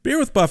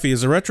with Buffy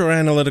is a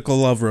retro-analytical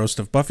love roast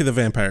of Buffy the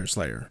Vampire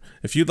Slayer.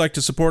 If you'd like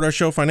to support our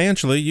show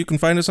financially, you can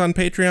find us on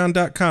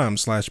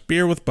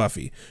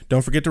patreon.com/beerwithbuffy.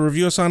 Don't forget to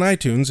review us on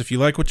iTunes if you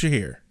like what you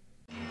hear.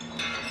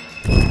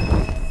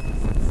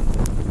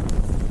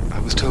 I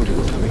was told you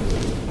were coming.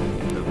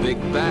 The big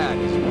bad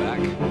is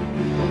back.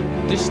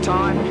 This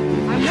time,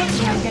 I'm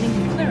working on getting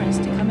you clearance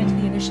to come into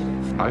the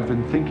initiative. I've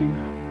been thinking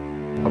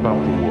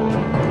about the world.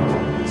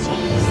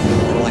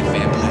 We're like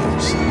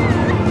vampires.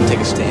 Take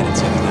a stand and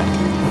say the night.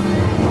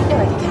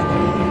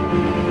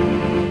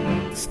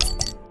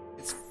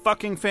 It's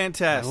fucking I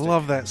fantastic.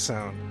 love that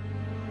sound.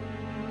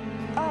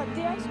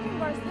 The ice cream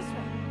bar is this way.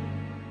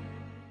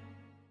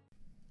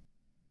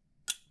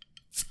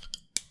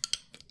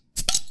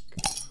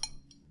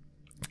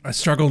 I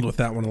struggled with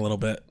that one a little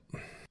bit.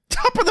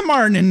 Top of the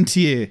morning to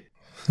you.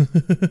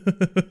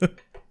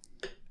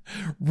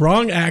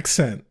 Wrong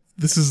accent.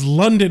 This is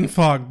London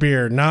Fog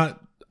beer, not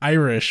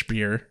Irish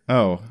beer.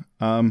 Oh,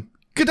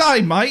 good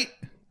day, mate.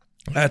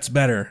 That's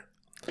better.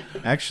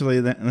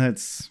 Actually,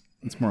 that's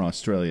more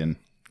Australian,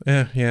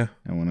 Yeah.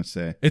 I want to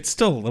say. It's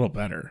still a little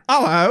better.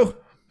 Hello.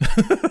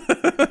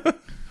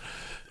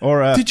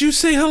 Or Did you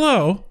say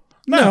hello?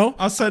 No,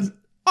 I said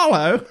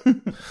hello.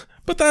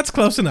 but that's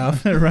close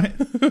enough. Right.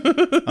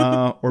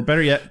 Or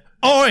better yet,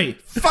 oi,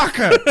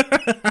 fucker.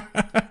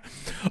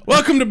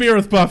 Welcome to Beer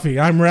with Buffy.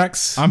 I'm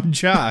Rex. I'm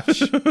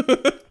Josh.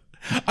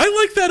 I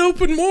like that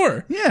open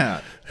more.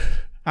 Yeah,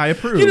 I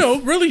approve. You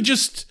know, really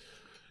just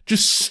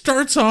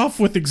starts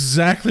off with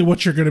exactly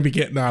what you're going to be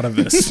getting out of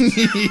this.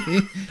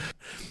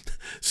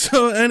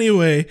 So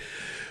anyway,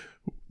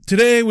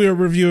 today we are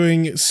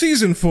reviewing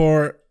Season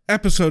 4,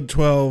 Episode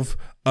 12,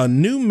 A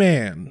New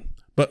Man.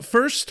 But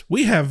first,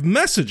 we have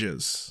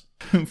messages.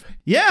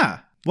 Yeah.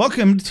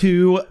 Welcome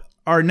to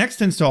our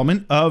next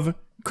installment of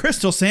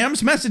Crystal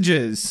Sam's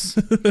Messages.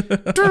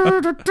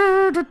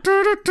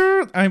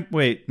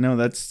 Wait, no,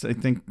 I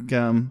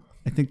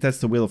think that's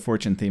the Wheel of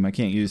Fortune theme. I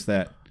can't use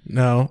that.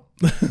 No.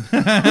 All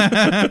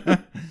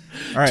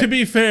right. To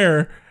be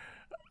fair,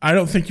 I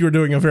don't think you were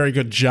doing a very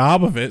good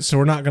job of it, so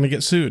we're not going to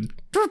get sued.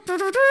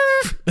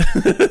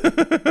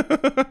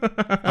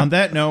 On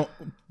that note,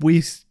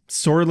 we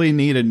sorely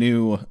need a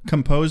new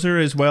composer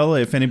as well.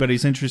 If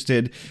anybody's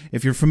interested,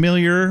 if you're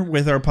familiar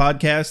with our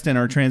podcast and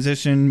our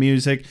transition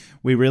music,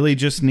 we really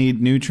just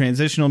need new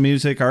transitional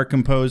music. Our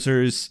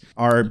composers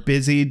are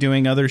busy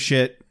doing other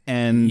shit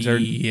and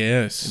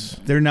Yes.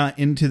 they're not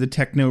into the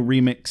techno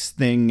remix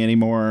thing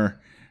anymore.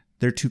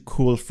 They're too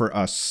cool for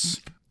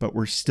us, but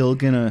we're still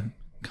gonna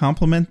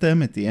compliment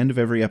them at the end of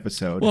every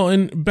episode. Well,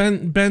 and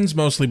Ben's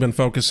mostly been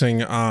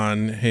focusing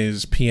on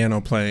his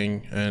piano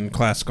playing and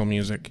classical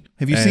music.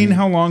 Have you seen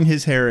how long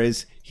his hair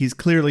is? He's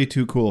clearly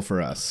too cool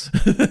for us.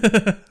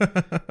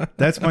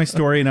 That's my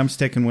story, and I'm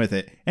sticking with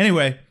it.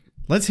 Anyway,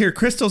 let's hear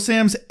Crystal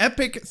Sam's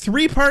epic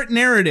 3-part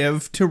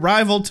narrative to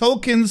rival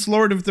Tolkien's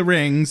Lord of the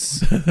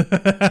Rings.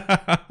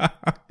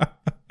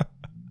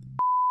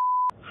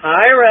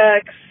 Hi,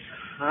 Rex.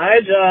 Hi,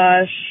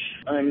 Josh.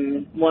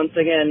 I'm once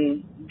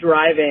again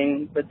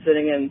driving, but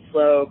sitting in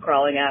slow,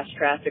 crawling-ass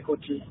traffic,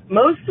 which is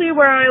mostly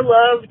where I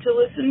love to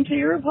listen to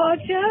your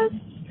podcast.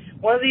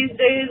 One of these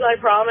days, I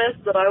promise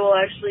that I will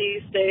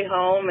actually stay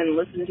home and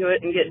listen to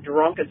it and get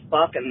drunk as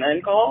fuck and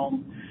then call.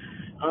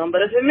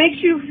 But if it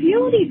makes you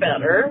feel any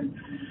better,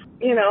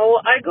 you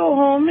know, I go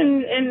home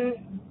and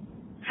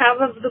have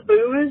of the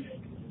booze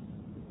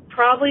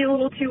probably a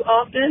little too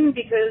often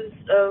because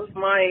of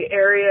my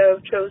area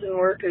of chosen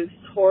work is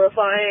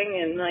horrifying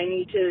and I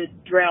need to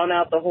drown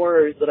out the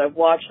horrors that I've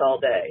watched all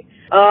day.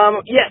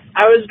 Yes,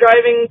 I was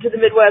driving to the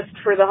Midwest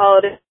for the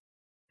holiday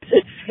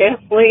with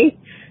family,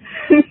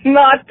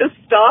 not to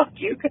stalk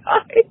you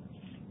guys.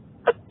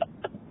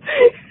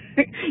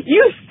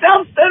 You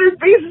self-centered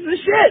pieces of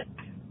shit.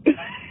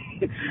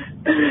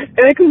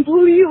 In a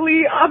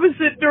completely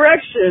opposite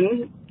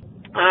direction.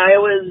 I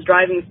was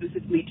driving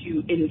specifically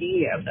to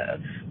Indiana,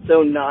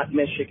 so not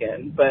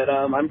Michigan. But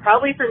I'm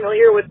probably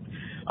familiar with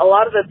a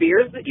lot of the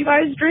beers that you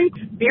guys drink.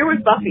 Beer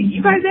with Buffy.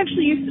 You guys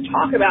actually used to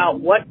talk about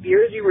what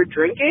beers you were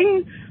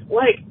drinking.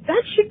 Like,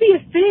 that should be a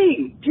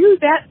thing. Do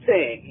that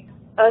thing.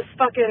 Us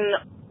fucking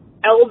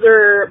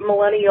elder,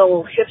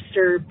 millennial,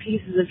 hipster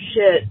pieces of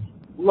shit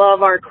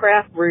love our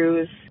craft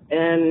brews,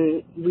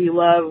 and we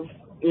love,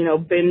 you know,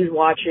 binge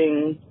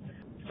watching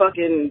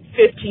fucking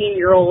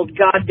 15-year-old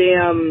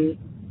goddamn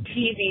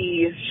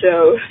TV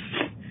shows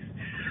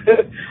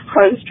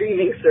on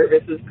streaming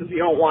services because we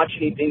don't watch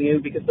anything new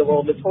because the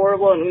world is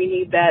horrible and we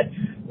need that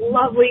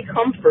lovely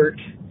comfort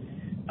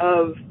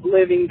of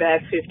living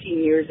back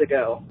 15 years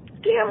ago.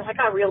 Damn, I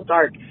got real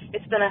dark.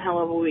 It's been a hell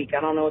of a week.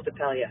 I don't know what to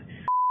tell you.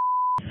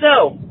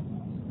 So,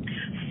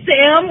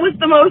 Sam was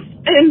the most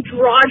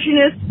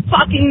androgynous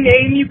fucking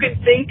name you could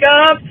think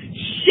of?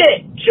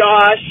 Shit,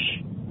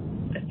 Josh.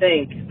 I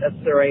think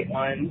that's the right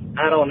one.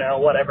 I don't know,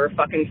 whatever.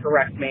 Fucking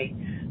correct me.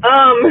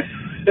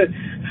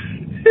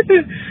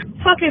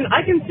 Fucking,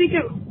 I can think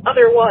of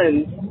other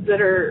ones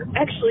that are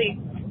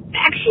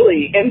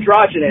actually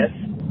androgynous.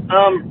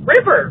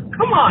 River,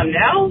 come on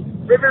now.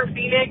 River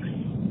Phoenix,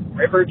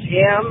 River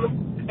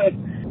Tam,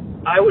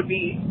 I would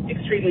be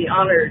extremely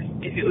honored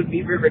if it would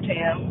be River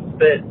Tam,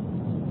 but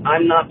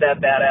I'm not that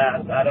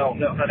badass. I don't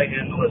know how to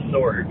handle a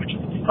sword, which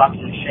is a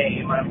fucking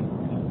shame.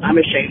 I'm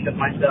ashamed of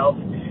myself.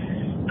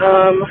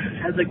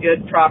 As a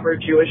good, proper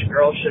Jewish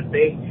girl should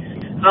be.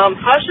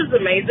 Hush is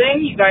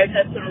amazing. You guys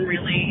had some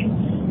really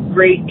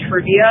great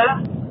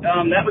trivia.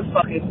 That was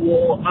fucking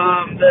cool.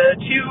 The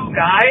two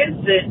guys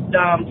that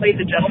played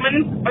the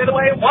gentleman, by the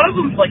way, one of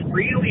them's like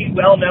really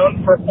well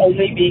known for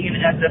only being in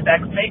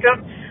SFX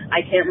makeup.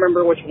 I can't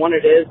remember which one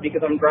it is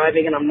because I'm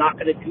driving and I'm not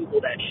going to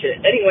Google that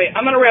shit. Anyway,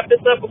 I'm going to wrap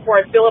this up before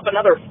I fill up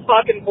another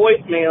fucking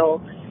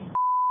voicemail.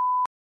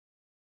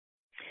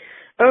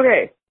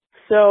 Okay,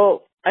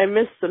 so I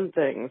missed some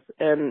things,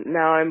 and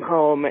now I'm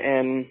home,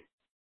 and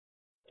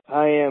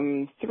I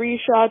am 3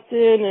 shots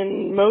in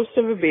and most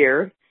of a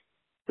beer.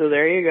 So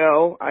there you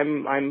go.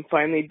 I'm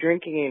finally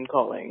drinking and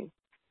calling.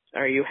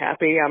 Are you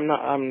happy? I'm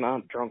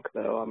not drunk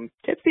though. I'm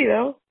tipsy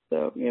though.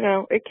 So, you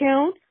know, it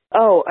counts.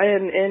 Oh,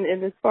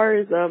 and as far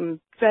as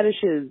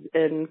fetishes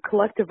and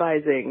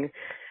collectivizing,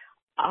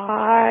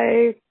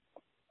 I'm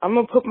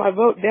gonna put my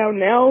vote down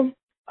now.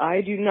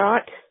 I do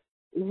not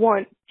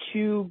want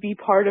to be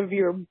part of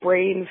your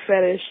brain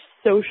fetish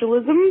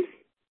socialism.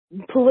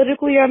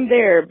 Politically, I'm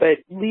there, but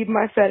leave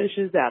my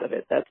fetishes out of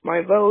it. That's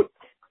my vote.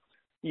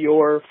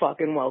 You're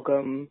fucking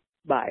welcome.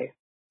 Bye.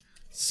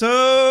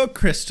 So,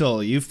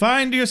 Crystal, you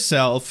find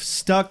yourself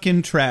stuck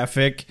in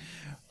traffic,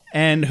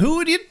 and who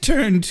would you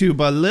turn to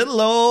but little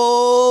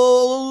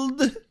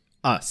old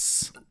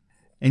us?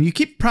 And you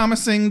keep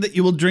promising that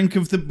you will drink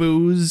of the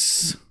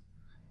booze.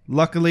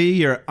 Luckily,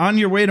 you're on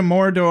your way to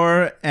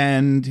Mordor,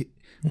 and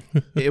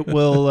it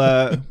will,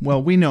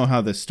 well, we know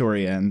how this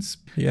story ends.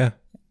 Yeah.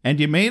 And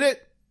you made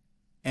it,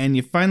 and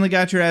you finally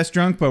got your ass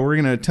drunk, but we're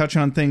going to touch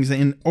on things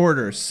in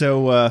order.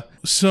 So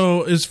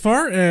as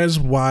far as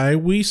why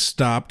we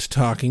stopped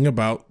talking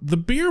about the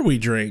beer we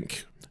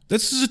drink,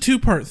 this is a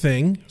 2-part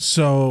thing.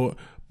 So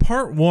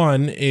part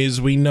 1 is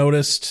we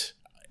noticed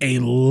a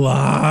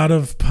lot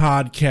of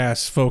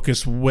podcasts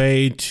focus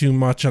way too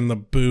much on the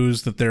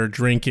booze that they're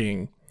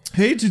drinking.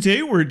 Hey,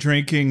 today we're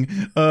drinking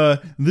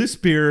this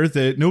beer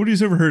that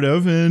nobody's ever heard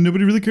of and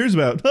nobody really cares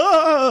about.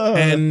 Ah!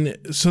 And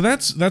so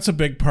that's a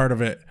big part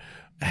of it.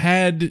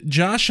 Had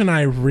Josh and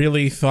I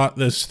really thought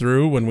this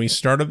through when we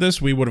started this,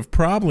 we would have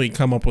probably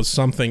come up with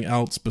something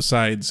else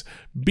besides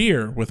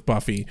beer with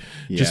Buffy.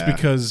 Yeah. Just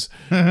because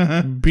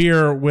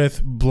beer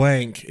with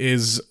blank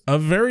is a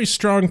very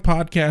strong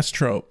podcast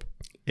trope.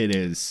 It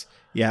is.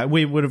 Yeah,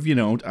 we would have,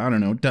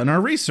 done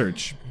our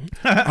research.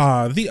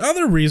 The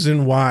other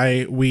reason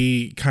why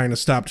we kind of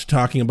stopped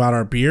talking about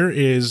our beer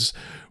is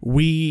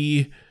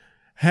we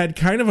had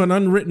kind of an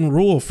unwritten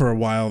rule for a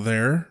while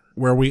there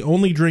where we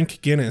only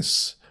drink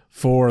Guinness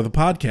for the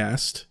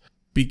podcast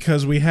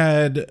because we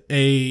had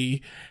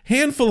a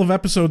handful of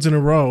episodes in a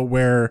row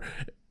where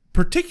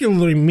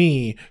particularly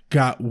me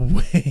got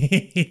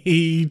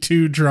way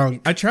too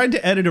drunk. I tried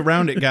to edit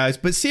around it, guys,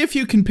 but see if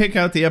you can pick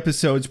out the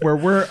episodes where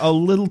we're a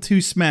little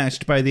too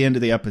smashed by the end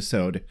of the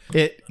episode.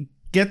 It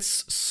gets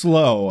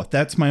slow.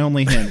 That's my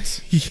only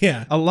hint.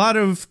 Yeah. A lot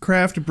of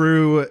craft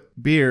brew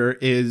beer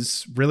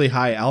is really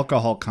high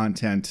alcohol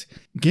content.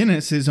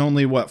 Guinness is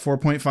only,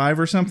 4.5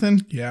 or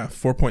something? Yeah,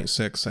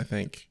 4.6, I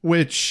think.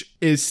 Which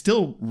is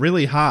still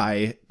really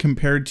high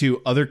compared to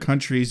other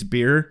countries'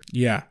 beer.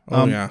 Yeah.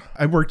 Oh, yeah.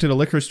 I worked at a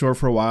liquor store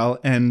for a while,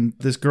 and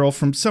this girl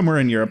from somewhere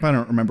in Europe, I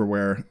don't remember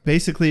where,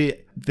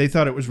 basically, they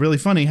thought it was really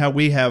funny how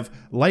we have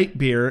light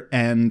beer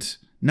and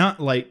not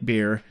light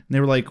beer. And they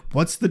were like,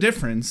 what's the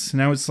difference?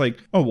 And I was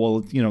like, oh, well,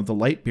 the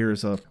light beer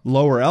is a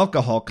lower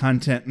alcohol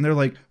content. And they're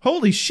like,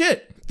 holy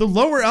shit, the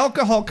lower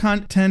alcohol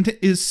content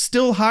is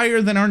still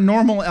higher than our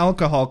normal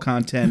alcohol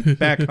content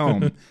back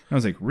home. And I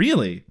was like,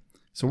 really?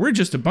 So we're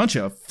just a bunch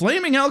of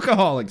flaming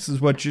alcoholics is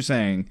what you're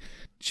saying.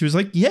 She was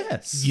like,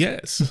 yes.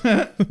 Yes.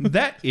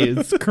 That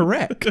is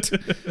correct.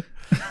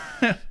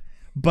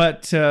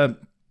 But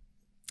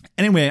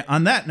anyway,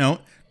 on that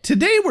note,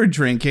 today we're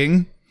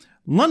drinking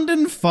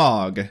London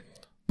Fog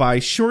by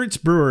Shorts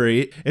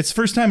Brewery. It's the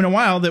first time in a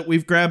while that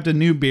we've grabbed a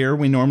new beer.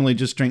 We normally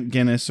just drink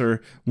Guinness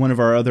or one of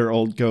our other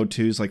old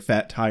go-tos like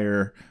Fat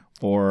Tire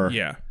or...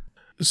 Yeah.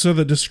 So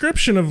the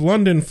description of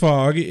London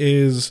Fog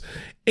is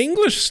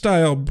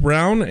English-style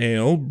brown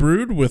ale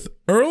brewed with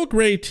Earl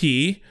Grey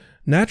tea,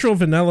 natural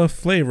vanilla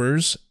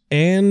flavors,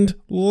 and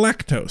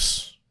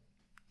lactose.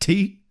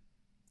 Tea?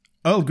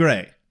 Earl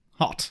Grey.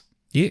 Hot.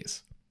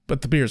 Yes.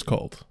 But the beer's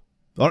cold.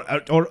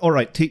 All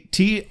right,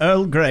 tea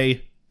Earl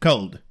Grey,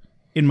 cold,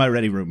 in my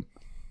ready room.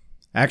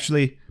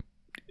 Actually,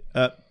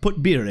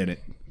 put beer in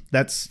it.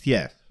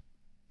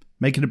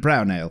 Make it a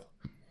brown ale.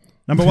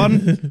 Number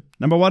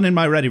one in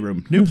my ready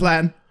room. New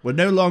plan. We're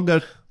no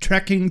longer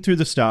trekking through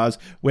the stars.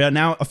 We are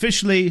now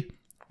officially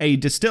a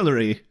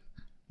distillery.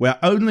 We're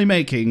only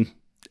making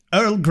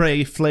Earl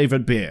Grey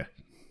flavored beer.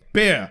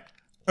 Beer,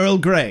 Earl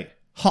Grey,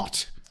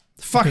 hot.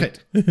 Fuck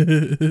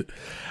it.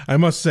 I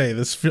must say,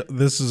 this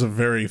is a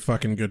very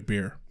fucking good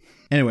beer.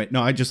 Anyway,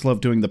 no, I just love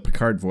doing the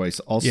Picard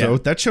voice. Also, Yeah.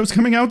 that show's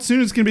coming out soon.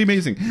 It's going to be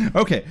amazing.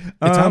 Okay.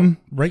 It's out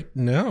right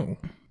now.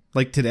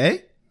 Like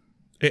today?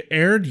 It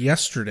aired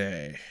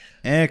yesterday.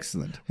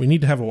 Excellent. We need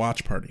to have a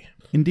watch party.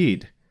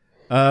 Indeed.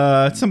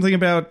 Something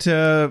about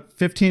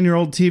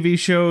 15-year-old TV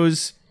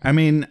shows. I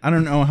mean, I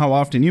don't know how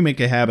often you make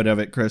a habit of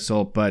it,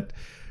 Crystal, but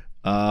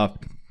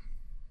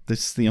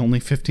this is the only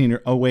 15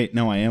 or... Oh, wait,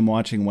 no, I am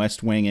watching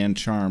West Wing and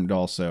Charmed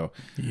also.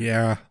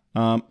 Yeah.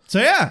 So,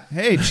 yeah.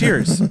 Hey,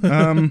 cheers.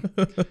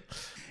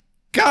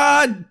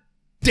 God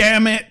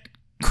damn it,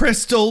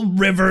 Crystal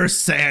River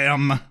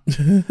Sam.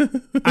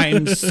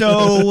 I'm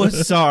so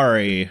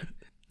sorry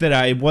that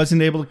I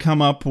wasn't able to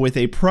come up with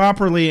a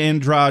properly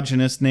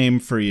androgynous name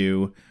for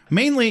you.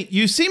 Mainly,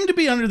 you seem to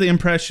be under the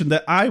impression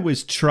that I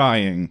was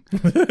trying.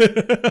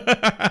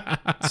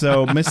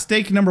 So,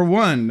 mistake number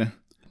 1.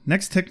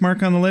 Next tick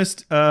mark on the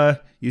list.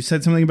 You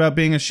said something about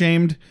being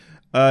ashamed.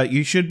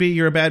 You should be.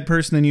 You're a bad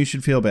person and you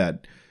should feel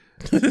bad.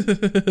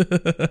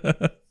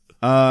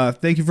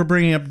 Thank you for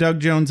bringing up Doug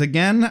Jones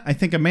again. I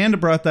think Amanda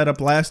brought that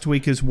up last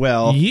week as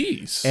well.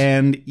 Yes.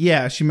 And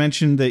yeah, she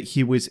mentioned that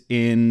he was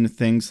in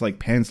things like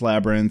Pan's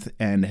Labyrinth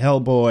and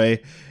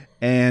Hellboy.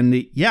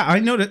 And yeah,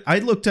 I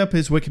looked up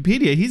his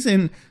Wikipedia. He's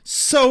in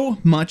so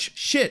much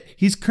shit.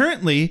 He's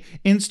currently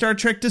in Star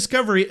Trek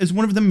Discovery as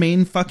one of the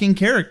main fucking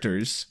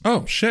characters.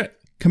 Oh, shit.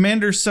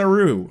 Commander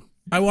Saru.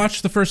 I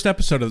watched the first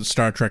episode of the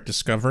Star Trek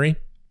Discovery.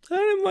 I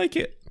didn't like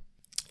it.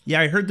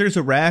 Yeah, I heard there's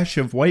a rash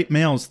of white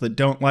males that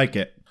don't like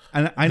it.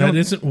 And That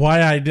isn't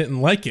why I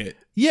didn't like it.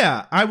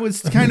 Yeah, I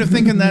was kind of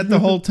thinking that the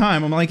whole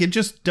time. I'm like, it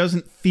just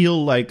doesn't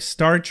feel like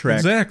Star Trek.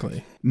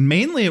 Exactly.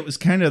 Mainly, it was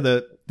kind of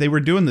they were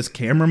doing this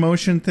camera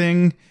motion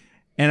thing,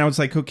 and I was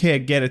like, okay, I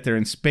get it. They're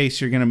in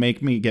space. You're going to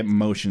make me get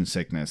motion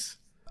sickness.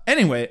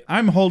 Anyway,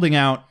 I'm holding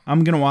out.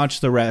 I'm going to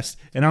watch the rest,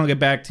 and I'll get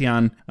back to you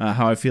on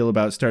how I feel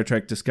about Star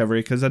Trek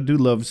Discovery, because I do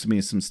love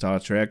me some Star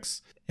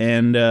Treks.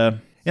 And,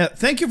 yeah,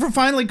 thank you for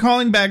finally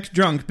calling back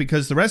drunk,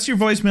 because the rest of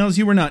your voicemails,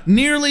 you were not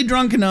nearly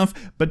drunk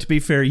enough, but to be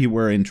fair, you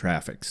were in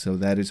traffic, so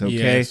that is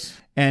okay. Yes.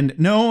 And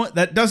no,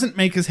 that doesn't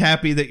make us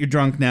happy that you're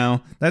drunk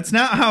now. That's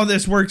not how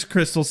this works,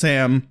 Crystal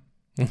Sam.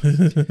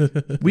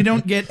 We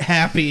don't get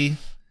happy.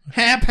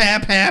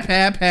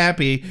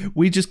 Happy.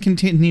 We just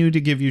continue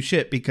to give you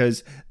shit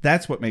because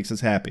that's what makes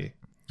us happy.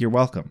 You're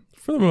welcome.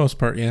 For the most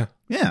part, yeah.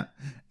 Yeah.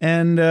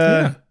 And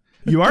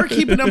you are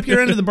keeping up your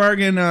end of the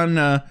bargain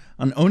on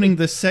owning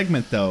this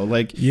segment, though.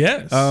 Like,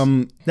 Yes.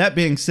 That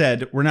being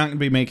said, we're not going to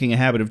be making a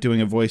habit of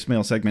doing a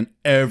voicemail segment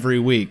every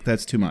week.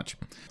 That's too much.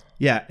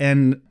 Yeah,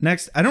 and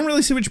next, I don't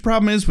really see what your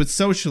problem is with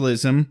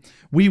socialism.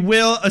 We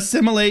will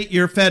assimilate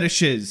your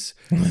fetishes.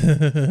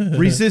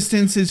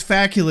 Resistance is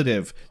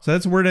facultative. So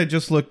that's a word I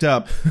just looked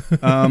up.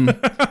 It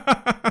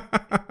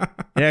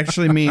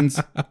actually means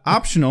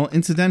optional,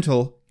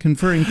 incidental,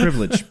 conferring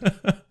privilege.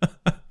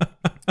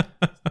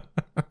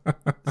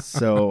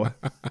 So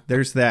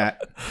there's that.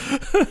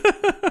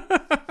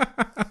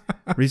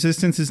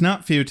 Resistance is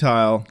not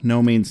futile.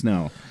 No means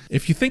no.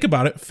 If you think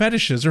about it,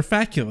 fetishes are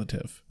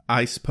facultative.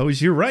 I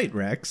suppose you're right,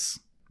 Rex.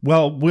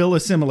 Well, we'll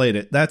assimilate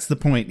it. That's the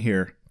point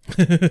here.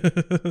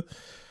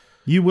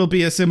 You will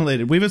be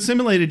assimilated. We've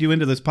assimilated you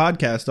into this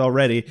podcast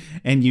already,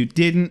 and you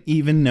didn't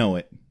even know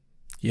it.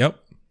 Yep.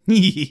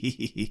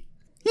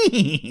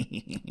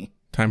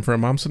 Time for a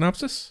mom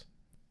synopsis?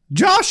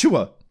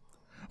 Joshua!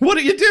 What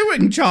are you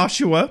doing,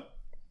 Joshua?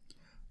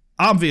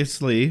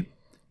 Obviously,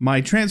 my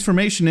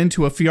transformation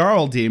into a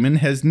Fjarl demon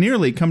has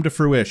nearly come to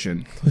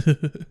fruition.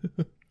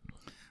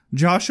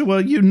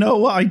 Joshua, you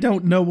know I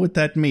don't know what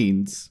that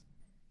means.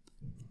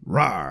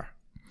 Rawr.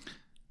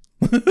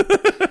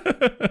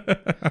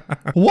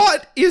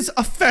 What is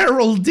a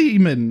feral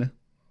demon?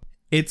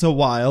 It's a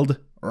wild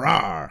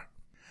rawr.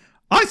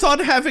 I thought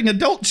having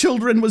adult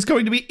children was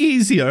going to be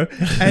easier,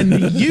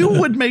 and you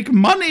would make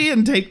money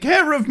and take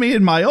care of me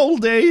in my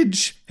old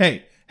age.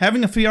 Hey,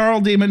 having a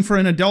Fjarl demon for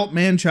an adult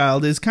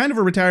man-child is kind of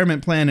a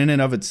retirement plan in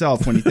and of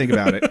itself when you think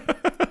about it.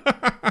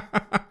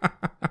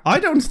 I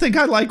don't think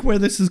I like where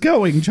this is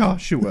going,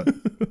 Joshua.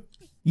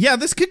 Yeah,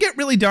 this could get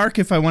really dark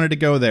if I wanted to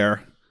go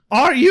there.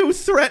 Are you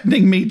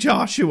threatening me,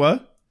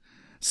 Joshua?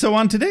 So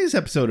on today's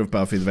episode of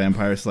Buffy the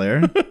Vampire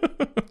Slayer...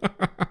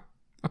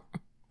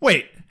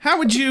 Wait, how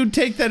would you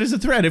take that as a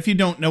threat if you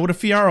don't know what a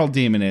Fjarl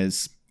demon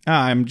is?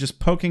 I'm just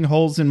poking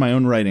holes in my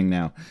own writing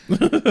now.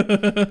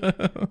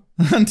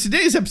 On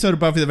today's episode of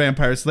Buffy the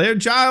Vampire Slayer,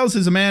 Giles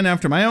is a man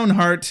after my own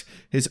heart.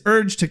 His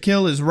urge to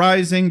kill is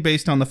rising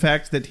based on the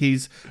fact that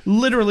he's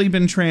literally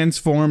been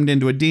transformed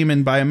into a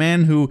demon by a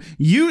man who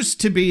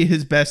used to be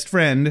his best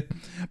friend,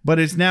 but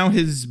is now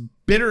his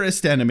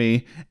bitterest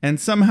enemy, and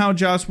somehow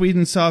Joss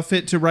Whedon saw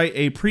fit to write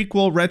a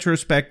prequel,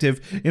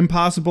 retrospective,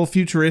 impossible,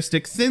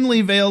 futuristic,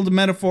 thinly veiled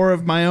metaphor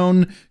of my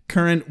own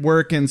current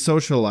work and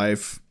social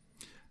life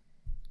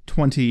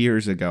 20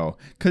 years ago.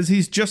 Because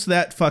he's just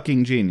that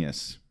fucking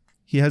genius.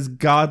 He has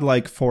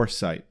godlike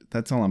foresight.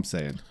 That's all I'm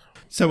saying.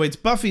 So it's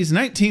Buffy's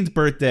 19th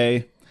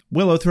birthday.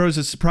 Willow throws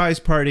a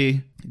surprise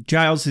party.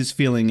 Giles is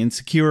feeling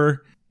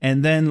insecure.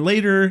 And then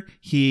later,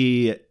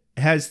 he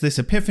has this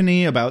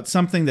epiphany about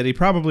something that he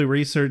probably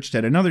researched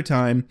at another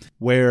time,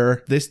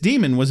 where this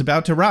demon was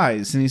about to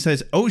rise. And he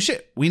says, oh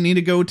shit, we need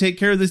to go take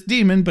care of this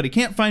demon. But he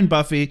can't find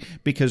Buffy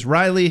because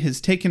Riley has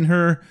taken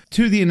her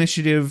to the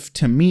initiative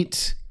to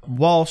meet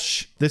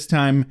Walsh, this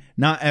time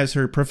not as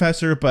her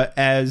professor, but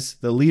as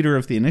the leader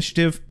of the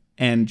initiative.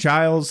 And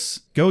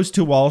Giles goes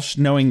to Walsh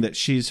knowing that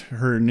she's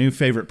her new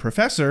favorite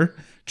professor,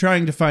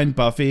 trying to find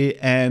Buffy,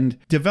 and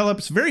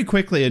develops very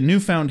quickly a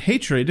newfound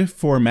hatred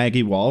for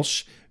Maggie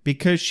Walsh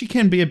because she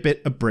can be a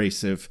bit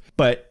abrasive.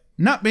 But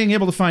not being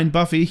able to find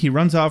Buffy, he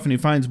runs off and he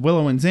finds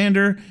Willow and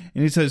Xander,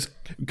 and he says,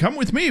 come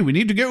with me, we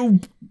need to go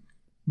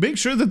make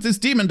sure that this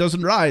demon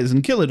doesn't rise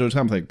and kill it or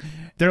something.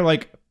 They're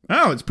like,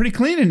 oh, it's pretty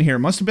clean in here.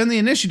 Must have been the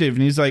initiative.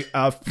 And he's like,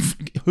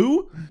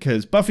 who?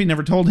 Because Buffy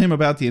never told him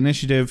about the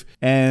initiative.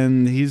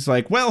 And he's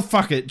like, well,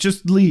 fuck it.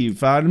 Just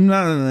leave. I'm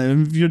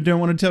not, if you don't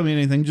want to tell me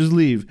anything, just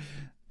leave.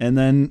 And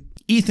then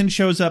Ethan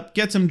shows up,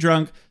 gets him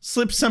drunk,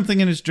 slips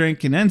something in his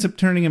drink, and ends up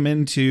turning him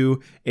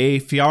into a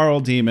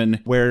Fiyarl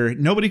demon where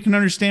nobody can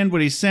understand what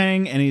he's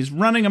saying, and he's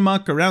running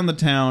amok around the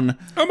town.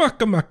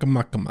 Amok, amok,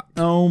 amok, amok.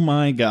 Oh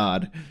my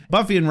God.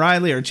 Buffy and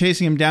Riley are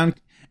chasing him down,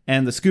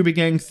 and the Scooby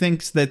Gang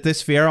thinks that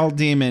this Fiyarl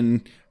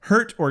demon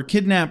hurt or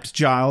kidnapped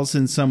Giles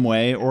in some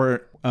way,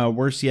 or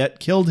worse yet,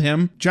 killed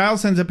him.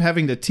 Giles ends up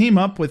having to team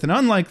up with an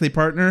unlikely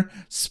partner,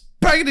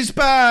 Spikety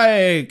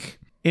Spike,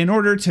 in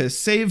order to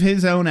save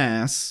his own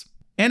ass.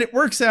 And it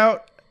works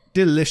out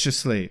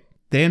deliciously.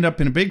 They end up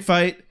in a big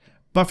fight.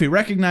 Buffy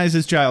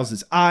recognizes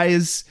Giles'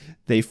 eyes.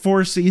 They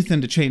force Ethan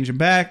to change him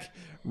back.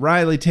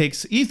 Riley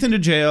takes Ethan to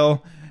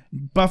jail.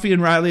 Buffy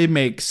and Riley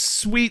make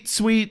sweet,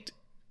 sweet,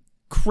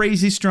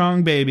 crazy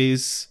strong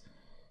babies.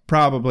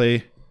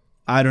 Probably.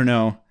 I don't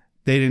know.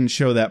 They didn't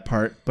show that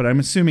part, but I'm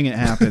assuming it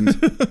happened.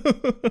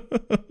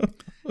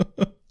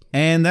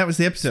 And that was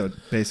the episode,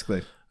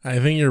 basically. I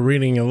think you're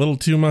reading a little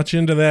too much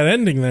into that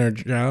ending there,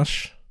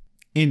 Josh.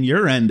 In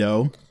your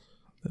endo.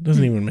 That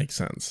doesn't even make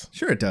sense.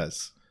 Sure it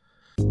does.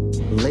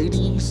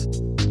 Ladies,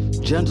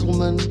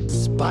 gentlemen,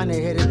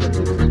 spiny-headed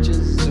looking creatures.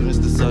 As soon as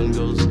the sun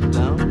goes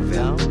down,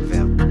 down,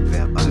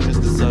 Vampire. as soon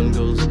as the sun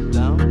goes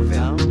down,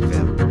 down,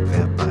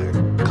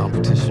 Vampire.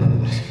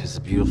 competition is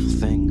a beautiful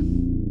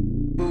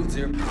thing. Moves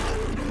here.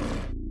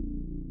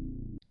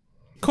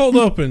 Cold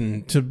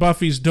open to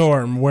Buffy's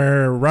dorm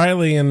where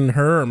Riley and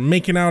her are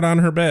making out on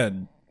her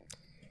bed.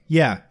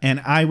 Yeah, and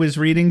I was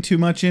reading too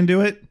much into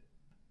it.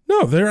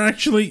 No, they're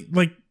actually,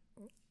 like,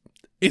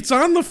 it's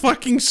on the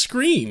fucking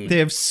screen. They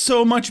have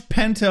so much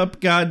pent-up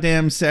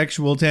goddamn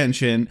sexual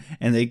tension,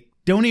 and they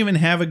don't even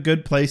have a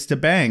good place to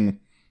bang.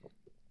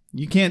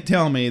 You can't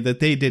tell me that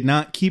they did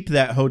not keep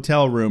that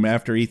hotel room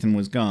after Ethan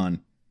was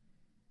gone.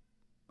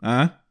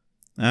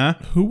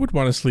 Who would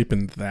want to sleep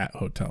in that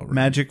hotel room?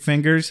 Magic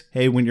fingers?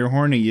 Hey, when you're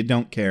horny, you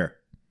don't care.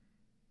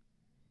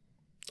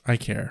 I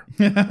care.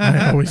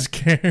 I always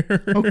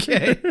care.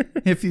 Okay,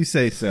 if you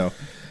say so.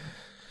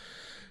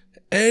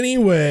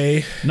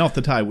 Anyway, Not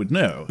that I would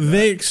know.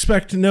 they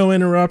expect no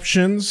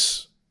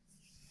interruptions.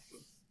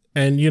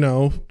 And, you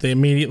know, they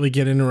immediately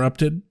get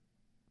interrupted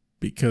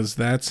because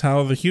that's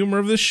how the humor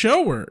of this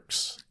show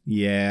works.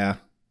 Yeah.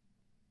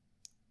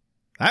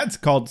 That's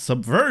called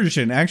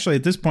subversion. Actually,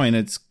 at this point,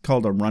 it's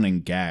called a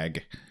running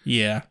gag.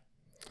 Yeah.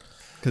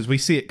 Because we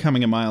see it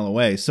coming a mile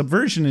away.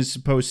 Subversion is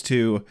supposed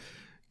to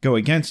go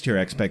against your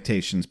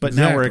expectations, but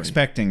now we're Exactly.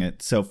 expecting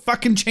it. So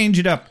fucking change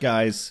it up,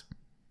 guys.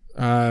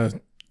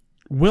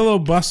 Willow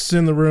busts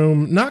in the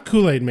room, not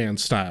Kool-Aid Man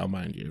style,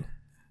 mind you.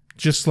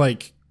 Just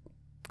like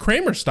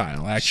Kramer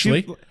style,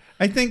 actually.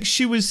 I think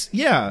she was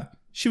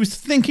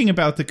thinking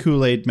about the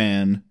Kool-Aid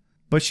Man,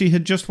 but she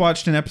had just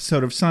watched an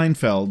episode of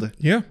Seinfeld,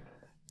 Yeah.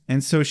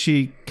 and so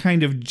she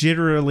kind of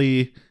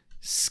jitterily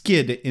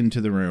skid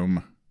into the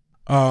room.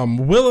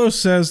 Willow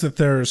says that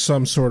there's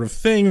some sort of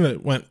thing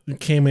that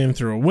came in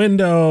through a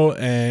window,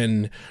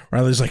 and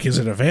Riley's like, is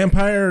it a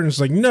vampire? And it's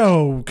like,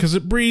 no, because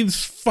it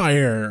breathes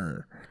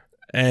fire.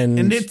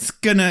 And it's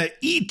gonna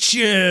eat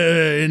you,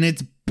 and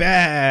it's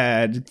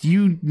bad.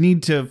 You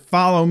need to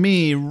follow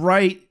me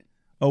right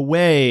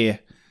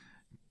away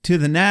to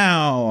the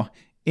now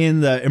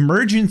in the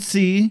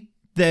emergency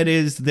that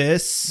is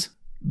this.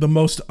 the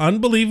most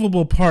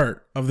unbelievable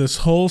part of this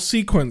whole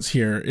sequence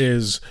here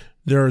is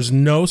there's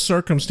no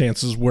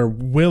circumstances where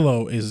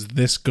Willow is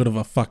this good of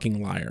a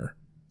fucking liar.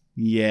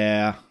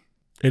 Yeah.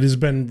 It has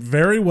been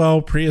very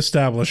well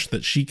pre-established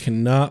that she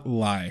cannot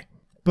lie.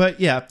 But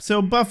yeah,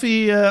 so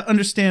Buffy,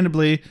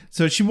 understandably,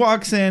 so she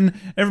walks in,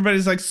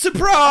 everybody's like,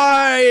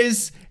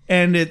 surprise!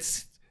 And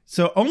it's,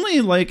 so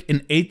only like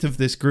an eighth of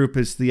this group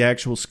is the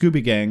actual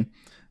Scooby Gang.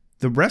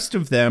 The rest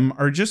of them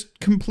are just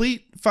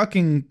complete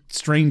fucking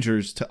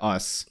strangers to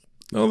us.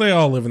 Oh, they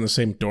all live in the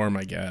same dorm,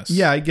 I guess.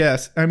 Yeah, I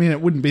guess. I mean, it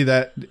wouldn't be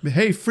that.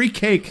 Hey, free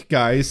cake,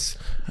 guys.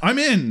 I'm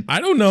in.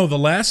 I don't know. The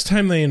last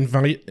time they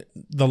invited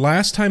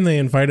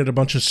a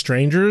bunch of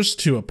strangers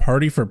to a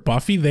party for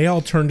Buffy, they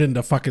all turned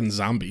into fucking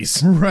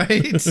zombies.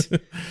 Right?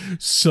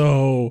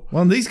 So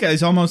Well, these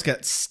guys almost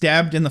got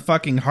stabbed in the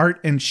fucking heart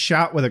and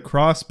shot with a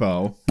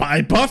crossbow.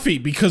 by Buffy,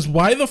 because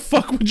why the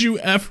fuck would you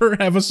ever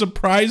have a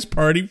surprise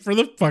party for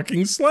the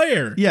fucking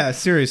Slayer? Yeah,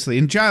 seriously.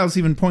 And Giles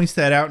even points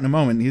that out in a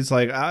moment. He's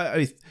like,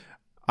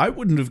 I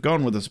wouldn't have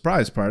gone with a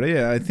surprise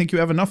party. I think you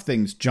have enough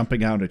things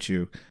jumping out at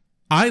you.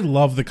 I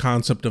love the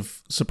concept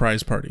of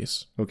surprise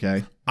parties.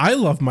 Okay, I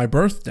love my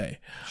birthday.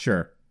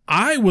 sure.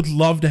 I would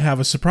love to have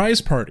a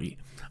surprise party.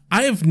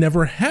 I have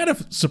never had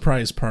a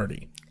surprise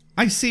party.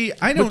 I see.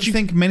 I don't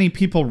think many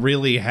people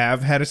really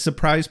have had a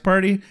surprise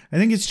party. I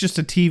think it's just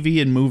a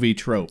TV and movie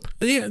trope.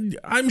 Yeah,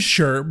 I'm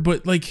sure,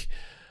 but like,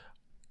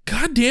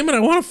 God damn it, I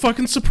want a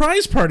fucking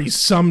surprise party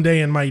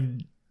someday in my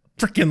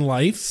freaking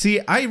life.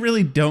 See, I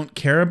really don't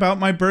care about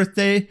my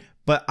birthday,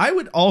 but I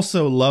would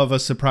also love a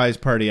surprise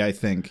party, I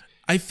think.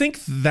 I think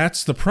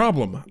that's the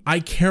problem.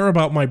 I care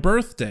about my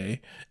birthday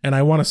and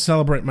I want to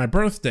celebrate my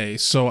birthday,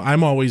 so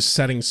I'm always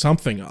setting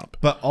something up.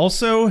 But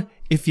also,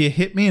 if you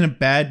hit me in a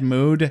bad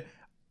mood,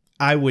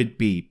 I would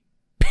be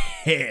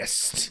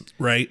pissed.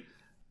 Right?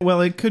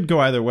 Well, it could go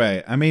either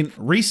way. I mean,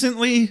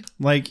 recently,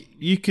 like,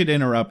 you could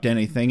interrupt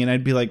anything and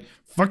I'd be like,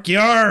 fuck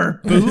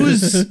yar,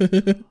 booze.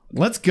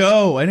 Let's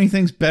go.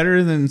 Anything's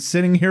better than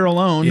sitting here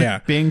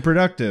alone being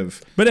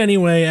productive. But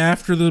anyway,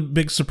 after the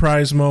big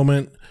surprise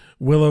moment,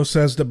 Willow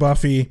says to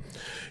Buffy,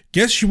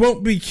 "Guess you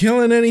won't be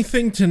killing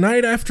anything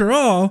tonight after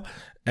all."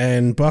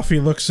 And Buffy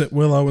looks at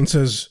Willow and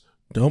says,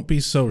 "Don't be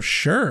so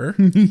sure."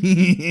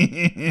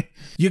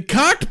 You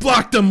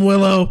cocked-blocked them,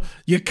 Willow.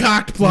 You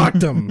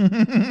cocked-blocked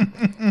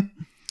them.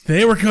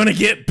 They were going to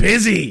get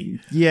busy.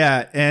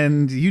 Yeah,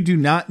 and you do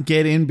not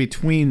get in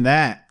between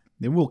that.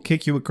 They will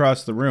kick you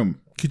across the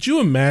room. Could you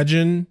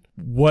imagine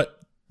what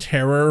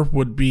terror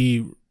would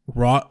be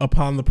wrought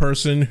upon the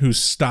person who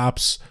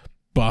stops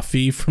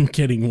Buffy from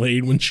getting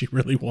laid when she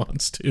really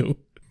wants to?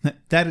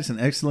 That is an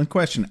excellent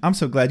question. I'm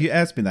so glad you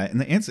asked me that.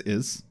 And the answer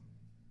is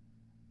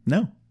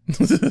no.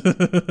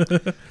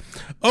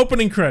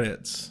 Opening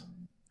credits.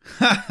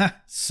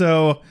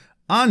 So,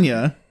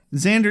 Anya,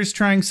 Xander's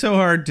trying so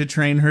hard to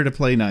train her to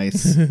play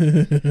nice.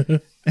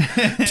 To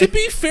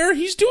be fair,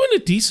 he's doing a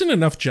decent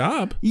enough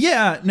job.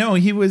 Yeah, no,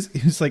 he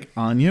was like,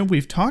 Anya,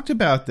 we've talked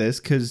about this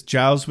because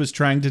Giles was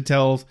trying to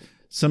tell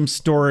some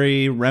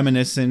story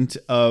reminiscent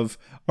of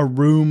a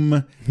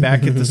room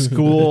back at the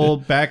school,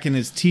 back in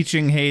his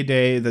teaching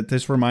heyday that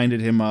this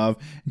reminded him of.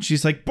 And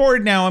she's like,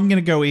 bored now, I'm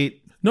going to go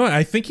eat. No,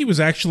 I think he was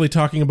actually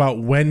talking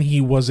about when he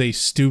was a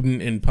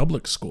student in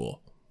public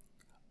school.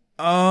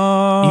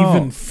 Oh.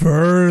 Even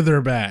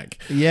further back.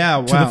 Yeah,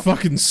 wow. To the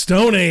fucking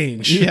Stone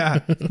Age.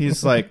 Yeah,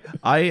 he's like,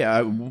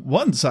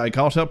 once I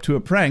caught up to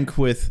a prank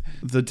with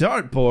the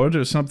dartboard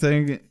or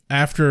something.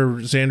 After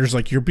Xander's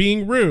like, "You're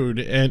being rude,"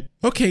 and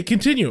okay,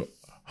 continue.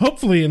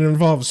 Hopefully it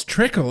involves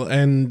treacle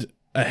and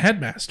a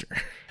headmaster.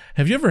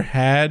 Have you ever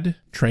had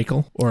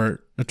treacle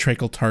or a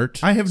treacle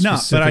tart? I have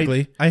not,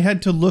 but I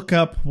had to look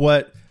up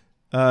what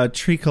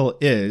treacle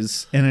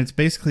is, and it's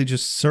basically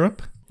just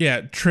syrup.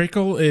 Yeah,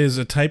 treacle is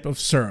a type of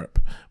syrup,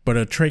 but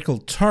a treacle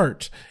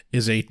tart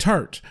is a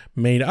tart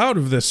made out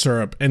of this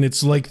syrup, and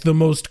it's like the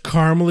most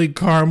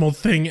caramel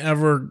thing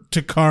ever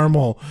to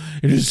caramel.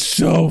 It is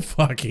so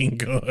fucking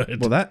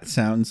good. Well, that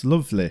sounds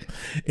lovely.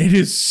 It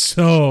is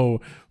so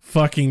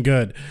fucking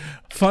good.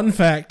 Fun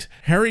fact,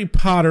 Harry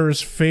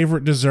Potter's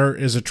favorite dessert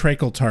is a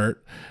treacle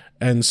tart,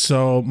 and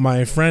so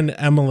my friend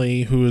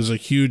Emily, who is a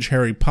huge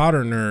Harry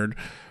Potter nerd,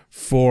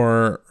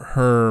 for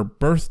her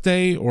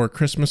birthday or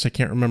Christmas, I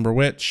can't remember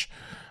which,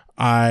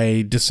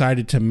 I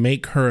decided to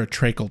make her a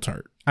treacle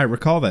tart. I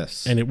recall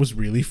this. And it was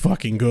really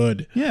fucking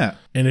good. Yeah.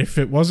 And if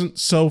it wasn't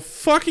so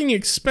fucking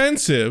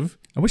expensive...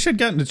 I wish I'd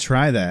gotten to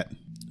try that.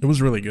 It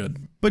was really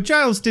good. But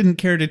Giles didn't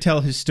care to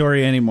tell his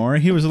story anymore.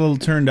 He was a little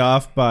turned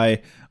off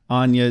by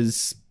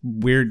Anya's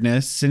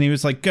weirdness, and he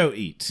was like, go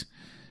eat.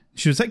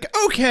 She was like,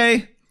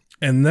 okay.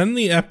 And then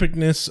the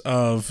epicness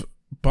of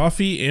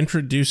Buffy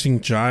introducing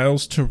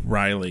Giles to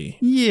Riley.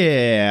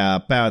 Yeah,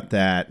 about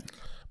that.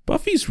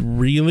 Buffy's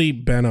really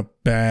been a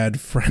bad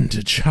friend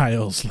to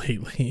Giles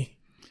lately.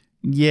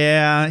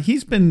 Yeah,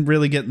 he's been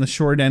really getting the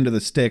short end of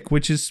the stick,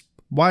 which is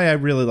why I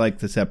really like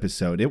this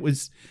episode. It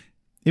was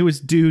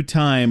due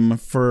time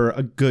for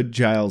a good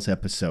Giles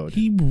episode.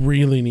 He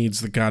really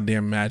needs the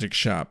goddamn magic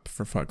shop,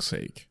 for fuck's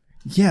sake.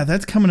 Yeah,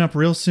 that's coming up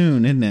real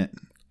soon, isn't it?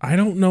 I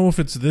don't know if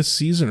it's this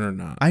season or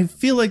not. I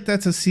feel like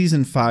that's a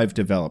season 5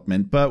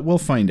 development, but we'll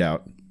find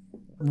out.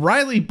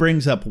 Riley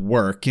brings up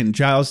work, and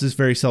Giles is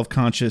very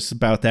self-conscious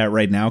about that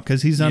right now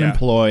because he's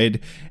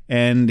unemployed,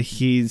 and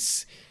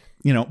he's,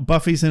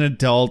 Buffy's an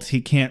adult.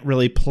 He can't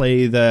really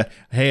play the,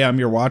 hey, I'm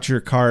your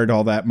watcher card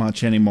all that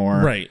much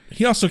anymore. Right.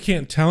 He also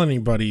can't tell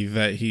anybody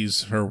that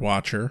he's her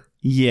watcher.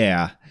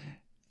 Yeah.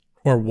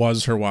 Or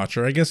was her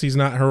watcher. I guess he's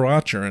not her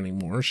watcher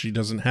anymore. She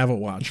doesn't have a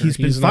watcher. He's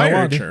been not a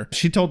fired. watcher.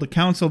 She told the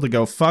council to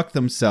go fuck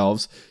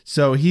themselves.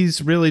 So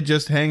he's really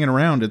just hanging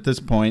around at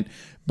this point.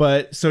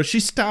 But so she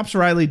stops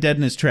Riley dead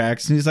in his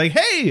tracks, and he's like,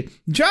 "Hey,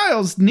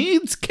 Giles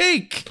needs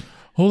cake."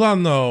 Hold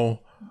on, though.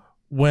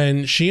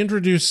 When she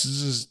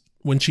introduces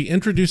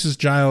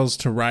Giles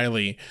to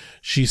Riley,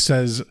 she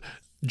says,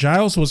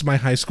 "Giles was my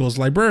high school's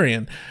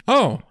librarian."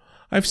 Oh,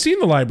 I've seen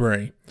the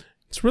library.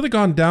 It's really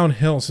gone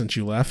downhill since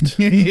you left.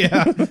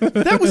 Yeah,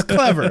 that was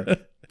clever.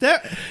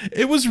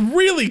 It was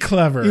really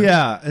clever.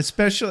 Yeah,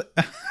 especially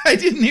I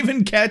didn't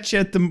even catch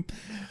at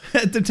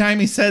the time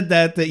he said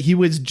that he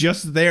was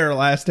just there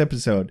last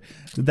episode.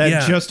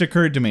 That just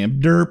occurred to me.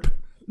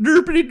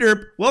 Derpity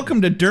derp.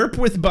 Welcome to Derp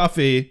with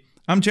Buffy.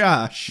 I'm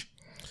Josh.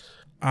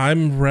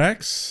 I'm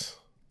Rex.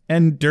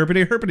 And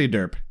Derpity herpity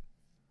derp.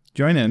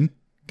 Join in.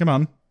 Come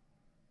on.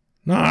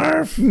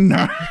 Narf.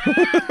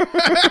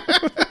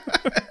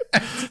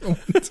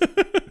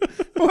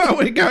 What are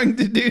we going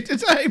to do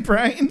today,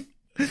 Brian?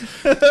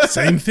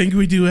 Same thing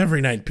we do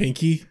every night,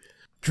 Pinky.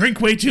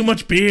 Drink way too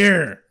much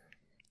beer.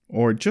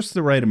 Or just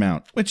the right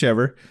amount,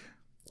 whichever.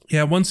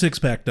 Yeah, 1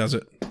 6-pack does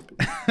it.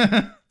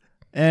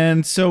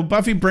 And so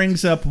Buffy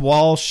brings up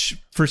Walsh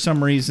for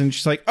some reason.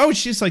 She's like, "Oh,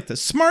 she's like the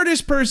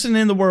smartest person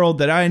in the world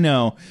that I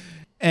know."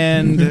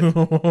 And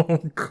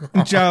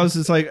Giles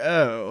is like,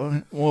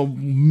 "Oh, well,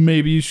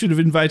 maybe you should have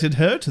invited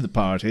her to the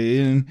party."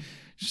 And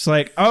she's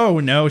like, "Oh,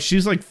 no,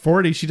 she's like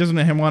 40. She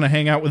doesn't want to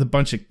hang out with a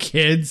bunch of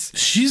kids.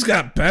 She's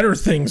got better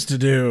things to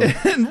do."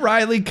 And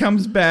Riley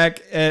comes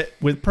back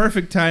with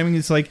perfect timing.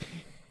 He's like,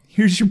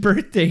 "Here's your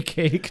birthday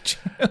cake."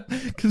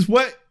 Because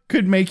what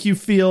could make you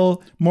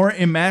feel more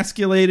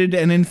emasculated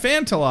and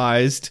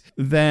infantilized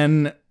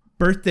than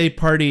birthday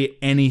party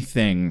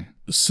anything?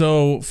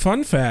 So,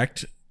 fun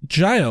fact,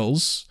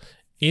 Giles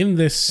in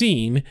this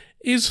scene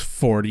is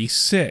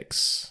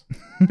 46.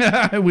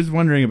 I was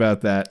wondering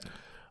about that.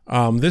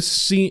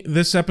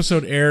 This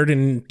episode aired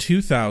in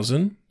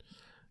 2000,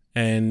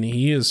 and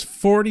he is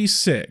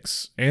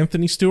 46.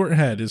 Anthony Stewart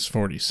Head is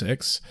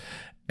 46,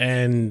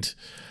 and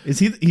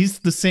he's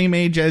the same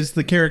age as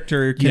the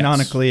character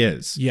canonically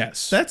is.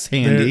 Yes, that's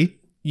handy.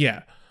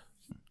 Yeah,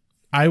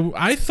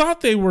 I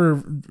thought they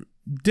were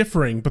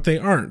differing, but they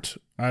aren't.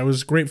 I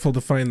was grateful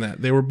to find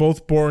that they were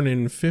both born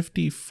in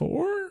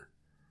 54.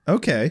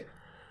 Okay,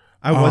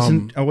 I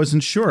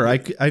wasn't sure.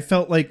 I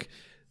felt like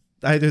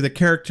either the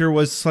character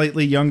was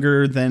slightly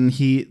younger than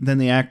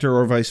the actor,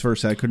 or vice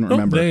versa. I couldn't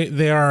remember.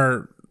 They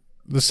are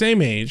the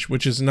same age,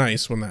 which is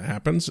nice when that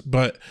happens.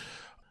 But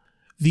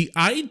the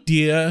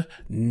idea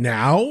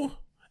now,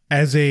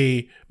 as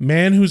a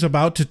man who's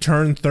about to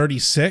turn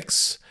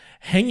 36,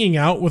 hanging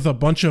out with a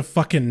bunch of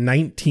fucking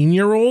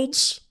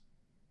 19-year-olds.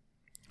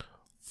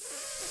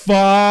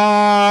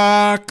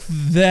 Fuck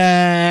that.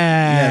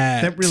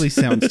 Yeah, that really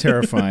sounds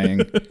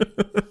terrifying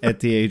at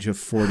the age of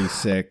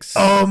 46.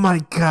 Oh my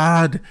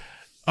God.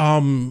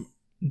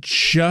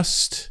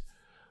 Just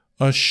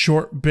a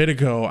short bit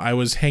ago, I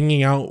was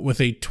hanging out with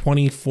a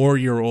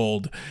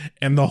 24-year-old,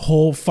 and the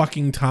whole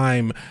fucking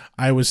time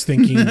I was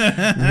thinking,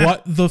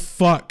 what the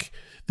fuck?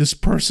 This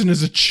person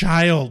is a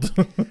child.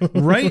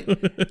 Right?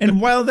 And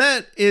while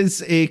that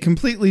is a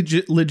completely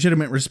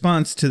legitimate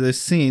response to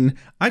this scene,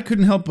 I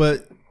couldn't help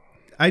but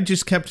I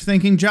just kept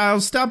thinking,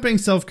 Giles, stop being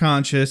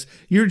self-conscious.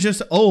 You're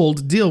just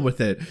old. Deal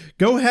with it.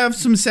 Go have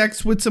some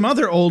sex with some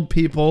other old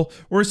people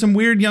or some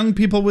weird young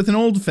people with an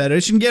old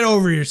fetish and get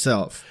over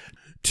yourself.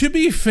 To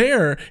be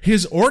fair,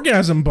 his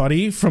orgasm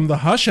buddy from the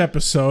Hush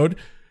episode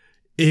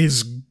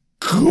is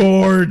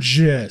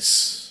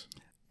gorgeous.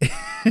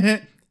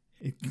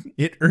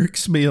 It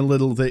irks me a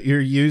little that you're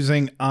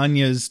using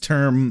Anya's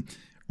term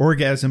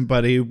orgasm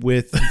buddy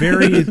with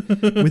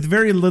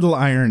very little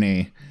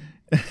irony.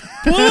 Well,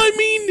 I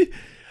mean,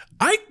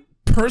 I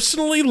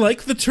personally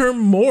like the term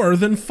more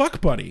than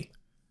fuck buddy.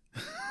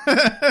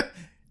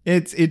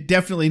 It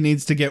definitely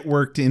needs to get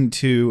worked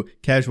into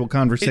casual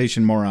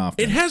conversation more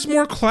often. It has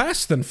more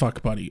class than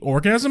fuck buddy.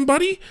 Orgasm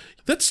buddy?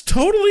 That's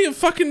totally a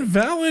fucking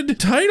valid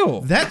title.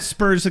 That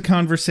spurs a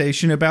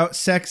conversation about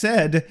sex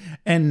ed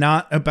and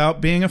not about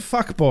being a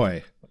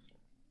fuckboy.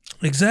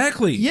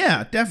 Exactly.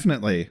 Yeah,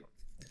 definitely.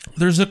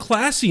 There's a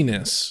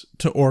classiness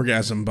to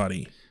orgasm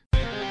buddy.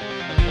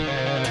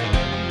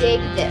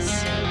 Dig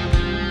this.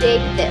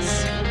 Dig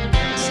this.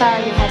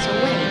 Sorry you had to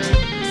wait.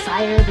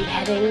 Fire,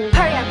 beheading.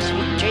 Hurry up,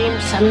 sweet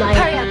dreams. Sunlight.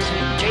 Hurry up,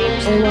 sweet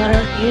dreams. Cold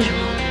water, usual.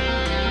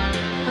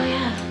 Oh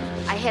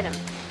yeah, I hit him.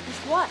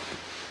 With what?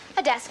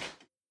 A desk.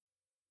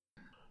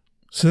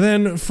 So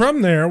then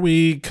from there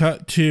we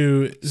cut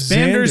to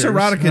Xander's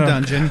erotica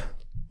dungeon.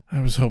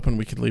 I was hoping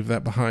we could leave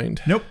that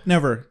behind. Nope,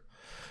 never.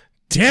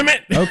 Damn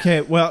it! Okay,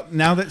 well,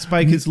 now that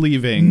Spike is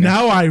leaving...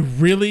 Now I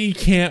really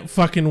can't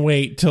fucking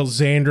wait till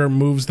Xander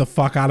moves the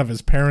fuck out of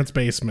his parents'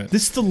 basement.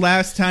 This is the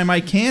last time I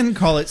can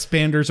call it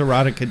Spander's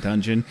erotica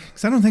dungeon,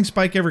 because I don't think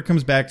Spike ever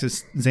comes back to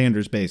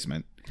Xander's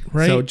basement.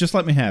 Right. So just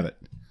let me have it.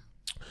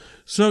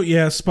 So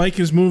yeah, Spike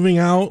is moving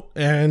out,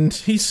 and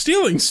he's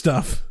stealing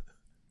stuff.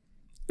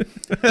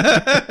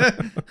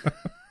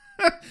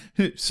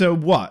 So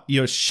what?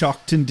 You're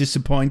shocked and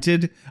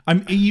disappointed?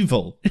 I'm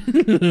evil.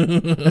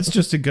 That's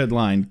just a good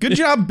line. Good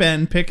job,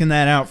 Ben, picking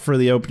that out for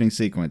the opening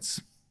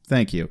sequence.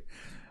 Thank you.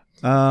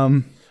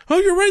 Oh,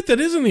 you're right. That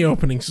is in the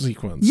opening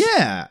sequence.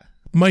 Yeah.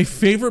 My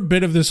favorite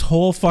bit of this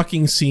whole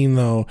fucking scene,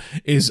 though,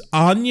 is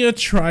Anya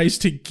tries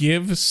to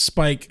give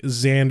Spike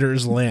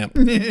Xander's lamp.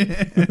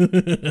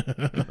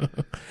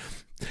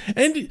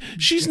 And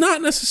she's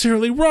not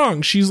necessarily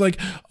wrong. She's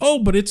like, oh,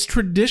 but it's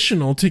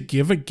traditional to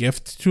give a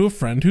gift to a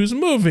friend who's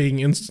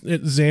moving. And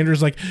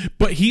Xander's like,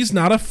 but he's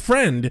not a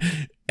friend.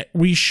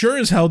 We sure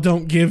as hell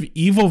don't give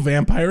evil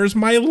vampires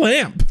my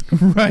lamp.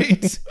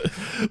 Right.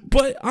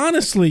 But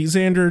honestly,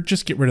 Xander,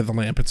 just get rid of the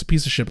lamp. It's a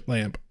piece of shit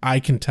lamp. I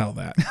can tell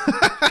that.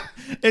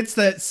 It's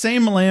that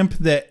same lamp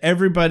that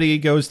everybody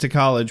goes to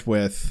college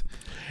with.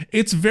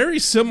 It's very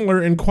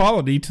similar in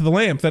quality to the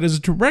lamp that is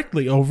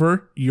directly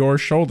over your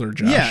shoulder,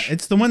 Josh. Yeah,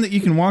 it's the one that you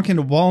can walk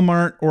into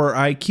Walmart or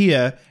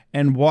IKEA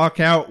and walk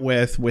out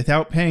with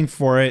without paying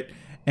for it,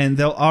 and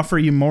they'll offer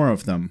you more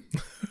of them.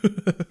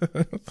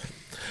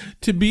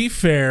 To be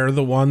fair,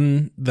 the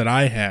one that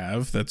I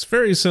have that's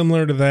very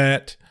similar to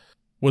that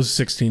was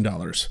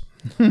 $16.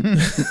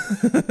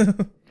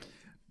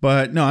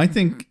 But no, I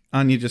think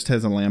Anya just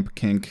has a lamp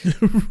kink.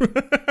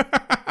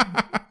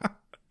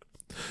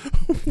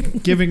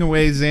 Giving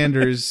away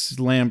Xander's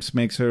lamps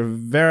makes her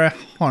very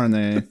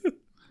horny.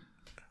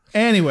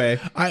 Anyway,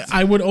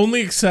 I would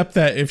only accept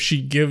that if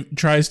she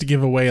tries to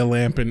give away a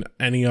lamp in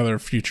any other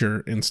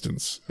future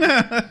instance.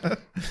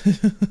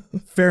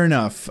 Fair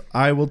enough.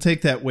 I will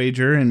take that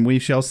wager, and we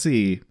shall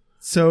see.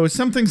 So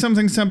something.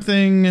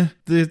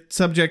 The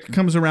subject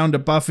comes around to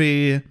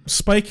Buffy.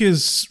 Spike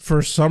is,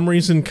 for some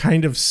reason,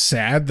 kind of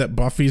sad that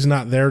Buffy's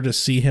not there to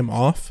see him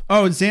off.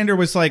 Oh, Xander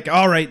was like,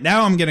 all right,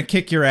 now I'm going to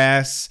kick your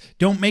ass.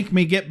 Don't make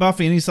me get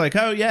Buffy. And he's like,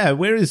 oh, yeah,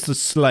 where is the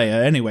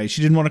Slayer? Anyway,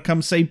 she didn't want to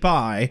come say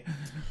bye.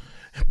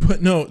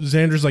 But no,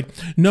 Xander's like,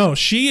 no,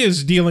 she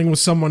is dealing with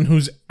someone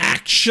who's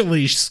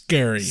actually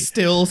scary.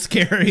 Still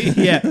scary.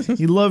 Yeah,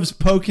 he loves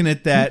poking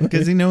at that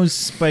because he knows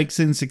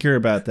Spike's insecure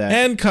about that.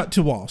 And cut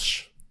to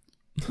Walsh.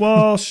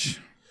 Walsh.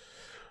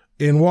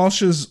 In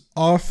Walsh's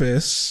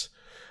office,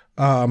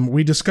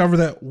 we discover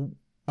that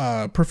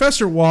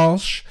Professor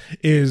Walsh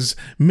is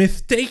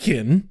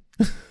mistaken.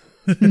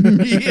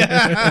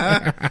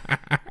 Yeah.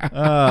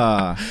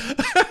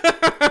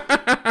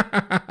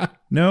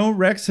 No,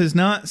 Rex has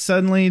not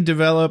suddenly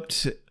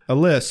developed a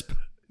lisp.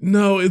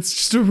 No, it's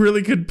just a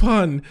really good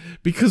pun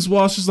because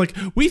Walsh is like,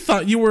 we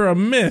thought you were a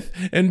myth.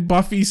 And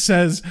Buffy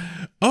says,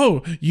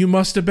 oh, you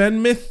must have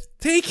been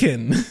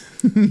myth-taken.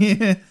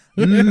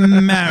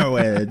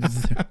 Marriage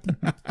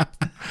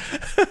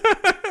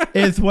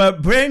is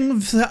what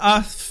brings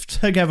us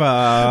together.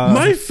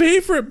 My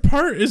favorite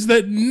part is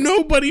that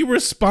nobody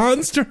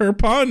responds to her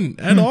pun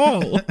at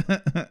all.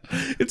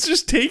 It's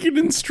just taken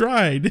in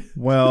stride.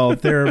 Well,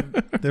 they're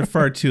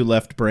far too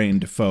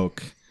left-brained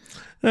folk.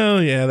 Oh,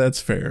 yeah,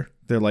 that's fair.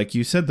 They're like,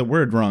 you said the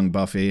word wrong,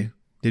 Buffy.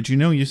 Did you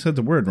know you said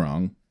the word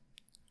wrong?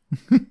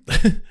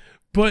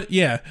 But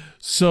yeah,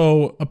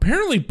 so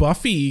apparently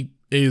Buffy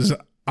is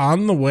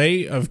on the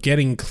way of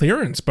getting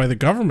clearance by the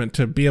government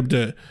to be able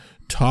to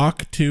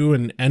talk to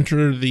and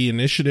enter the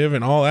initiative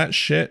and all that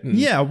shit. And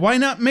yeah, why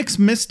not mix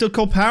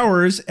mystical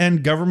powers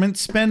and government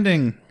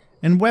spending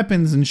and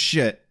weapons and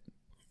shit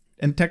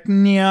and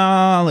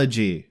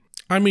technology?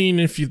 I mean,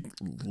 if you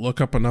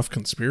look up enough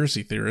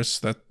conspiracy theorists,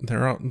 that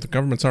the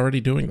government's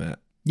already doing that.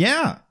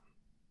 Yeah.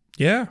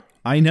 Yeah.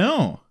 I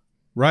know.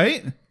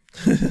 Right?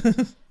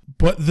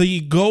 But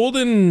the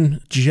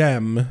golden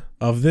gem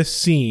of this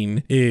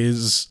scene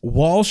is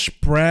Walsh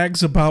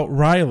brags about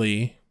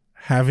Riley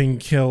having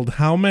killed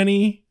how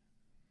many?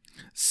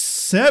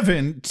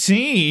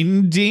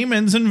 17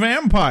 demons and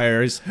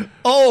vampires.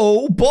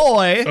 Oh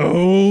boy.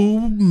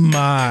 Oh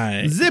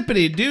my.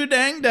 Zippity doo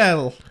dang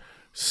daddle.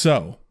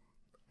 So,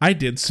 I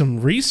did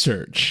some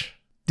research.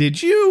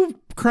 Did you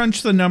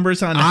crunch the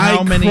numbers on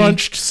how many? I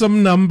crunched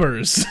some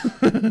numbers.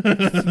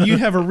 You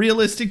have a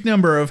realistic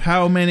number of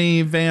how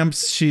many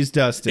vamps she's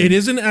dusted. It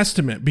is an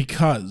estimate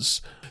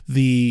because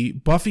the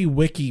Buffy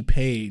Wiki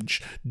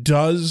page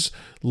does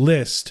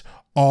list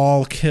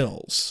all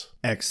kills.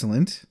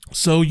 Excellent.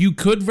 So you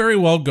could very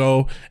well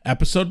go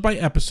episode by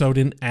episode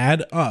and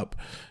add up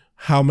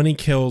how many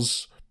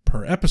kills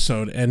per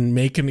episode and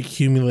make an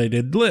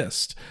accumulated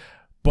list.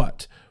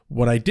 But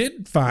what I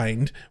did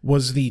find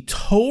was the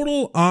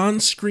total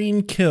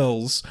on-screen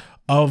kills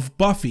of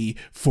Buffy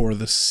for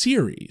the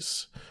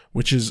series,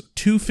 which is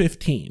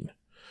 215.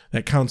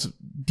 That counts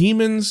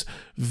demons,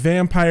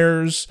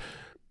 vampires,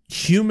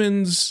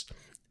 humans,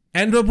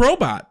 and a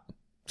robot.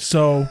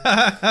 So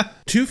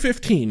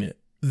 215.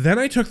 Then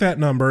I took that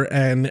number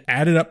and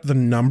added up the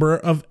number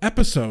of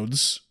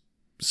episodes,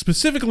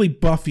 specifically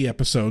Buffy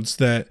episodes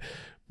that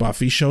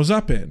Buffy shows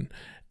up in,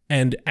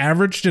 and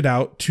averaged it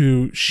out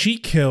to she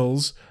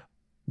kills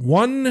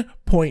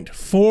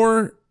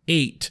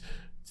 1.48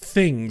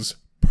 things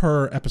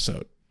per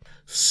episode.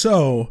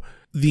 So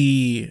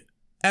the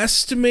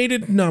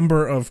estimated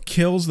number of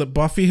kills that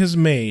Buffy has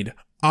made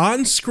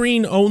on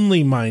screen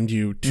only, mind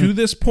you, to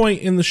this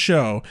point in the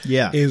show,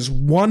 is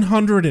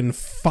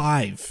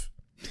 105.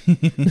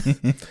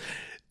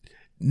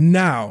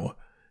 Now,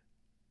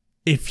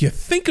 if you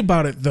think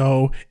about it,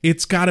 though,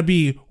 it's got to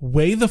be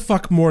way the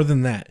fuck more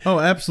than that. Oh,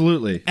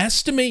 absolutely.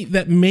 Estimate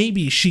that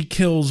maybe she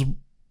kills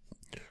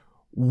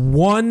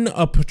one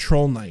a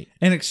patrol night.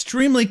 An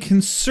extremely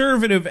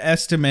conservative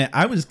estimate.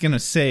 I was going to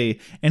say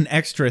an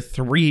extra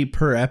 3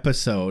 per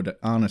episode,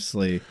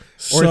 honestly.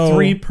 Or So-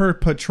 3 per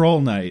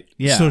patrol night.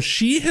 Yeah. So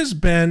she has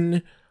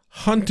been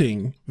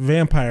hunting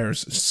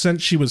vampires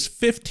since she was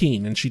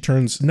 15, and she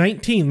turns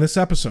 19 this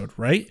episode,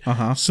 right?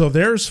 So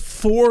there's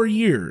 4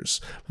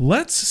 years.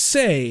 Let's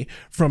say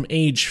from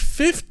age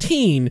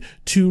 15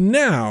 to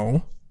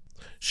now,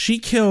 she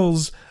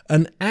kills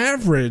an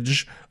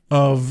average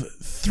of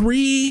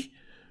 3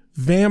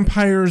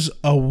 vampires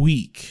a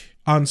week.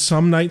 On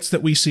some nights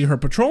that we see her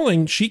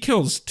patrolling, she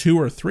kills 2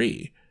 or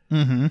 3.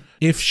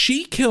 If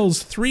she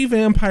kills 3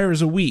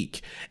 vampires a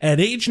week, at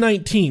age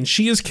 19,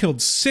 she has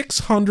killed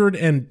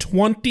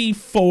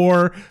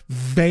 624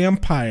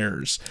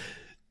 vampires.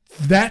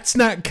 That's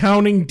not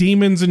counting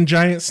demons and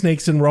giant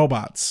snakes and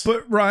robots.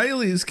 But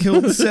Riley's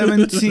killed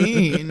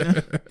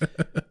 17.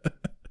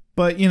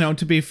 But, you know,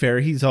 to be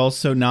fair, he's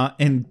also not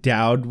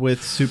endowed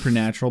with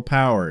supernatural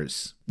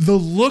powers. The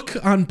look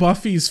on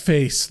Buffy's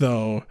face,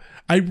 though,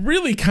 I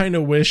really kind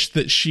of wish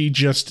that she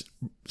just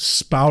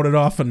spouted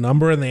off a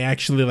number and they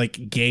actually,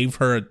 like, gave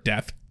her a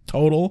death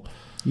total.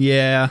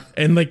 Yeah.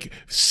 And, like,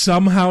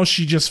 somehow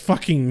she just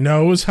fucking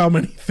knows how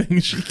many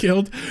things she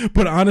killed.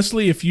 But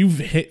honestly, if you've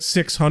hit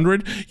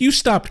 600, you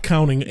stopped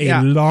counting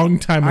a long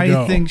time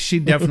ago. I think she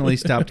definitely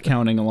stopped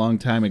counting a long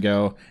time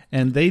ago.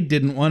 And they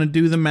didn't want to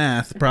do the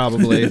math,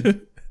 probably.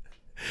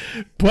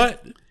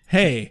 But,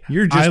 hey,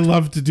 I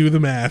love to do the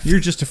math. You're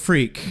just a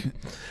freak.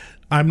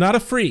 I'm not a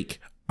freak.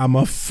 I'm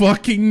a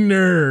fucking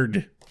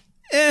nerd.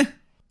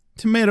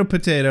 Tomato,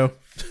 potato.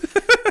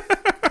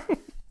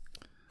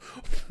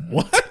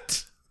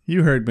 What?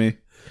 You heard me.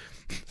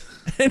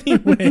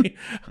 Anyway,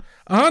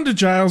 on to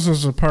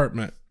Giles's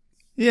apartment.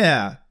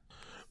 Yeah.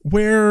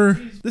 Where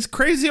this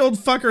crazy old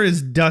fucker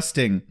is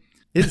dusting.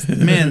 It's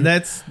man,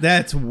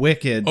 that's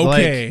wicked.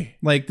 Okay.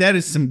 Like that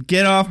is some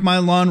get off my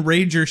lawn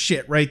rager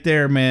shit right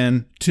there,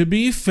 man. To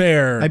be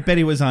fair, I bet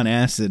he was on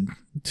acid.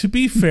 To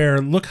be fair,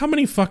 look how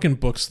many fucking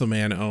books the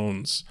man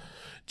owns.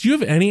 Do you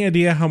have any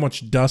idea how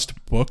much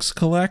dust books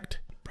collect?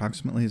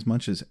 Approximately as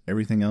much as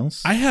everything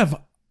else. I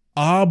have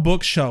a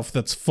bookshelf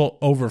that's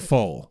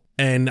full,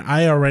 and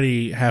I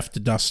already have to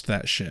dust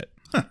that shit.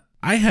 Huh.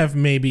 I have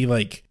maybe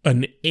like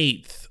an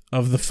eighth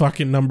of the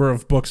fucking number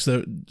of books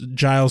that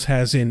Giles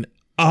has in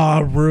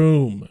a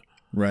room.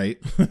 Right.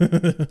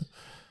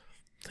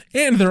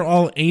 And they're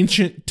all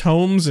ancient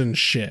tomes and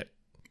shit.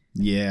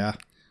 Yeah.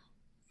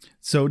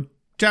 So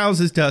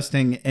Giles is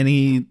dusting, and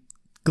he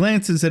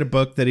glances at a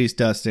book that he's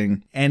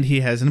dusting, and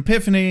he has an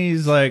epiphany.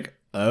 He's like,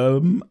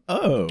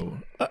 uh-oh.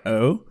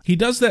 He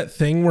does that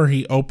thing where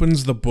he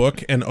opens the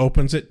book and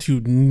opens it to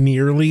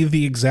nearly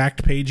the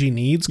exact page he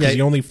needs, because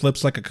he only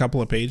flips like a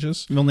couple of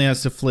pages. He only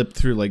has to flip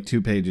through like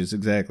 2 pages,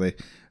 exactly.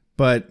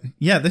 But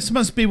yeah, this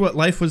must be what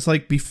life was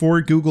like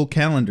before Google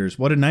Calendars.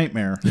 What a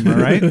nightmare, am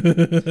I right?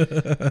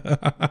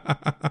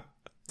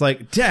 It's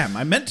like, damn,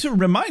 I meant to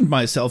remind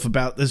myself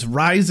about this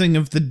rising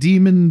of the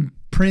demon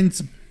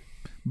prince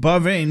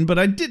Bavane, but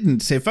I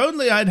didn't. If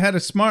only I'd had a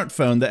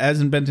smartphone that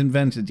hasn't been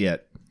invented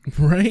yet.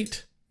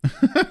 Right?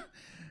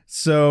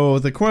 So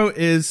the quote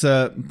is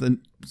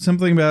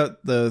something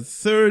about the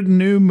 3rd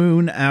new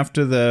moon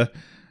after the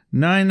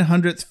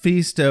 900th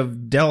feast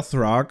of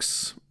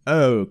Delthrox.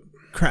 Oh,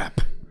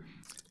 crap.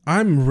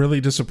 I'm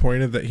really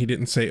disappointed that he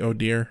didn't say, oh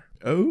dear.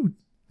 Oh,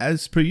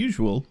 as per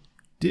usual,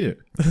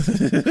 dear.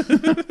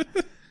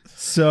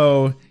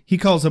 So he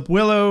calls up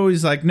Willow.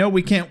 He's like, no,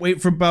 we can't wait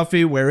for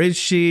Buffy. Where is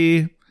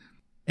she?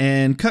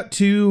 And cut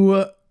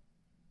to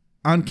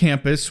on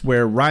campus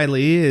where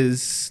Riley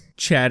is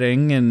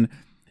chatting and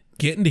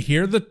getting to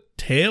hear the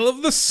tale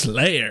of the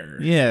Slayer.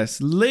 Yes,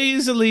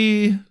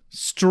 lazily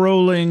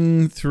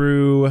strolling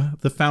through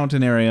the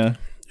fountain area.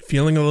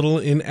 Feeling a little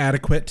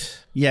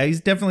inadequate. Yeah,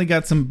 he's definitely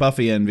got some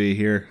Buffy envy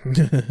here.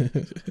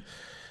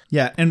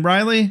 Yeah, and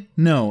Riley,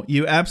 no,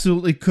 you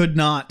absolutely could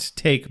not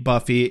take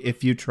Buffy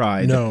if you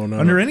tried. No.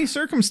 Under any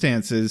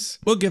circumstances.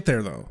 We'll get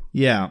there, though.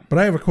 Yeah. But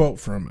I have a quote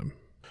from him.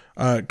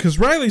 Because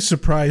Riley's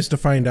surprised to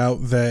find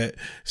out that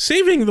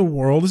saving the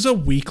world is a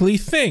weekly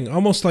thing,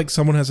 almost like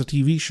someone has a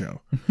TV show.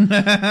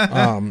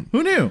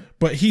 Who knew?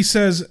 But he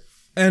says,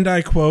 and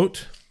I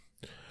quote,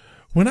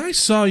 "When I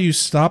saw you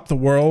stop the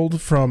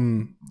world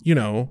from,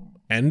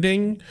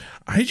 ending,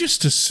 I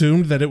just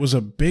assumed that it was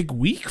a big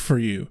week for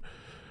you.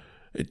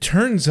 It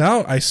turns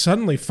out I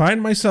suddenly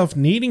find myself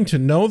needing to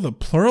know the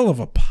plural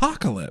of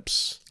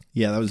apocalypse."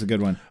 Yeah, that was a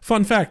good one.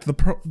 Fun fact,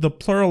 the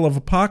plural of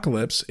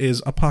apocalypse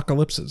is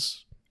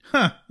apocalypses.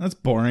 Huh, that's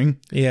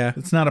boring. Yeah.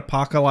 It's not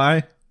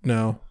apocalypse?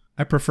 No.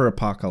 I prefer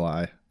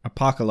apocalypse.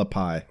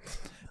 Apocalypse.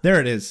 There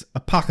it is.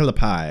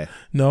 Apocalypse.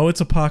 No, it's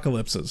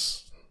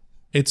apocalypses.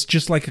 It's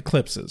just like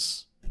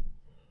eclipses.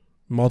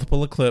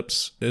 Multiple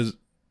eclipse is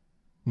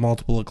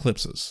multiple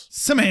eclipses.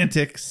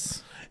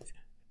 Semantics.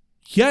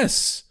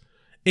 Yes,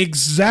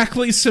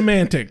 exactly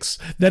semantics.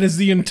 That is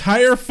the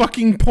entire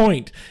fucking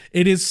point.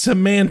 It is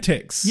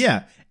semantics.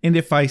 Yeah, and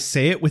if I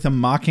say it with a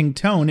mocking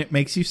tone, it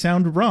makes you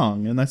sound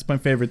wrong, and that's my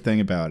favorite thing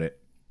about it.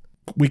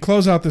 We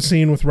close out the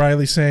scene with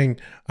Riley saying,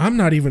 "I'm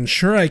not even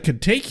sure I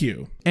could take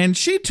you." And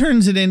she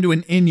turns it into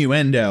an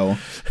innuendo.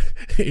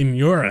 In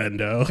your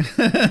endo.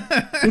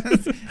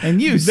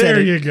 And you said There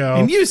it, you go.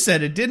 And you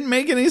said it didn't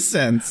make any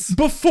sense.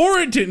 Before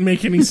it didn't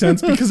make any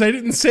sense because I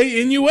didn't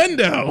say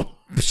innuendo.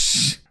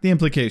 The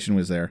implication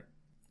was there.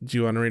 Do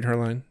you want to read her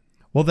line?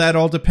 Well, that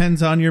all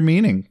depends on your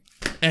meaning.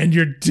 And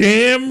you're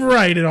damn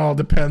right it all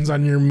depends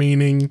on your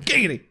meaning.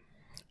 Giggity.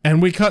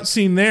 And we cut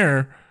scene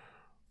there.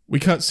 We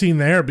cut scene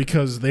there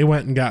because they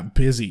went and got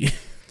busy.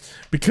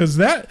 Because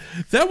that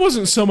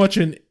wasn't so much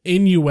an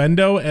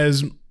innuendo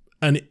as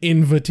an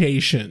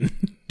invitation.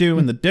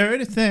 Doing the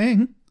dirty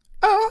thing.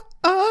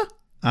 I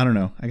don't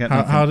know. I got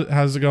nothing.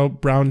 How does it go?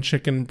 Brown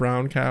chicken,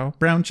 brown cow?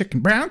 Brown chicken,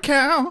 brown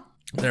cow.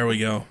 There we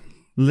go.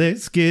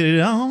 Let's get it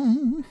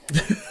on.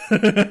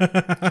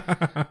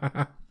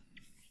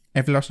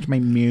 I've lost my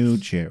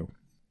mojo.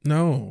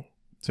 No.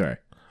 Sorry.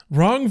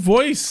 Wrong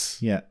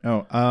voice. Yeah.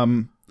 Oh,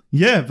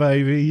 yeah,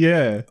 baby,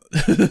 yeah.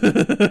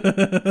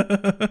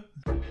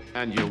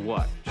 And you're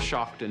what?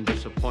 Shocked and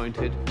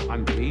disappointed?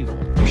 I'm evil.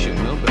 You should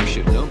know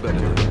better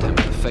than to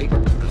tempt the fate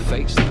that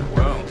fates that.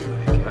 Well,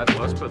 that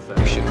was pathetic.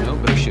 You should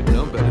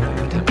know better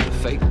than to tempt the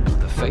fate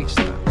that fates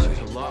that. There's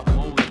a lot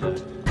more than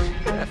that.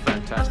 Yeah,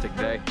 fantastic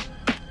day.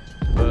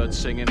 Birds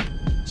singing,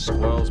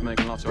 squirrels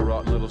making lots of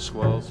rotten little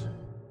squirrels.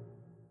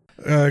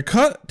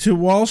 Cut to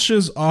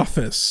Walsh's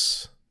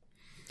office,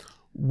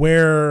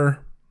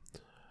 where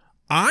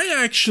I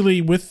actually,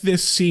 with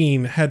this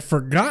scene, had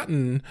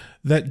forgotten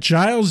that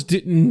Giles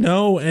didn't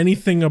know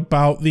anything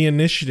about the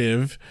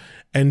initiative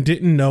and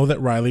didn't know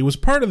that Riley was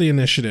part of the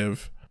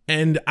initiative.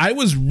 And I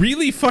was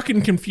really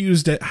fucking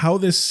confused at how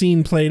this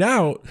scene played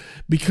out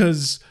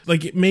because,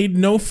 like, it made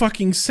no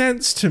fucking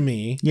sense to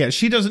me. Yeah,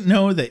 she doesn't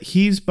know that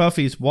he's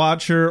Buffy's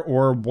watcher,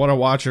 or what a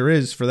watcher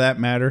is for that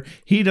matter.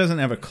 He doesn't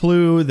have a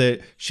clue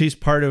that she's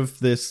part of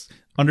this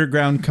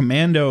underground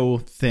commando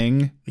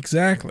thing.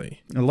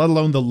 Exactly. Let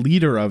alone the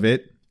leader of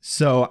it.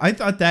 So I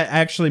thought that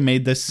actually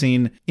made this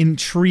scene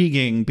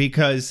intriguing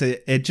because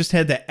it just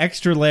had that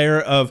extra layer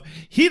of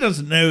he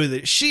doesn't know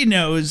that she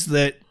knows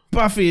that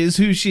Buffy is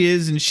who she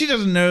is, and she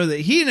doesn't know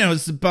that he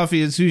knows that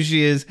Buffy is who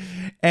she is,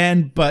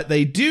 but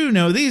they do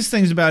know these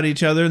things about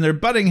each other, and they're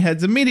butting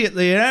heads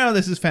immediately, and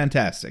this is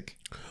fantastic.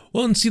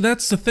 Well, and see,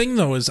 that's the thing,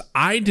 though, is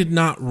I did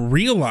not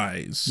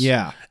realize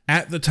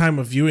at the time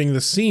of viewing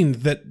the scene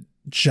that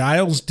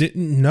Giles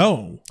didn't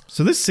know.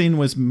 So this scene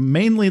was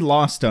mainly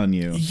lost on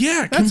you.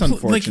 Yeah, that's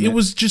unfortunate. Like, it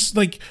was just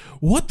like,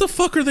 what the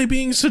fuck are they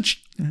being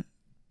such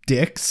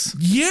dicks?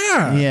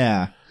 Yeah.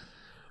 Yeah.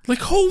 Like,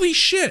 holy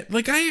shit.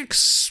 Like, I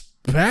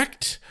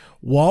expect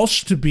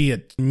Walsh to be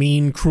a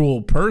mean,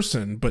 cruel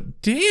person,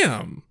 but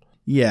damn.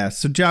 Yeah,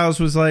 so Giles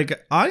was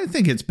like, I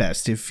think it's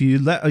best if you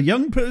let a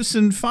young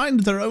person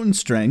find their own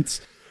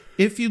strengths.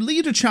 If you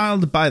lead a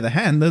child by the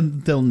hand,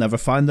 then they'll never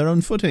find their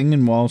own footing.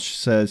 And Walsh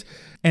says,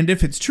 and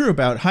if it's true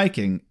about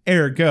hiking,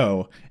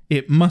 ergo,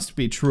 it must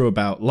be true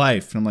about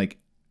life. And I'm like,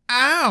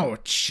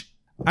 ouch.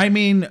 I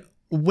mean,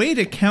 way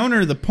to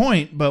counter the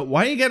point, but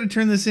why you got to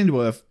turn this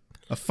into a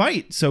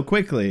fight so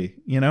quickly,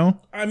 you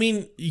know? I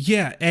mean,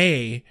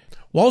 yeah,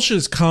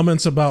 Walsh's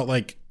comments about,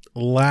 like,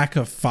 lack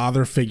of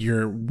father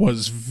figure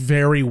was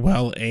very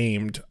well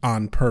aimed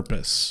on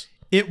purpose.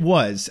 It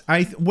was.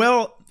 I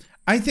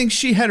think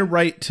she had a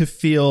right to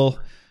feel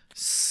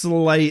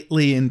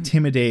slightly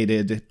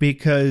intimidated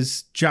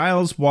because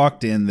Giles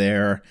walked in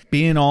there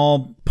being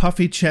all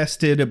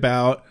puffy-chested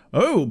about,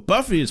 oh,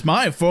 Buffy is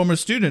my former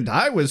student.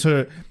 I was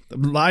her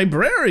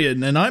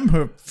librarian and I'm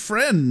her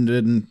friend.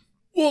 And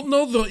well,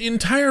 no, the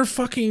entire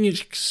fucking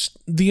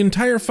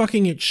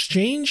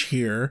exchange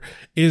here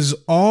is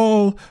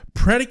all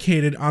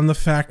predicated on the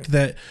fact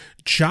that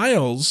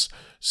Giles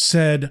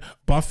said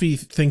Buffy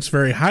thinks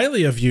very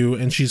highly of you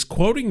and she's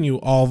quoting you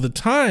all the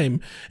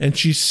time and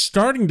she's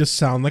starting to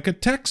sound like a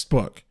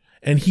textbook.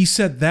 And he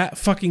said that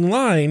fucking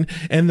line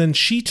and then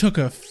she took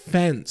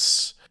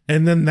offense.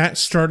 And then that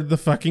started the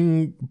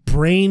fucking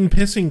brain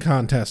pissing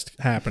contest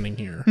happening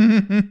here.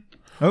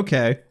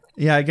 Okay.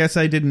 Yeah, I guess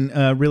I didn't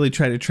really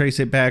try to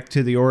trace it back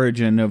to the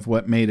origin of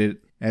what made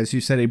it, as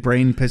you said, a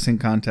brain pissing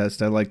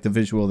contest. I like the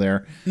visual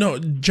there. No,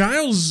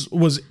 Giles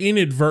was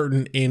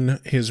inadvertent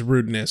in his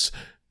rudeness.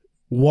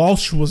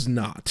 Walsh was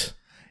not.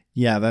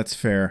 Yeah, that's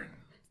fair.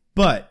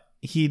 But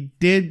he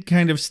did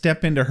kind of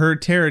step into her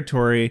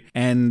territory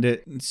and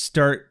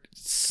start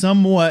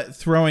somewhat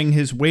throwing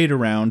his weight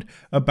around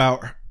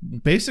about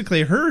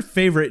basically her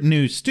favorite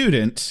new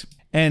student.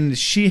 And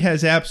she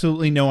has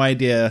absolutely no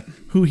idea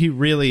who he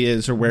really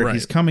is or where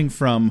he's coming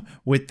from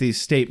with these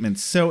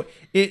statements. So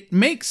it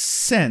makes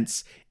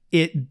sense.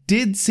 It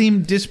did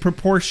seem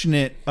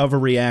disproportionate of a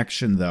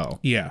reaction, though.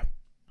 Yeah.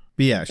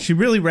 But yeah, she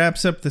really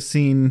wraps up the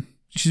scene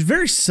She's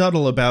very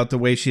subtle about the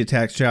way she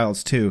attacks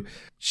Giles, too.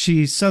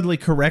 She subtly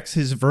corrects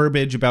his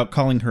verbiage about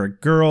calling her a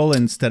girl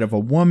instead of a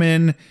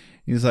woman.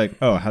 He's like,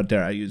 oh, how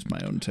dare I use my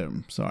own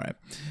term. Sorry.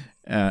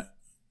 And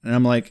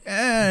I'm like,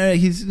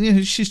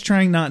 she's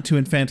trying not to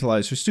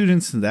infantilize her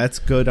students, and that's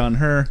good on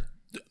her.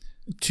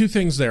 Two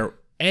things there.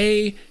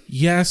 A,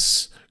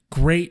 yes,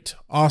 great,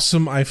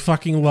 awesome. I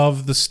fucking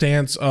love the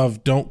stance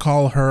of don't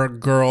call her a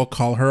girl,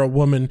 call her a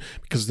woman,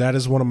 because that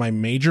is one of my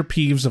major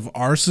peeves of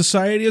our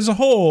society as a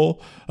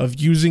whole, of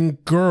using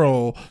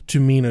girl to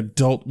mean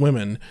adult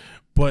women.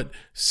 But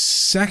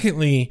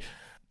secondly,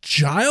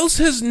 Giles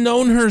has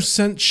known her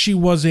since she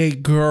was a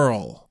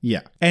girl.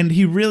 Yeah. And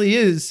he really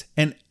is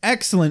an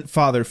excellent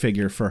father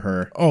figure for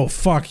her. Oh,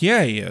 fuck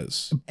yeah, he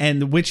is.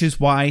 And which is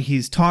why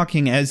he's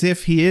talking as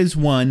if he is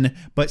one,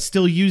 but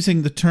still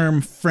using the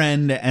term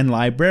friend and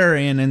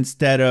librarian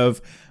instead of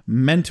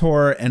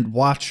mentor and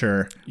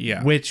watcher.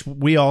 Yeah. Which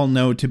we all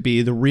know to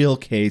be the real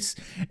case.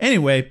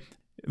 Anyway,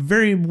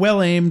 very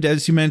well aimed,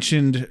 as you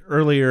mentioned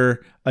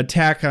earlier,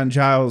 attack on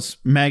Giles.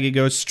 Maggie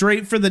goes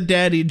straight for the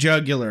daddy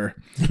jugular.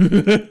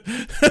 The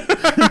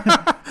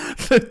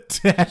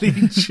daddy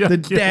jugular. The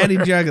daddy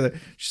jugular.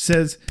 She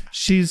says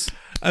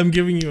I'm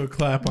giving you a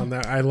clap on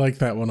that. I like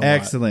that one a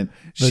excellent.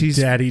 lot. The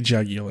daddy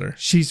jugular.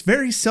 She's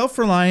very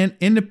self-reliant,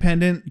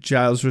 independent.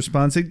 Giles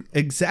responds,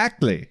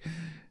 exactly.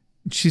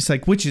 She's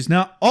like, which is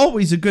not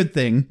always a good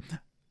thing.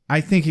 I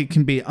think it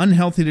can be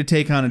unhealthy to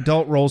take on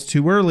adult roles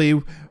too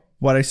early.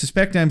 What I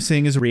suspect I'm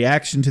seeing is a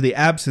reaction to the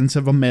absence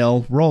of a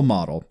male role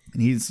model.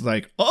 And he's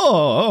like,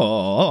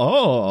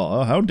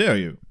 oh, how dare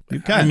you?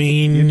 You can't. I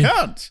mean, you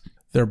can't.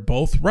 They're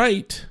both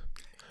right.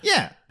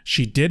 Yeah.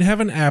 She did have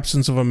an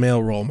absence of a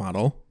male role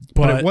model,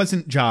 but it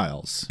wasn't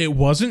Giles. It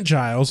wasn't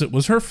Giles. It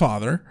was her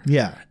father.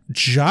 Yeah.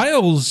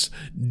 Giles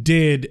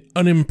did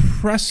an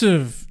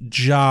impressive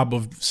job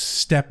of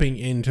stepping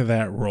into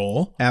that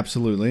role.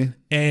 Absolutely.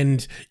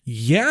 And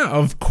yeah,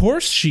 of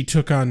course she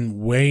took on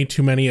way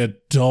too many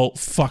adult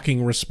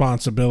fucking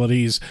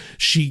responsibilities.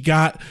 She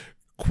got,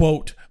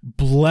 quote,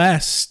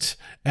 blessed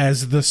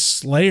as the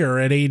Slayer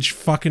at age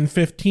fucking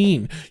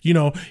 15. You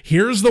know,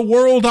 here's the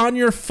world on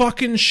your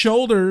fucking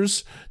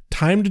shoulders.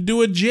 Time to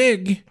do a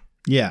jig.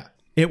 Yeah.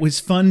 It was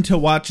fun to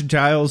watch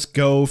Giles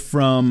go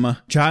from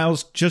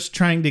Giles just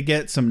trying to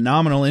get some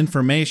nominal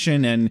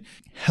information and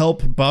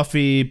help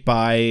Buffy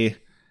by,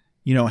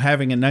 you know,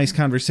 having a nice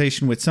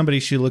conversation with somebody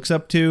she looks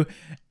up to,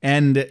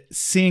 and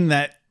seeing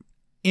that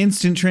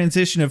instant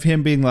transition of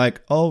him being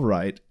like, all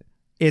right,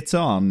 it's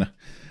on.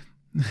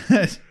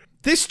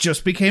 This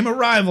just became a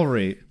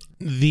rivalry.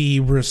 The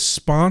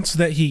response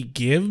that he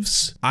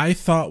gives, I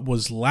thought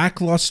was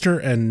lackluster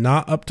and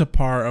not up to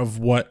par of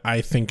what I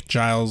think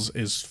Giles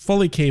is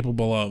fully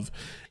capable of.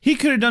 He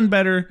could have done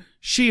better.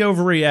 She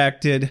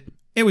overreacted.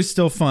 It was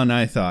still fun,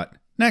 I thought.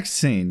 Next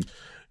scene.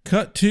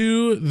 Cut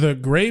to the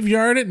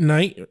graveyard at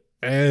night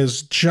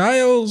as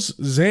Giles,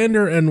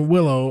 Xander, and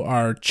Willow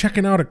are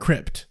checking out a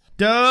crypt.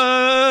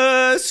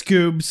 Duh,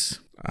 Scoobs.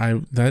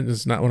 That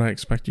is not what I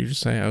expected you to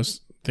say. I was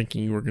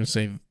thinking you were going to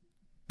say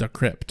the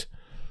crypt.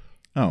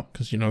 Oh.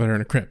 Because you know they're in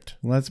a crypt.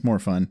 Well, that's more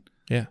fun.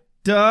 Yeah.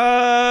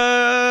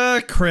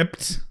 Duh,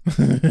 crypt.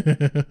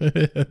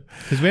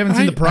 Because we haven't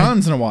seen the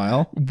prawns in a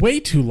while. Way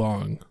too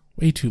long.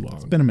 Way too long.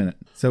 It's been a minute.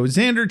 So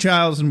Xander,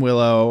 Giles, and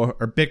Willow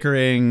are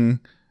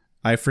bickering.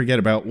 I forget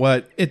about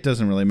what. It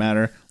doesn't really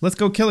matter. Let's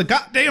go kill a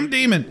goddamn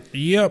demon.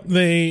 Yep,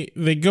 they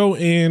go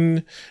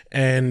in,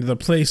 and the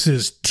place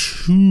is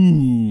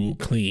too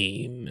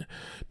clean.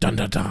 Dun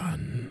dun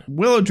dun.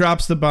 Willow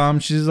drops the bomb.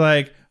 She's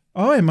like,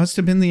 oh, it must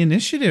have been the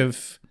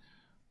initiative.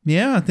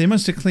 Yeah, they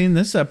must have cleaned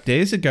this up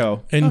days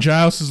ago. And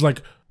Giles is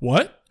like,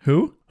 what?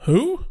 Who?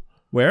 Who?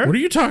 Where? What are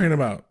you talking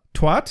about?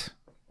 Twat?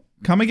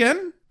 Come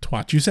again?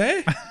 Twat, you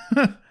say?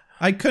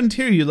 I couldn't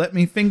hear you. Let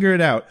me figure it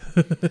out.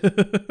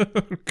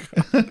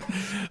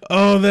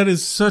 Oh, that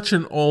is such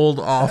an old,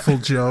 awful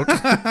joke.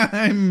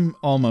 I'm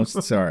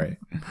almost sorry.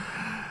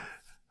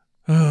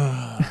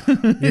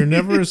 You're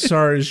never as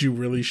sorry as you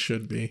really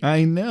should be.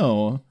 I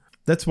know.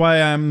 That's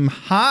why I'm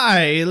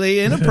highly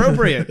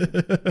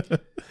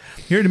inappropriate.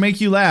 Here to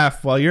make you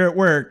laugh while you're at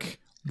work.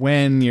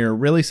 When you're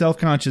really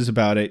self-conscious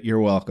about it, you're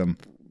welcome.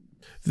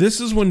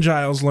 This is when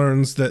Giles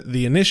learns that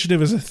the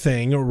initiative is a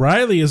thing.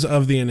 Riley is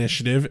of the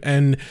initiative,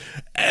 and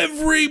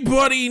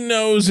everybody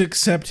knows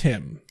except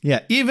him.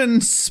 Yeah,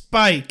 even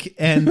Spike,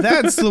 and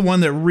that's the one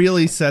that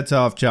really sets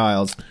off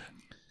Giles.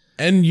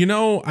 And, you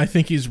know, I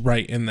think he's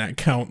right in that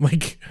count.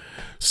 Like,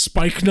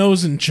 Spike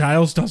knows and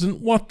Giles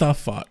doesn't. What the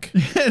fuck?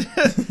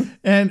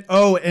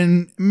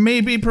 and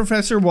maybe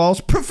Professor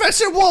Walsh.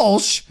 Professor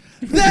Walsh!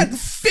 That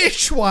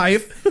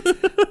fishwife!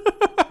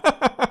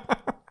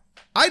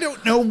 I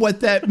don't know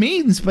what that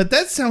means, but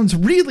that sounds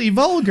really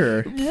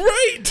vulgar.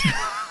 Right!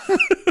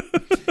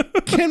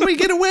 Can we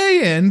get a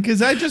weigh in?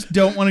 Because I just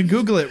don't want to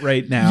Google it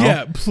right now.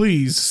 Yeah,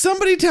 please.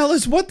 Somebody tell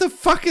us what the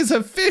fuck is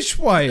a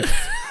fishwife?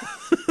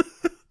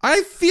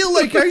 I feel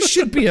like I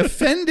should be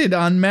offended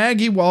on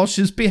Maggie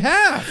Walsh's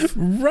behalf.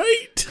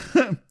 Right?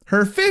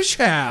 Her fish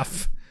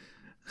half.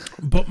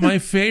 But my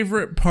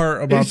favorite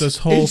part about this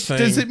whole thing...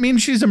 Does it mean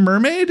she's a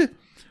mermaid?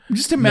 I'm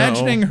just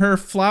imagining her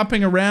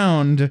flopping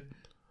around.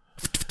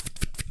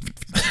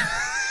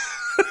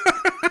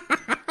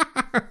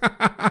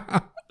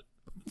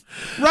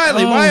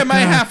 Riley, why am I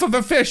half of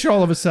a fish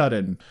all of a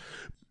sudden?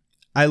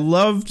 I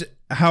loved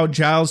how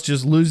Giles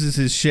just loses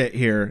his shit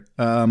here.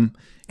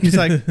 He's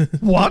like,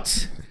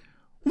 what?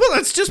 Well,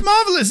 that's just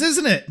marvelous,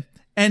 isn't it?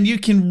 And you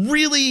can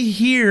really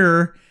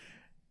hear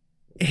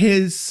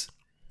his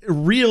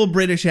real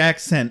British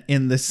accent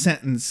in the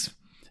sentence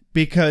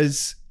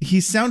because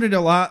he sounded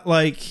a lot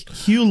like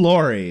Hugh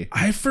Laurie.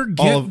 I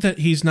forget that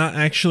he's not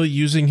actually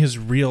using his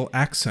real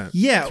accent.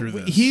 Yeah, through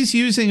this. He's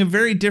using a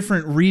very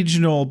different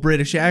regional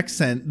British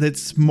accent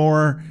that's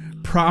more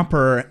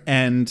proper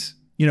and,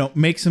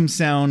 makes him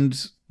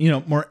sound,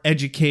 more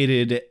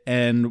educated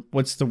and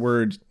what's the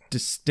word?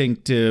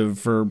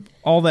 Distinctive or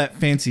all that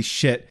fancy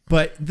shit.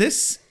 But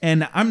this,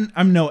 and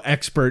I'm no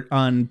expert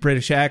on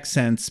British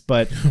accents,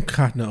 but oh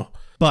God, no.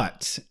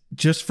 But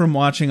just from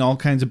watching all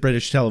kinds of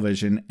British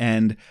television,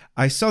 and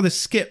I saw this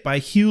skit by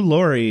Hugh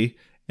Laurie,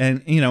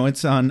 and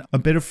it's on A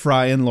Bit of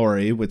Fry and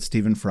Laurie with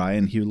Stephen Fry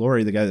and Hugh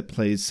Laurie, the guy that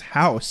plays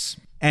House.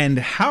 And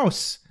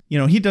House,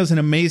 he does an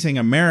amazing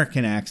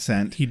American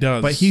accent. He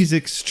does. But he's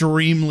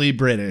extremely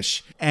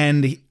British.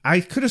 And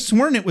I could have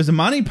sworn it was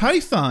Monty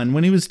Python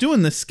when he was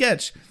doing the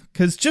sketch,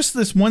 because just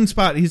this one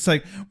spot, he's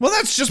like, well,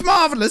 that's just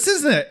marvelous,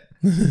 isn't it?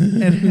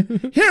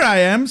 And here I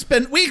am,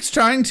 spent weeks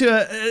trying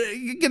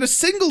to get a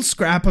single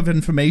scrap of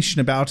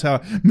information about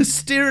our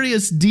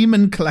mysterious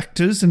demon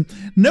collectors, and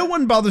no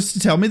one bothers to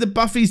tell me that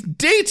Buffy's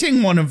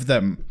dating one of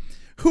them.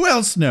 Who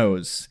else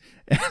knows?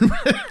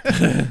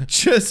 And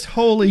just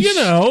holy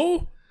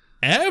shit.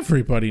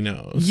 Everybody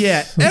knows.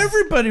 Yeah,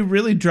 everybody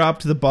really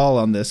dropped the ball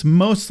on this.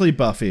 Mostly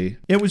Buffy.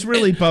 It was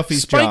really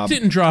Buffy's job. Spike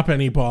didn't drop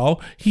any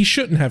ball. He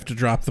shouldn't have to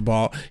drop the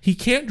ball. He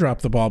can't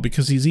drop the ball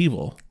because he's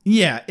evil.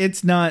 Yeah,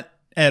 it's not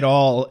at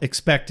all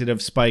expected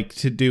of Spike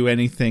to do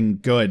anything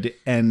good,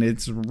 and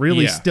it's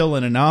really still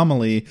an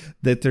anomaly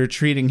that they're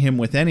treating him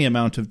with any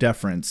amount of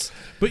deference.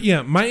 But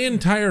yeah, my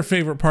entire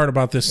favorite part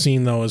about this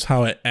scene, though, is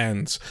how it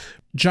ends.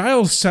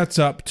 Giles sets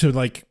up to,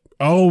 like,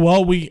 oh,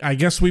 well, I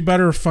guess we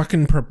better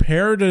fucking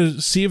prepare to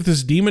see if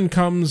this demon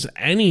comes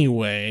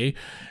anyway.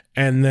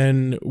 And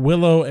then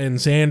Willow and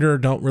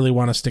Xander don't really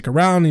want to stick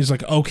around. He's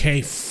like,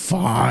 okay,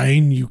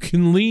 fine, you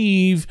can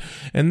leave.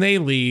 And they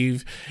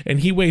leave. And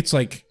he waits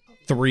like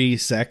 3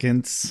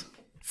 seconds.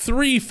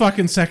 3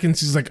 fucking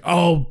seconds. He's like,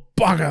 oh,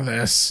 bugger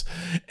this.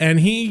 And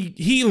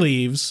he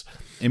leaves.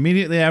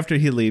 Immediately after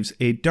he leaves,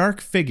 a dark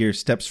figure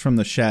steps from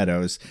the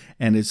shadows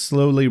and is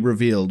slowly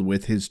revealed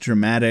with his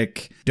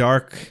dramatic,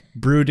 dark,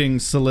 brooding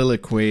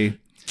soliloquy.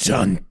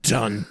 Dun,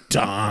 dun,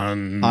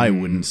 dun. I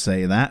wouldn't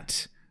say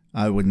that.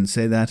 I wouldn't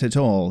say that at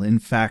all. In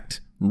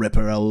fact,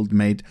 Ripper, old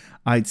mate,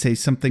 I'd say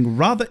something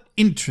rather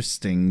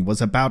interesting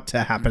was about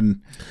to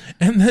happen.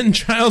 And then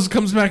Giles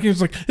comes back and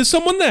he's like, is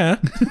someone there?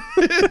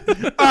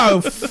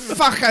 Oh,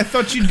 fuck, I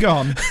thought you'd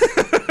gone.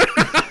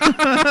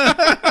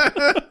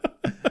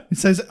 He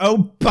says,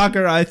 oh,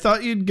 bugger, I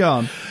thought you'd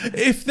gone.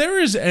 If there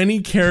is any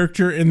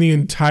character in the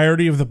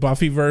entirety of the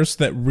Buffyverse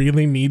that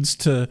really needs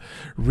to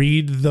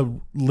read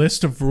the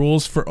list of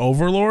rules for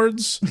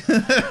overlords,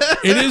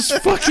 it is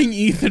fucking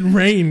Ethan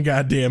Rayne,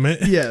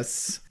 goddammit.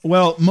 Yes.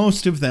 Well,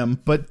 most of them,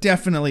 but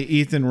definitely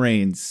Ethan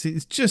Rayne's.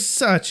 He's just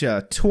such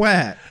a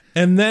twat.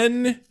 And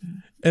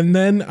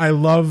then I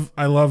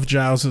love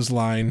Giles's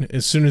line.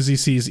 As soon as he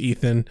sees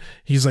Ethan,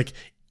 he's like,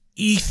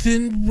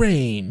 Ethan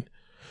Rayne,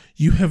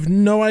 you have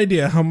no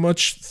idea how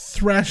much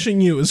thrashing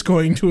you is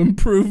going to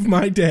improve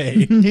my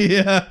day.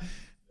 Yeah.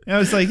 I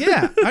was like,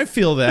 yeah, I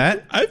feel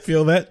that. I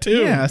feel that too.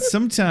 Yeah,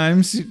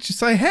 sometimes it's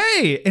just like,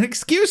 hey, an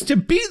excuse to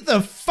beat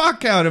the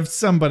fuck out of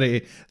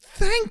somebody.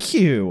 Thank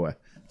you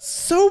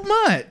so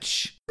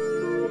much.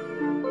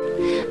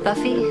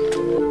 Buffy,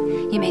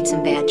 you made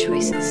some bad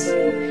choices.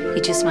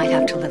 You just might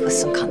have to live with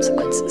some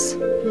consequences.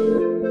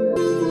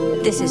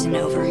 This isn't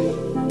over.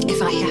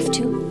 If I have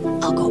to,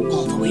 I'll go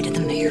all the way to the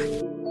mayor.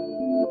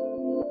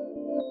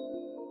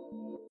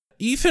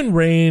 Ethan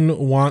Rayne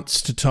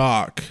wants to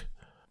talk.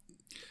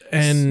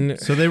 And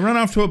so they run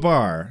off to a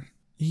bar.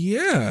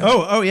 Yeah.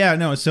 Oh yeah,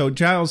 no. So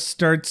Giles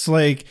starts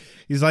like,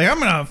 he's like, I'm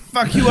gonna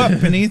fuck you up.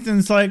 And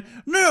Ethan's like,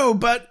 no,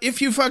 but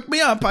if you fuck me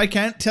up, I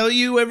can't tell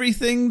you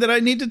everything that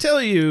I need to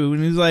tell you.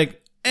 And he's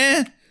like,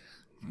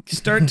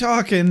 start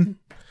talking.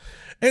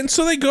 And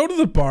so they go to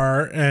the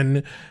bar,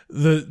 and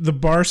the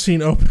bar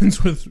scene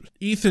opens with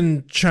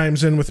Ethan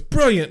chimes in with,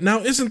 brilliant. Now,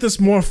 isn't this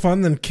more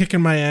fun than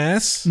kicking my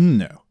ass?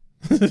 No.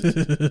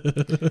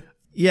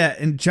 Yeah,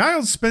 and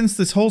Giles spends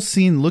this whole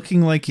scene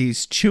looking like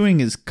he's chewing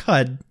his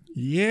cud.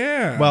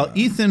 Yeah. While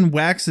Ethan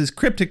waxes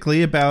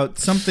cryptically about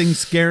something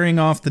scaring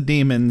off the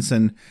demons.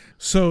 And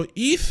so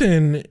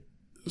Ethan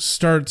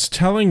starts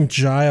telling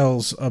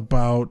Giles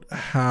about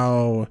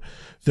how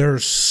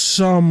there's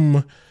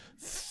some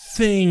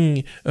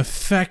thing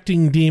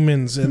affecting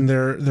demons, and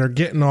they're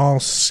getting all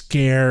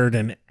scared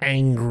and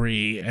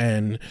angry,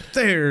 and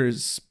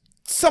there's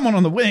someone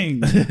on the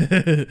wing.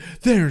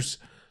 There's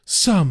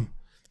something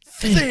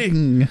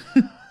thing.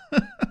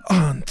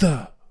 On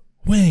the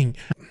wing.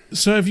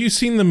 So have you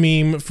seen the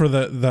meme for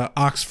the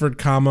Oxford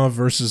comma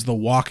versus the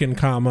Walken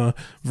comma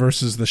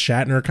versus the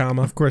Shatner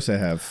comma? Of course I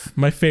have.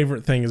 My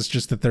favorite thing is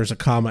just that there's a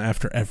comma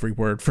after every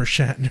word for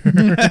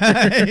Shatner.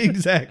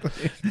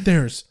 Exactly.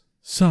 There's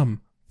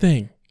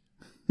something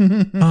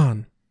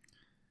on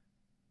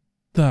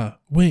the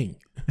wing.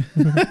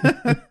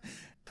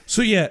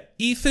 So yeah,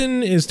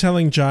 Ethan is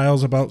telling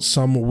Giles about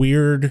some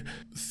weird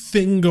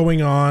thing going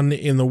on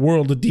in the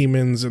world of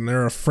demons, and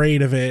they're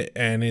afraid of it,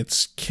 and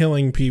it's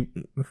killing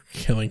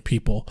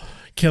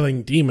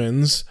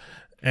demons,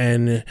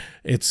 and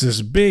it's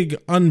this big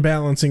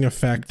unbalancing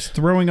effect.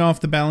 Throwing off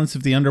the balance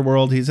of the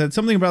underworld. He said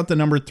something about the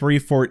number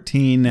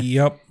 314.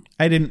 Yep.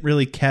 I didn't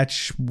really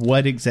catch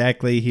what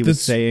exactly he was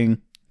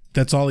saying.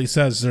 That's all he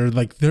says.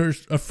 They're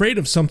afraid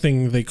of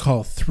something they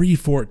call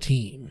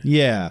 314.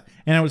 Yeah.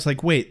 And I was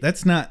like, wait,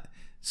 that's not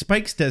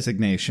Spike's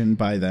designation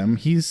by them.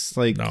 He's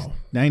like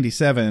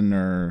 97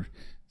 or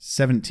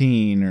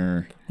 17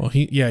 or... Well,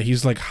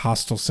 he's like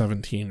Hostile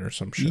 17 or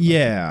some shit.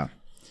 Yeah.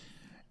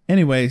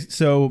 Anyway,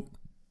 so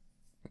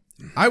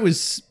I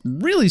was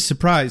really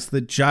surprised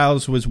that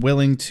Giles was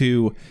willing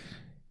to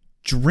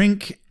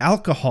drink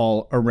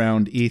alcohol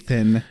around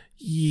Ethan.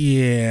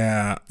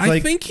 Yeah.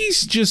 I think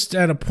he's just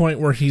at a point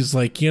where he's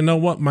like, you know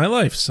what? My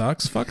life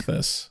sucks. Fuck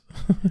this.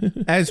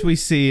 As we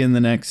see in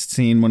the next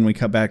scene when we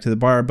cut back to the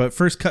bar. But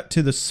first cut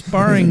to the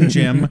sparring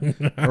gym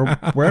or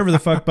wherever the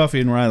fuck Buffy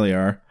and Riley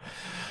are.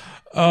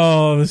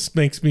 Oh, this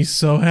makes me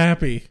so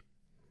happy.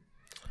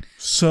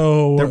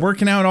 So they're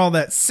working out all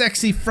that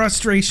sexy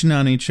frustration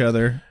on each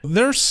other.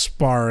 They're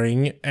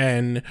sparring,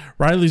 and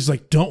Riley's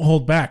like, don't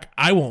hold back.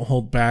 I won't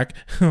hold back.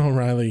 Oh,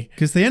 Riley.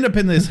 Because they end up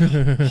in this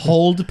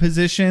hold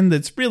position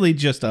that's really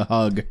just a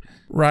hug.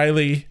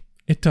 Riley,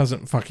 it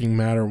doesn't fucking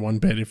matter one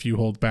bit if you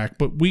hold back,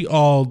 but we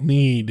all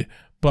need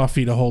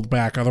Buffy to hold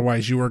back.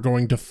 Otherwise, you are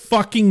going to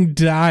fucking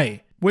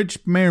die.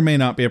 Which may or may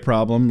not be a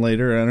problem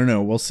later. I don't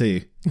know. We'll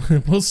see.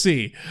 We'll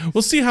see.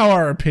 We'll see how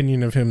our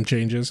opinion of him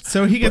changes.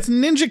 So he gets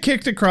ninja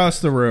kicked across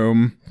the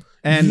room.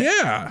 And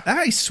yeah,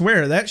 I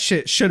swear that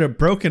shit should have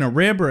broken a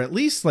rib or at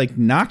least like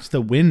knocked the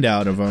wind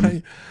out of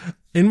him.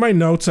 In my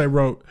notes, I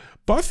wrote,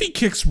 Buffy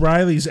kicks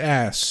Riley's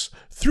ass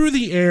through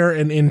the air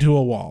and into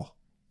a wall.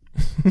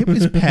 It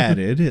was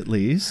padded, at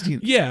least.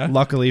 Yeah.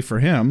 Luckily for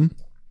him.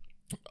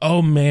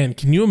 Oh, man.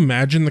 Can you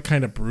imagine the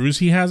kind of bruise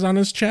he has on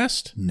his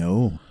chest?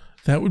 No.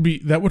 That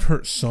would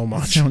hurt so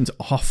much. That sounds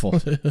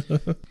awful.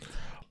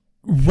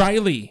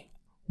 Riley,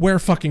 wear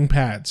fucking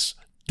pads.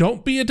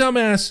 Don't be a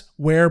dumbass.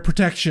 Wear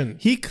protection.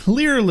 He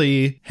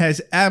clearly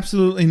has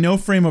absolutely no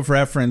frame of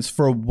reference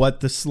for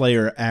what the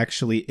Slayer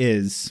actually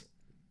is.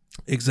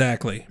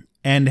 Exactly.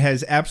 And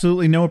has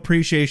absolutely no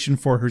appreciation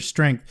for her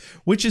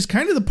strength, which is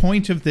kind of the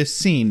point of this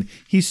scene.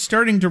 He's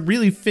starting to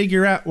really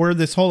figure out, or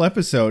this whole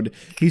episode,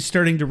 he's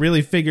starting to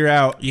really figure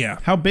out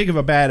how big of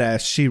a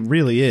badass she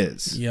really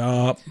is.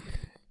 Yup.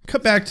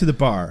 Cut back to the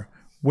bar,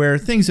 where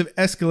things have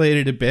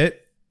escalated a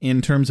bit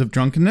in terms of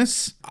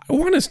drunkenness. I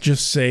want to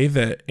just say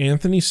that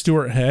Anthony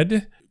Stewart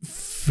Head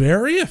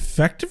very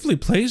effectively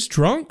plays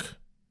drunk.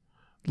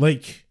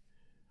 Like,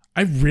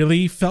 I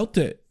really felt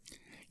it.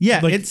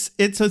 Yeah, like, it's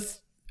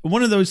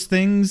one of those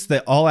things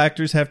that all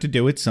actors have to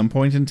do at some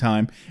point in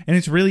time, and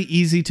it's really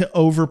easy to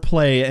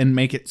overplay and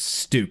make it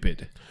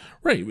stupid.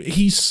 Right.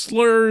 He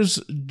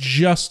slurs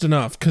just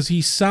enough, because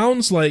he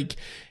sounds like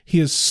he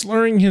is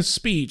slurring his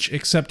speech,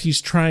 except he's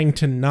trying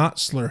to not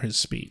slur his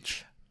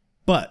speech.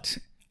 But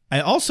I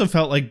also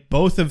felt like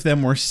both of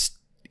them were,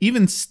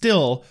 even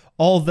still,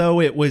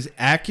 although it was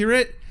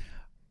accurate,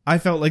 I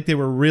felt like they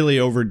were really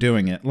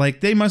overdoing it.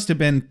 Like, they must have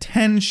been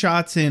 10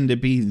 shots in to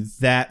be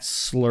that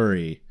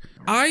slurry.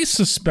 I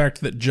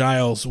suspect that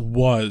Giles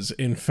was,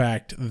 in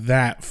fact,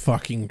 that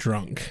fucking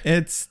drunk.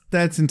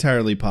 That's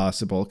entirely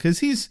possible,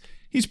 because he's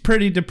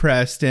pretty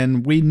depressed,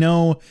 and we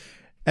know,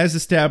 as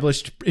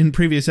established in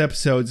previous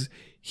episodes,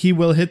 he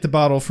will hit the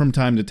bottle from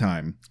time to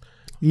time.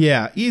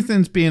 Yeah,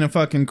 Ethan's being a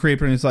fucking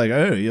creeper, and he's like,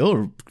 oh,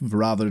 you're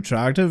rather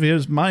attractive.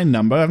 Here's my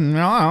number.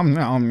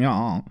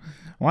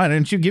 Why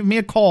didn't you give me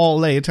a call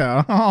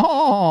later?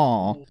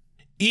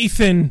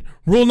 Ethan,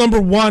 rule number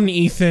 1,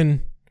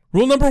 Ethan.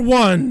 Rule number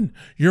 1,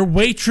 your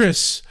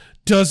waitress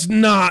does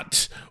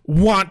not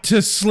want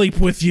to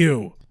sleep with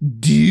you.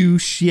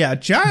 Douche. Yeah,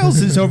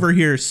 Giles is over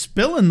here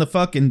spilling the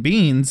fucking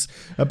beans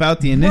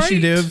about the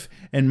initiative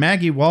and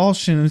Maggie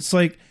Walsh, and it's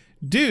like,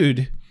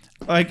 dude,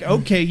 like,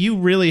 okay, you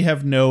really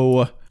have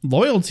no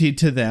loyalty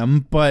to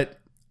them, but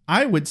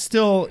I would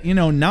still,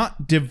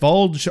 not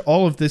divulge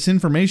all of this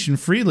information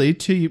freely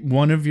to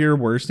one of your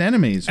worst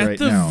enemies right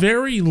now. At the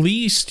very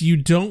least, you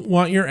don't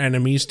want your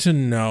enemies to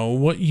know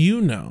what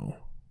you know.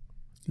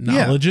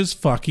 Knowledge is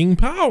fucking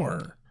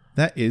power.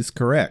 That is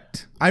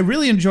correct. I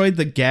really enjoyed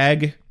the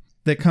gag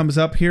that comes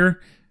up here.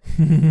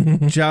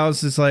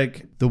 Giles is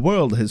like, the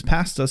world has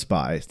passed us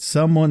by.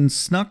 Someone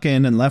snuck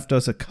in and left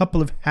us a couple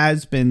of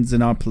has-beens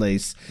in our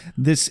place.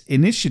 This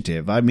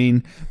initiative, I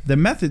mean, the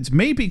methods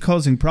may be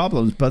causing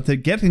problems, but they're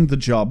getting the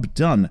job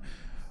done.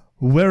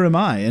 Where am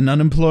I, an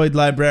unemployed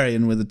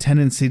librarian with a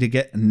tendency to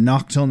get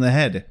knocked on the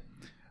head?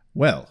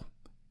 Well,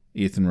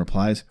 Ethan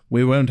replies,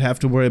 we won't have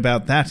to worry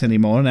about that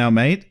anymore now,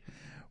 mate.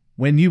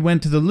 When you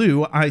went to the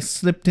loo, I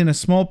slipped in a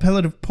small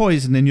pellet of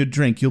poison in your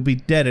drink. You'll be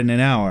dead in an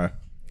hour.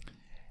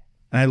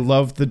 I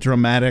love the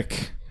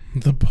dramatic...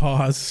 The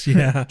pause,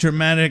 yeah.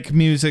 Dramatic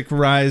music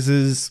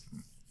rises.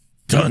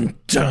 Dun,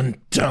 dun,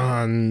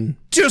 dun.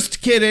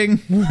 Just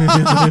kidding.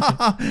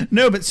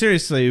 No, but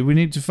seriously, we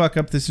need to fuck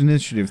up this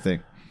initiative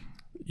thing.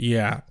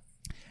 Yeah.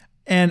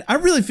 And I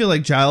really feel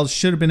like Giles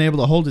should have been able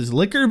to hold his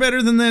liquor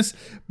better than this,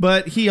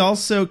 but he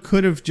also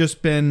could have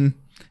just been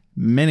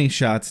many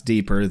shots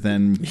deeper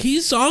than...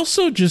 He's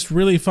also just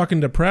really fucking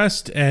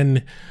depressed,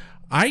 and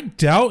I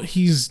doubt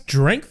he's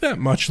drank that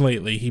much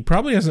lately. He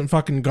probably hasn't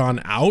fucking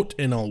gone out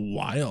in a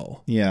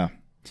while. Yeah.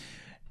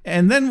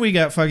 And then we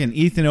got fucking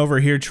Ethan over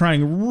here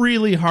trying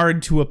really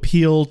hard to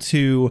appeal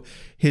to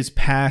his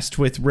past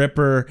with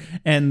Ripper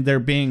and there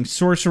being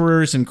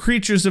sorcerers and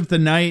creatures of the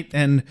night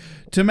and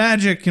to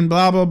magic and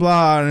blah, blah,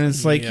 blah. And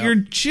it's like, you're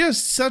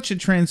just such a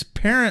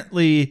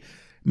transparently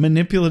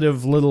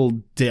manipulative little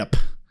dip.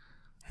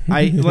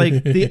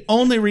 Like, the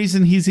only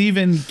reason he's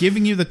even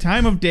giving you the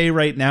time of day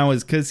right now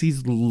is because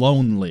he's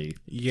lonely.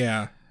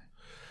 Yeah.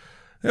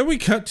 Then we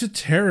cut to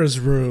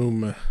Tara's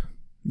room.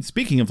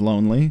 Speaking of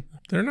lonely...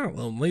 They're not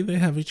lonely. They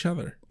have each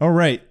other. Oh,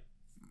 right.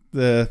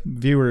 The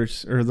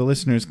viewers or the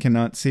listeners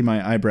cannot see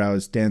my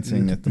eyebrows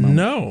dancing at the moment.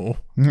 No.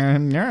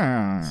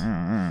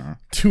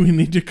 Do we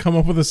need to come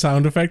up with a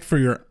sound effect for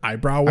your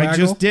eyebrow waggle? I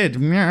just did.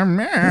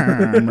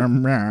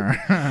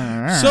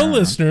 So,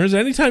 listeners,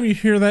 anytime you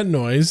hear that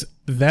noise,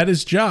 that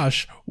is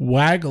Josh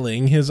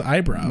waggling his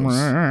eyebrows.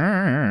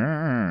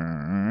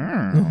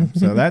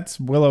 So that's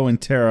Willow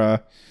and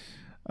Tara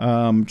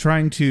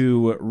trying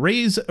to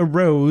raise a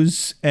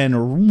rose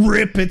and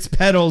rip its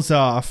petals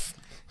off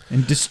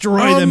and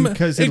destroy them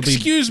because it'll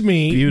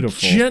be beautiful.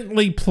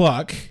 Gently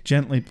pluck.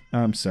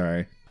 I'm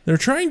sorry. They're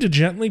trying to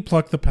gently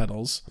pluck the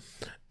petals,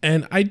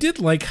 and I did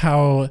like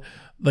how,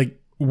 like,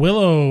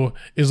 Willow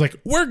is like,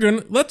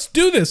 let's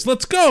do this,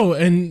 let's go,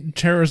 and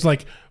Tara's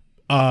like,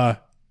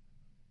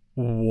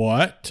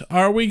 what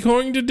are we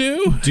going to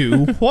do?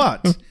 Do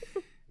what?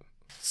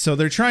 So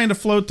they're trying to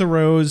float the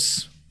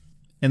rose,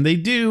 and they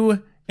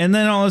do. And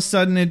then all of a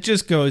sudden it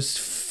just goes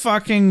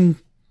fucking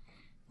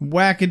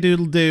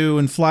whack-a-doodle-doo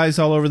and flies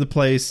all over the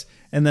place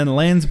and then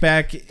lands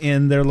back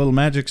in their little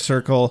magic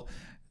circle.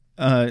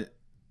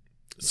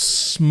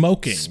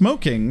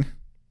 Smoking.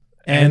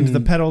 And the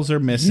petals are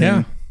missing.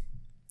 Yeah.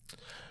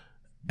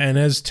 And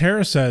as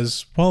Tara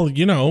says, well,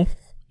 it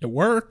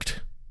worked.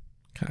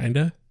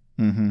 Kinda.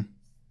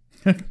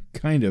 Mm-hmm.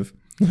 Kind of.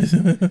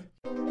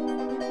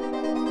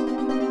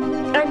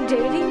 I'm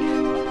dating.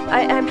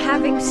 I'm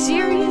having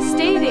serious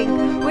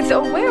dating with a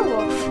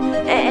werewolf,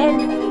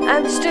 and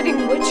I'm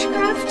studying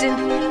witchcraft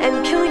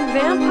and killing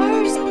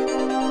vampires.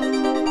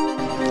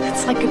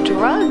 It's like a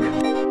drug.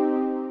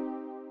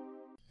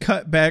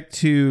 Cut back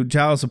to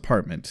Giles'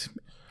 apartment.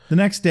 The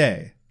next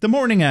day, the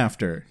morning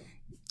after.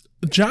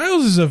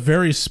 Giles is a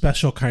very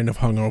special kind of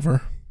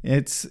hungover.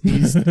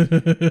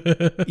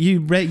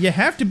 You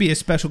have to be a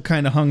special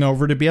kind of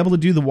hungover to be able to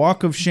do the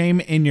walk of shame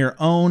in your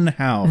own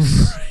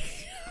house.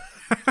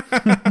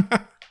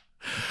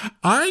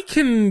 I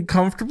can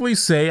comfortably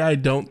say I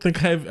don't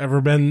think I've ever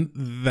been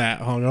that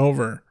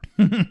hungover.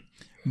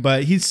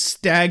 But he's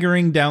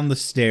staggering down the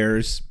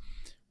stairs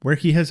where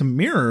he has a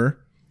mirror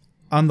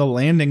on the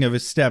landing of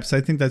his steps.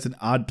 I think that's an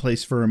odd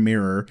place for a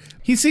mirror.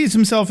 He sees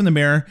himself in the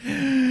mirror.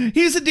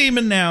 He's a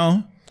demon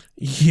now.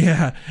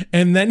 Yeah,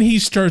 and then he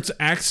starts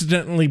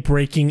accidentally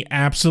breaking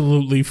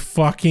absolutely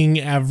fucking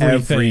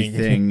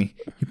everything.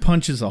 He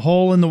punches a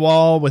hole in the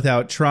wall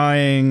without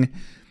trying.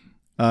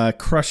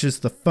 Crushes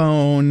the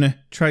phone,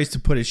 tries to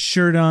put his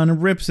shirt on,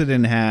 rips it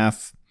in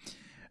half,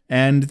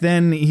 and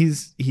then he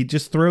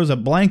just throws a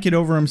blanket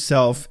over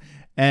himself,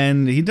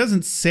 and he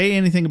doesn't say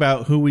anything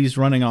about who he's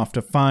running off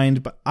to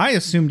find, but I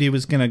assumed he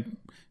was going to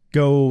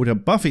go to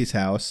Buffy's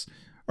house.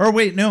 Or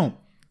wait, no,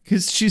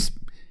 because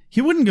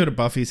he wouldn't go to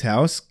Buffy's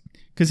house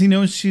because he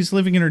knows she's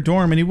living in her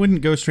dorm, and he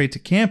wouldn't go straight to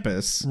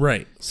campus.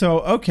 Right.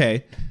 So,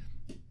 okay.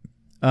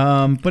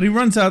 But he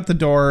runs out the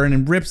door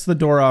and rips the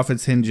door off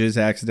its hinges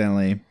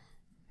accidentally.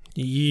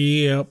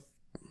 Yep.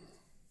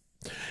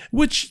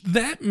 Which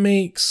that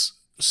makes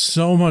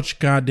so much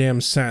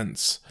goddamn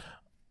sense,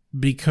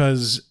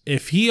 because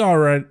if he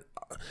all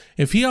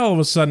of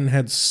a sudden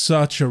had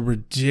such a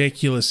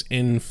ridiculous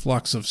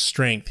influx of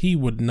strength, he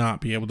would not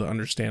be able to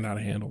understand how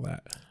to handle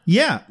that.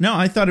 Yeah, no,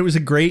 I thought it was a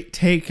great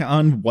take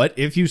on what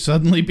if you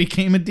suddenly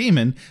became a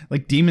demon.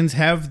 Like, demons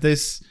have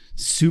this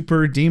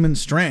super demon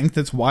strength.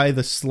 That's why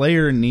the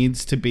Slayer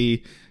needs to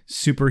be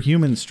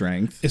superhuman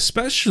strength.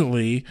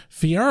 Especially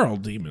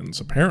Fiyarl demons,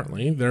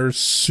 apparently. They're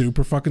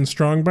super fucking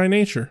strong by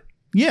nature.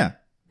 Yeah.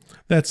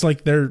 That's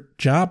like their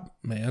job,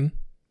 man.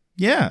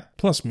 Yeah.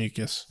 Plus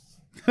mucus.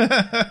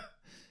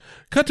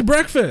 Cut to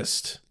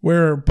breakfast,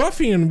 where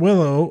Buffy and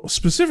Willow,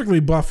 specifically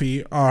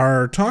Buffy,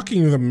 are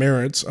talking the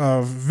merits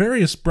of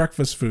various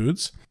breakfast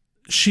foods.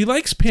 She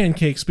likes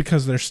pancakes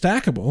because they're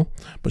stackable,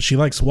 but she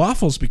likes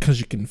waffles because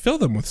you can fill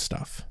them with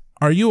stuff.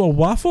 Are you a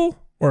waffle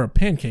or a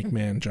pancake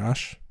man,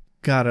 Josh?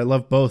 God, I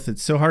love both.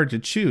 It's so hard to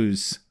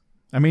choose.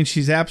 I mean,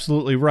 she's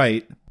absolutely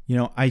right. You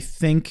know, I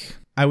think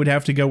I would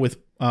have to go with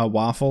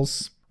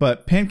waffles,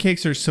 but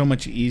pancakes are so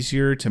much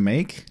easier to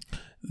make.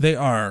 They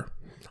are.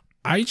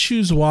 I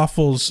choose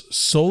waffles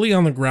solely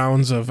on the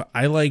grounds of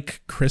I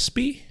like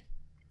crispy.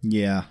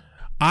 Yeah.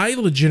 I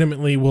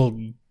legitimately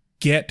will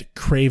get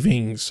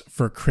cravings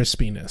for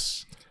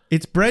crispiness.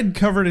 It's bread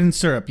covered in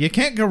syrup. You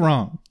can't go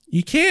wrong.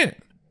 You can't.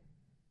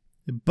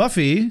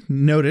 Buffy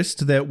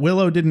noticed that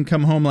Willow didn't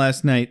come home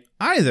last night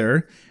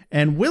either,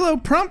 and Willow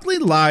promptly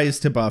lies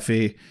to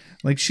Buffy.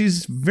 Like,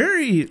 she's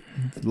very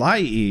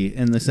lie-y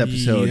in this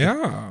episode.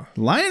 Yeah.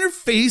 Lying her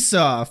face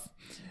off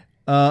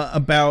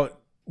about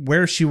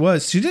where she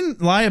was. She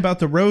didn't lie about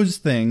the rose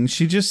thing.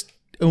 She just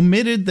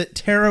omitted that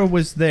Tara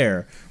was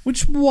there.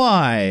 Which,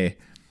 why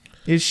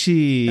is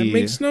she... That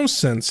makes no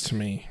sense to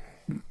me.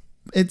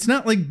 It's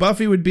not like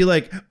Buffy would be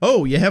like,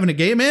 oh, you having a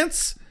gay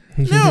mance?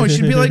 No,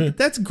 she'd be like,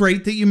 that's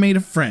great that you made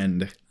a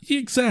friend.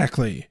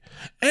 Exactly.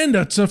 And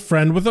it's a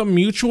friend with a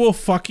mutual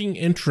fucking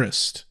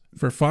interest,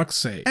 for fuck's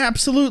sake.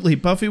 Absolutely.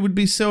 Buffy would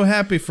be so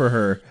happy for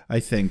her,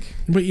 I think.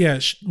 But yeah,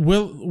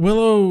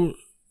 Willow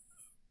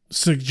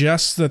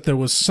suggests that there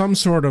was some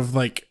sort of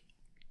like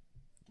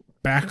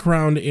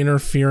background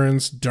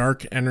interference,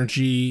 dark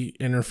energy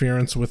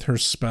interference with her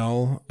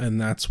spell, and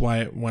that's why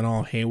it went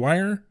all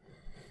haywire.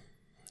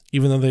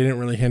 Even though they didn't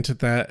really hint at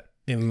that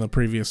in the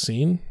previous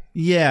scene.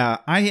 Yeah,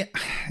 I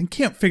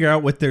can't figure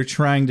out what they're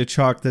trying to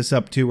chalk this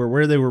up to or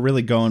where they were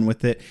really going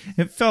with it.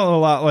 It felt a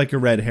lot like a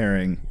red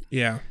herring.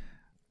 Yeah.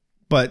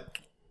 But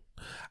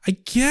I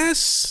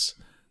guess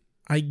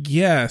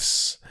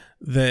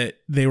that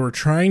they were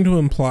trying to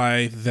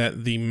imply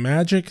that the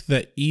magic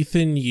that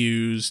Ethan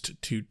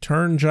used to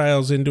turn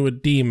Giles into a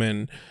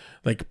demon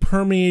like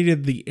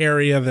permeated the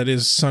area that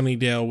is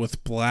Sunnydale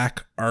with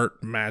black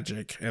art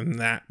magic, and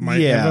that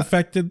might have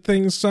affected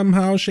things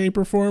somehow, shape,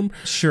 or form.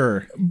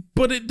 Sure.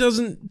 But it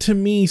doesn't, to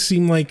me,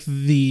 seem like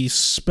the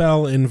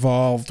spell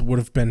involved would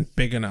have been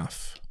big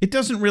enough. It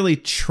doesn't really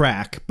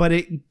track, but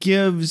it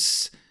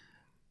gives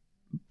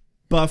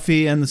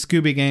Buffy and the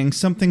Scooby Gang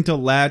something to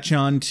latch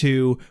on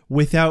to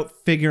without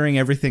figuring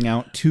everything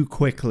out too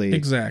quickly.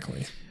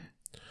 Exactly.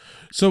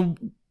 So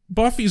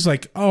Buffy's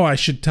like, oh, I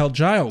should tell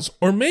Giles,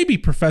 or maybe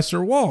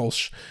Professor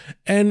Walsh.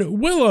 And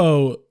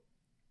Willow,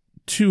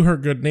 to her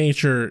good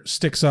nature,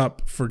 sticks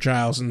up for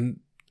Giles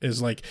and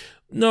is like,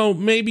 no,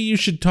 maybe you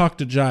should talk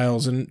to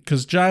Giles. And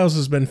because Giles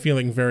has been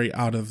feeling very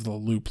out of the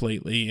loop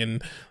lately,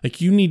 and like,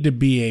 you need to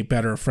be a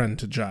better friend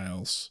to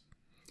Giles.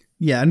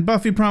 Yeah, and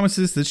Buffy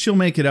promises that she'll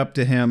make it up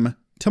to him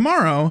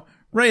tomorrow,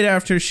 right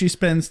after she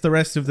spends the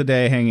rest of the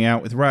day hanging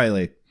out with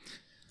Riley.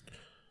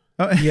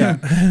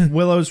 Yeah.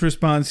 Willow's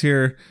response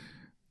here.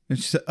 And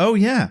she said, oh,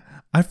 yeah,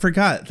 I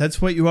forgot.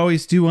 That's what you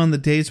always do on the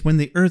days when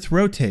the Earth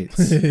rotates.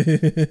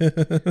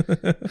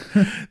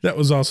 That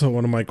was also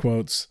one of my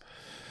quotes.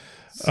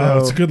 So,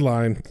 it's a good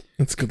line.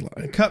 It's a good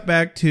line. Cut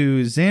back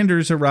to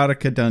Xander's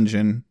erotica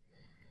dungeon.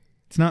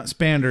 It's not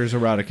Spander's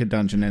erotica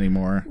dungeon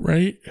anymore.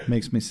 Right?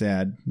 Makes me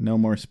sad. No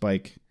more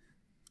Spike.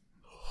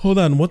 Hold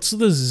on. What's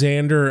the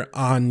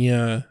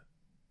Xander-Anya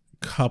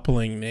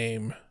coupling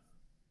name?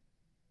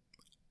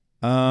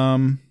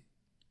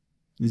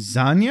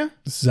 Zanya?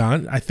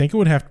 I think it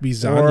would have to be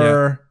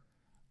Zanya.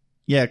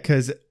 Yeah,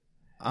 because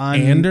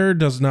Ander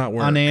does not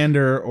work.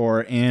 Anander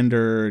or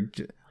Ander,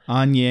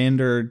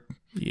 Anyander.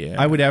 Yeah.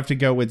 I would have to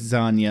go with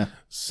Zanya.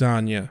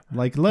 Zanya.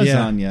 Like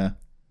lasagna.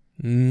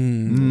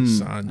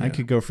 Lasagna. I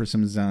could go for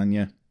some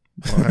Zanya.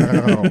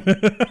 Wow.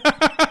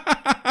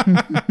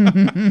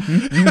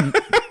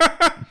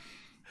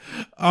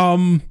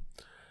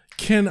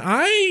 Can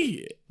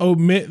I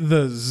omit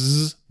the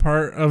Z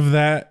part of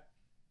that?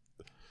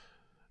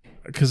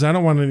 Because I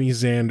don't want any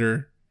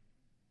Xander.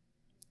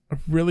 I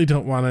really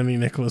don't want any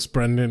Nicholas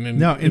Brendan.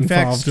 No, in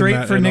fact,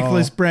 straight for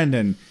Nicholas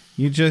Brendan.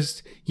 You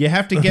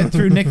have to get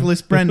through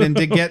Nicholas Brendan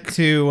to get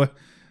to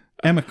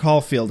Emma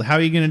Caulfield. How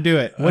are you going to do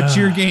it? What's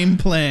your game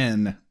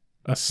plan?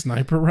 A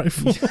sniper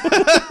rifle?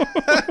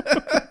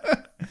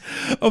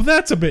 Oh,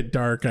 that's a bit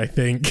dark, I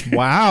think.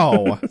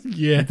 Wow.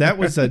 Yeah. That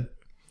was Are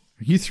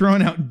you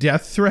throwing out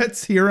death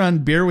threats here on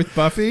Beer with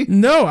Buffy?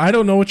 No, I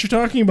don't know what you're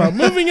talking about.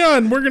 Moving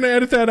on. We're going to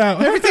edit that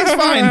out. Everything's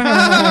fine.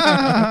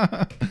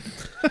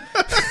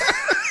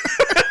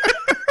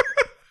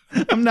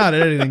 I'm not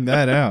editing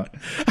that out.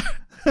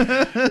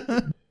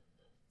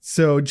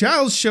 So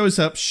Giles shows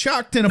up,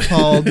 shocked and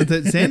appalled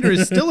that Xander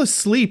is still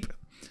asleep.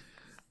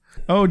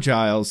 Oh,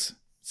 Giles.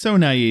 So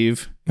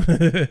naive.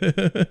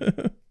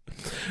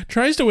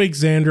 Tries to wake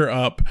Xander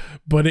up,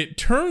 but it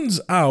turns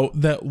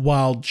out that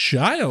while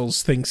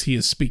Giles thinks he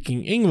is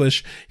speaking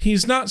English,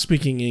 he's not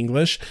speaking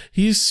English.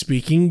 He's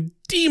speaking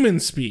demon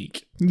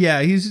speak.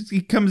 Yeah,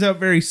 he comes out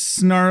very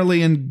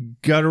snarly and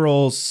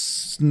guttural,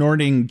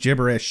 snorting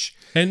gibberish.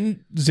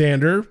 And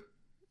Xander,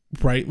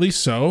 rightly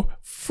so,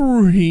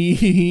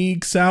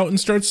 freaks out and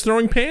starts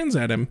throwing pans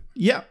at him.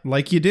 Yeah,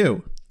 like you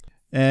do.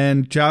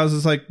 And Giles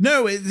is like,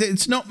 no,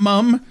 it's not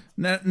Mum.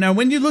 Now,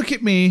 when you look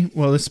at me,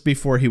 well, this is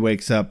before he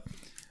wakes up.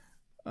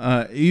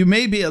 You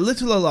may be a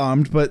little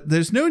alarmed, but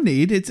there's no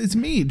need. It's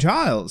me,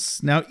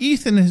 Giles. Now,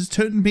 Ethan has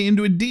turned me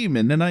into a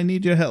demon, and I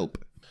need your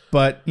help.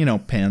 But,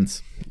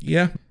 pans.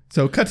 Yeah.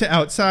 So cut to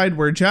outside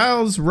where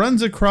Giles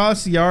runs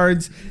across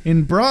yards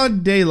in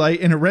broad daylight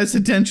in a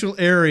residential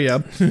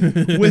area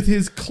with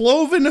his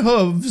cloven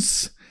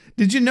hooves.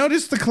 Did you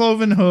notice the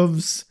cloven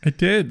hooves? I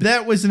did.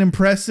 That was an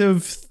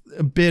impressive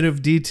bit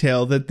of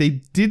detail that they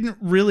didn't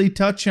really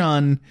touch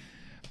on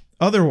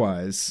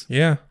otherwise.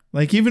 Yeah.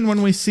 Like even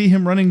when we see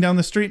him running down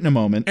the street in a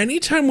moment.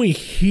 Anytime we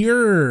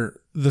hear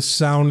the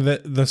sound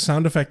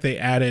effect they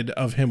added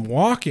of him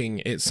walking,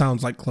 it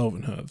sounds like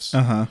cloven hooves.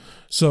 Uh-huh.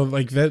 So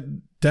like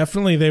that,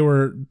 definitely they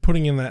were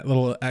putting in that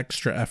little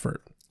extra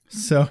effort.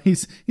 So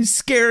he's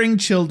scaring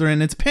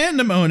children. It's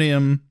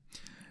pandemonium.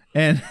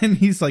 And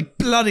he's like,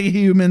 bloody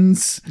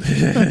humans.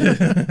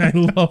 I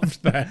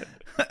loved that.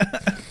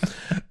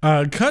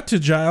 Cut to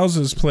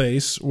Giles's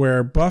place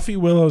where Buffy,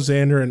 Willow,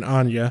 Xander, and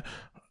Anya,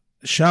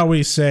 shall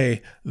we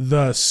say,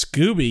 the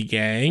Scooby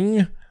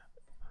Gang.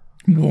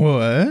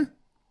 What?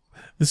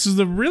 This is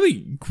a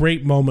really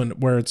great moment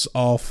where it's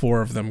all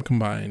four of them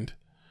combined.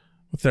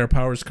 With their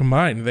powers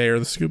combined, they are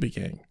the Scooby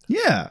Gang.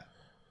 Yeah.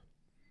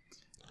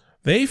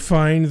 They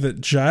find that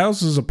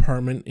Giles's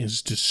apartment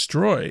is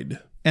destroyed.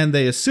 And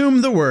they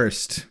assume the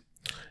worst.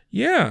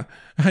 Yeah.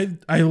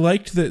 I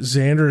liked that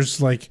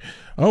Xander's like,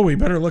 oh, we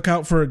better look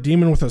out for a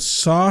demon with a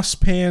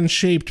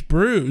saucepan-shaped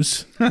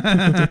bruise.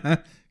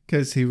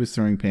 Because he was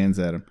throwing pans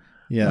at him.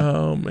 Yeah.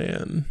 Oh,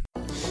 man.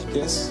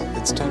 Yes,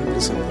 it's terribly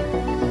simple.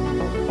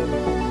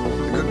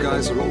 The good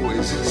guys are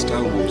always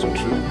stalwart and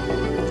true.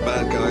 The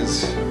bad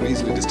guys are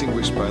easily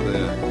distinguished by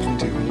their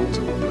pointy horns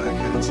or black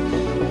hats.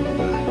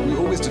 We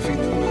always defeat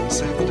them and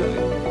save the day.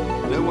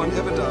 No one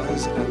ever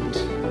dies, and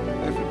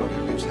everybody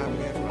lives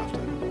happily ever after.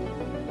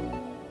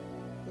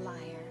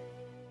 Liar.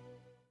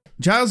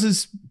 Giles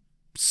is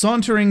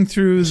sauntering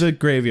through the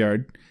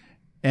graveyard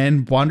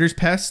and wanders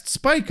past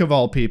Spike, of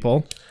all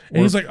people.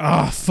 And he's like,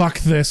 oh, fuck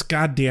this.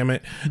 God damn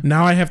it.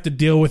 Now I have to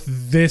deal with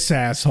this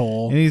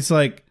asshole. And he's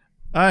like,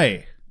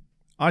 hey,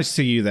 I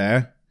see you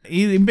there.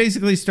 He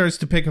basically starts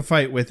to pick a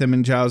fight with him,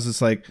 and Giles is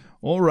like,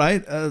 all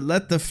right,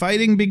 let the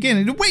fighting begin.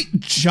 And, wait,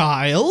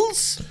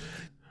 Giles?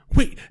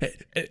 Wait,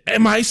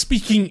 am I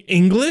speaking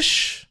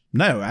English?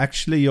 No,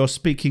 actually, you're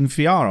speaking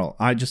Fjarl.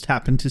 I just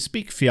happen to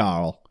speak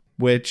Fjarl,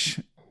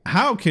 which,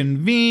 how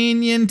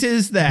convenient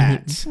is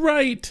that?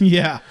 Right.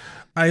 Yeah.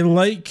 I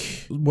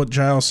like what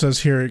Giles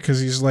says here because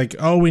he's like,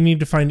 oh, we need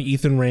to find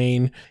Ethan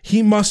Rayne.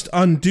 He must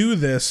undo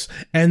this,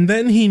 and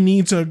then he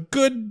needs a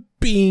good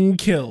being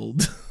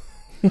killed.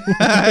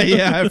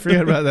 Yeah, I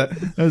forgot about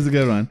that. That was a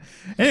good one.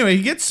 Anyway,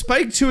 he gets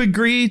Spike to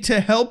agree to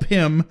help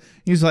him.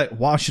 He's like,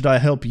 why should I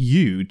help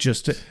you?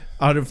 Just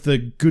out of the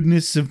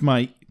goodness of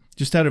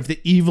just out of the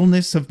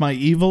evilness of my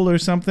evil or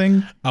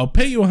something? I'll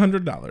pay you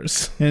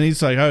 $100. And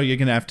he's like, oh, you're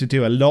going to have to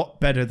do a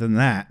lot better than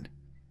that.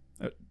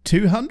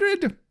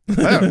 200?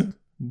 Oh,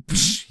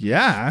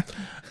 yeah.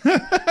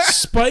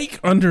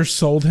 Spike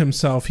undersold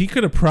himself. He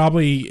could have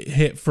probably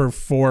hit for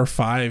 4 or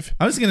 5.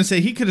 I was going to say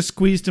he could have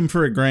squeezed him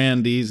for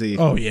 $1,000 easy.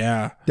 Oh,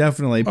 yeah.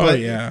 Definitely. But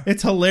yeah.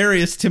 It's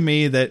hilarious to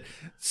me that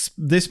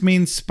this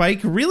means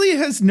Spike really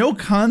has no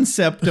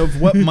concept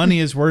of what money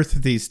is worth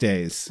these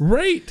days.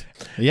 Right.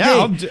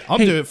 Yeah, I'll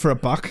do it for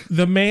 $1.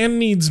 The man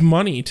needs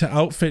money to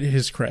outfit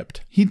his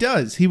crypt. He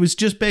does. He was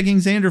just begging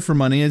Xander for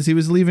money as he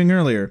was leaving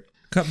earlier.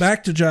 Cut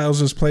back to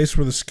Giles's place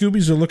where the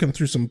Scoobies are looking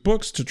through some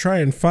books to try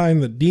and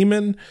find the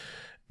demon.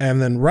 And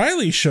then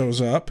Riley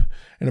shows up,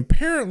 and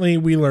apparently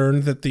we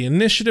learned that the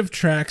initiative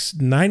tracks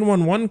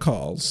 911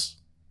 calls.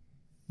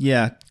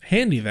 Yeah.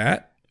 Handy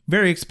that.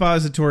 Very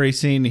expository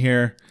scene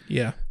here.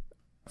 Yeah.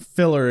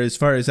 Filler as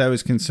far as I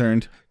was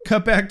concerned.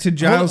 Cut back to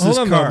Giles's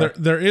car. No.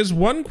 There is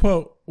one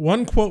quote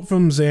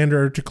from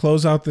Xander to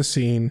close out the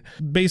scene.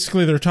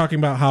 Basically, they're talking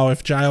about how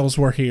if Giles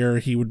were here,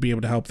 he would be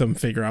able to help them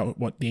figure out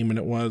what demon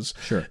it was.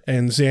 Sure.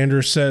 And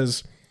Xander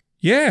says,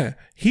 yeah,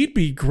 he'd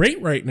be great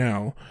right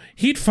now.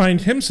 He'd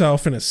find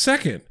himself in a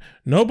second.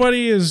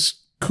 Nobody is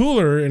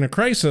cooler in a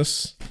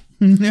crisis.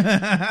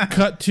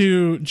 Cut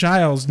to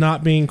Giles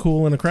not being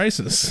cool in a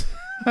crisis.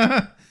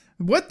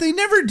 What? They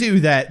never do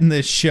that in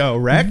this show,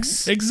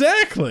 Rex.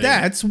 Exactly.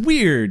 That's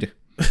weird.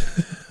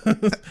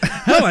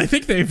 Hell, I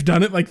think they've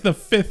done it like the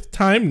 5th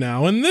time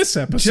now in this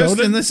episode. Just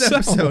in this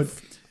episode.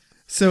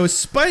 So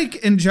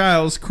Spike and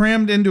Giles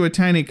crammed into a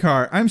tiny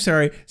car. I'm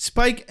sorry,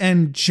 Spike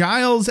and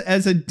Giles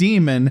as a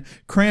demon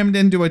crammed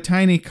into a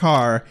tiny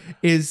car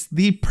is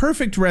the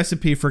perfect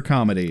recipe for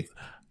comedy.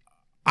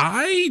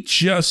 I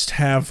just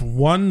have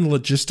one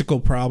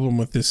logistical problem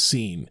with this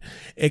scene.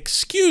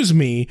 Excuse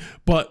me,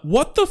 but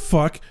what the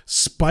fuck?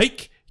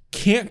 Spike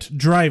can't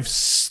drive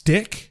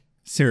stick?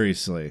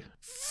 Seriously.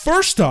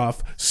 First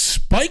off,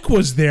 Spike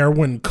was there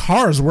when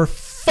cars were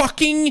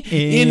fucking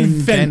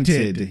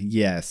invented.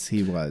 Yes,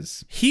 he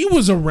was. He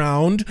was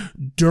around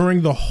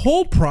during the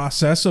whole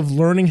process of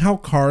learning how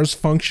cars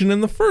function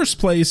in the first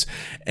place,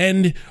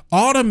 and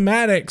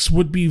automatics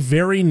would be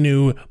very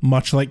new,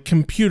 much like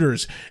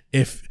computers.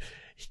 If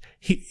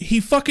he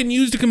fucking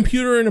used a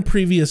computer in a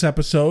previous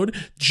episode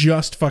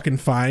just fucking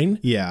fine.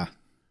 Yeah.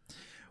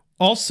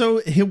 Also,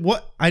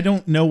 I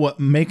don't know what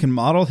make and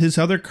model his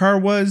other car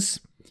was,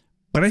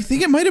 but I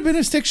think it might have been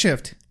a stick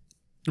shift.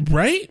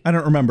 Right? I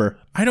don't remember.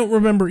 I don't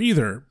remember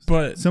either,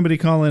 but somebody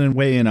call in and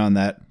weigh in on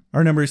that.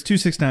 Our number is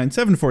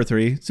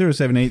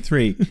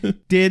 269-743-0783.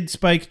 Did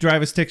Spike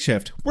drive a stick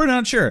shift? We're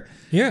not sure.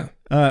 Yeah.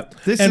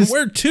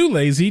 We're too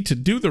lazy to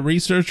do the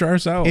research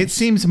ourselves. It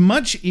seems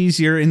much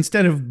easier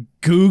instead of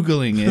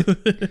Googling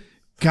it.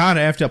 God,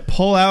 I have to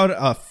pull out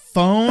a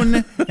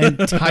phone and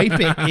type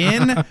it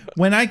in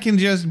when I can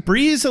just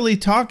breezily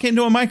talk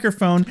into a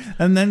microphone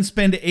and then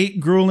spend 8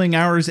 grueling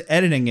hours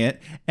editing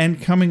it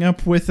and coming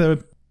up with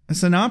a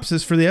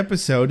synopsis for the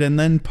episode and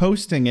then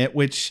posting it,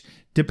 which,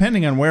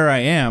 depending on where I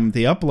am,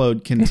 the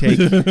upload can take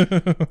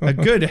a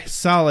good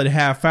solid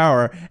half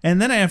hour. And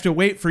then I have to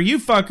wait for you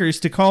fuckers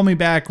to call me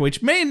back,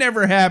 which may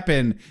never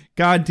happen.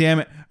 God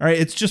damn it. All right,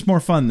 it's just more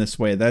fun this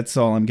way. That's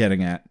all I'm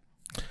getting at.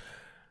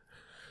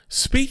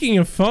 Speaking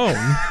of phone...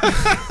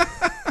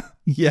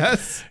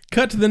 Yes.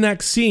 Cut to the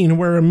next scene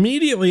where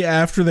immediately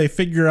after they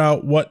figure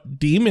out what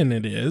demon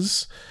it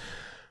is,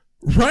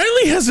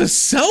 Riley has a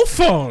cell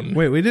phone.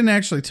 Wait, we didn't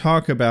actually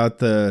talk about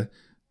the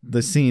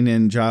scene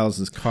in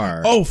Giles's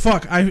car. Oh,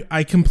 fuck.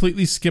 I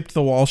completely skipped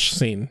the Walsh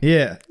scene.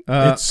 Yeah.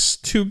 It's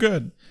too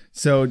good.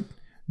 So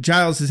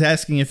Giles is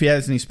asking if he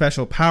has any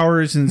special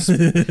powers, and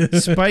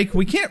Spike,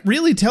 we can't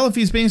really tell if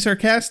he's being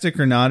sarcastic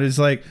or not, is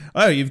like,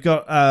 oh, you've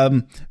got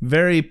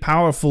very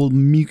powerful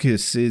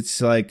mucus. It's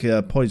like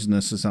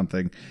poisonous or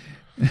something.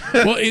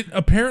 Well,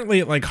 apparently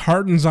it like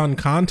hardens on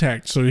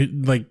contact, so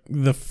like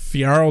the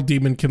Fiyarl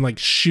demon can like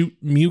shoot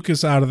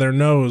mucus out of their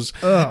nose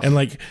and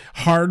like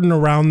harden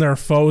around their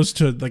foes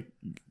to like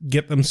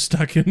get them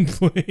stuck in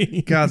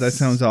place. God, that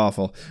sounds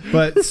awful.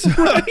 But so,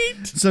 right?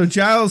 So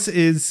Giles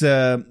is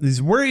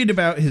worried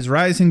about his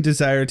rising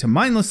desire to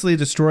mindlessly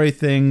destroy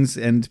things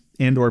and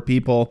or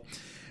people,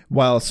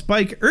 while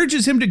Spike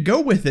urges him to go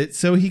with it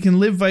so he can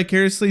live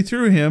vicariously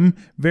through him.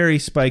 Very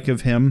Spike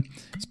of him.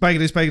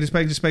 Spikety, spikety,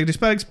 spikety, spikety,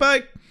 spike,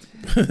 spike.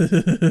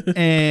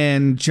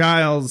 And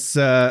Giles,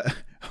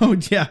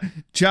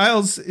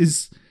 Giles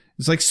is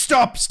like,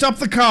 stop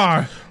the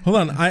car. Hold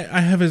on, I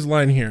have his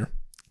line here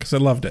because I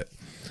loved it.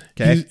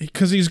 Okay.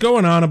 Because he's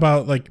going on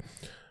about like,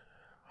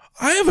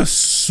 I have a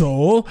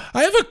soul,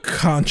 I have a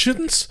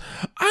conscience,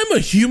 I'm a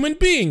human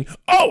being.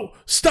 Oh,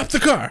 stop the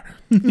car.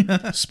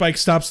 Spike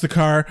stops the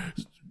car.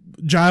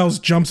 Giles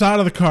jumps out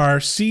of the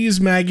car,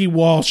 sees Maggie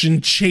Walsh,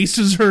 and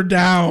chases her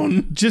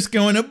down. Just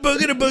going a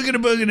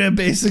boogada,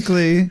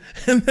 basically.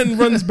 And then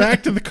runs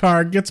back to the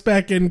car, gets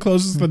back in,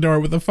 closes the door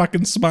with a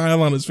fucking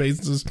smile on his face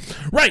and says,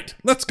 right,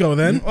 let's go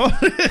then.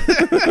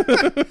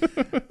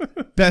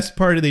 Best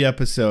part of the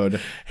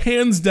episode.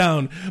 Hands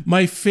down.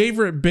 My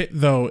favorite bit,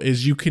 though,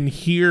 is you can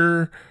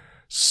hear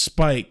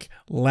Spike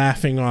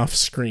laughing off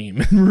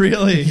screen.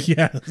 Really?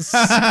 Yes.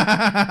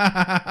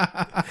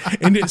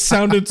 And it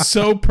sounded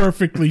so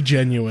perfectly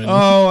genuine.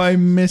 Oh, I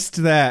missed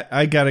that.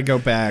 I gotta go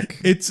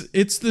back.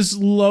 It's this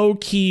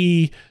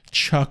low-key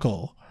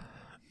chuckle.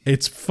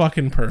 It's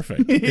fucking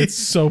perfect. It's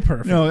so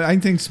perfect. No, I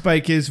think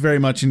Spike is very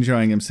much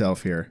enjoying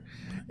himself here.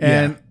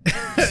 And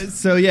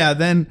so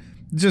then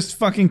just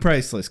fucking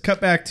priceless. Cut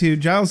back to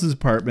Giles's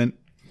apartment.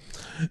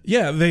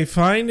 Yeah, they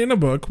find in a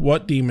book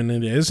what demon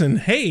it is, and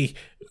hey,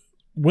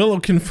 Willow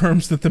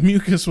confirms that the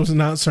mucus was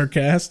not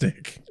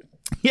sarcastic.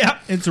 Yeah,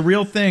 it's a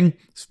real thing.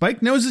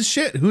 Spike knows his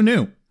shit. Who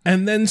knew?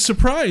 And then,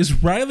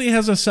 surprise, Riley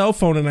has a cell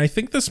phone, and I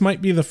think this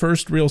might be the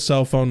first real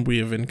cell phone we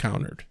have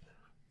encountered.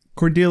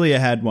 Cordelia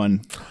had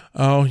one.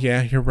 Oh,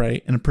 yeah, you're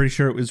right. And I'm pretty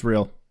sure it was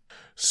real.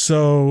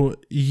 So,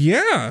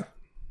 yeah.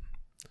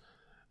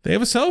 They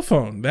have a cell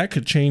phone. That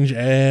could change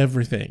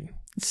everything.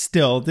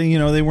 Still,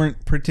 they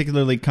weren't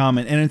particularly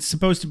common. And it's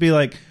supposed to be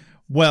like,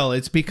 well,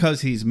 it's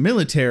because he's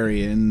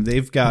military and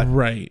they've got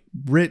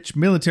rich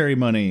military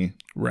money.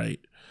 Right.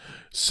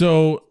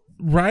 So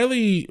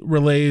Riley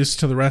relays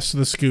to the rest of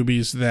the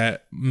Scoobies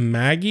that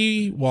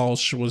Maggie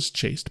Walsh was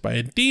chased by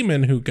a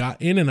demon who got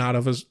in and out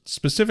of a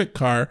specific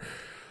car.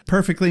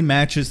 Perfectly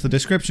matches the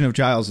description of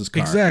Giles's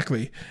car.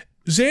 Exactly.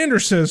 Xander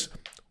says,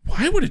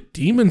 why would a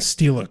demon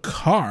steal a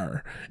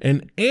car?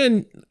 And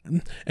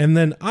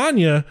then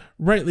Anya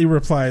rightly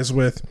replies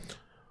with,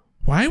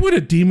 why would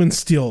a demon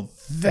steal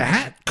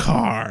that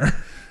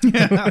car?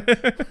 Yeah.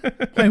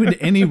 Why would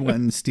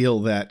anyone steal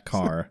that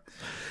car?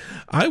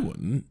 I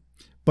wouldn't.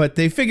 But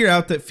they figure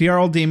out that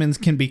Fiyarl demons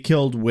can be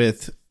killed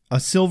with a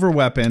silver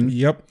weapon.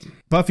 Yep.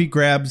 Buffy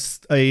grabs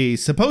a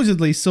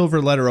supposedly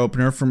silver letter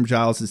opener from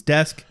Giles's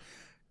desk.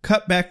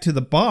 Cut back to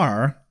the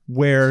bar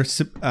where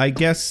I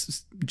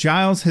guess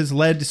Giles has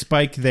led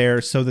Spike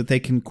there so that they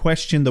can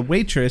question the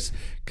waitress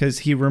because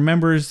he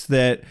remembers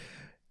that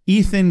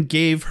Ethan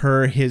gave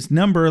her his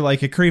number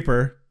like a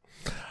creeper.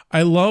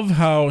 I love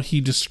how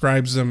he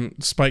describes them.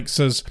 Spike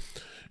says,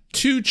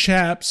 2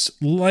 chaps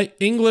like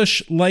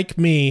English like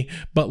me,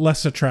 but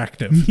less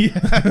attractive. Yeah,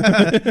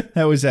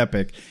 that was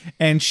epic.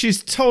 And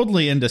she's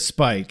totally into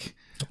Spike.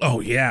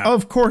 Oh, yeah.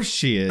 Of course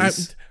she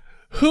is.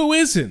 Who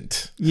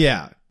isn't?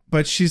 Yeah.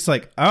 But she's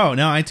like, oh,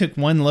 no, I took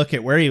one look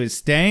at where he was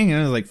staying,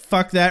 and I was like,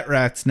 fuck that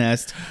rat's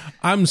nest.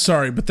 I'm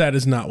sorry, but that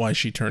is not why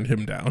she turned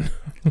him down.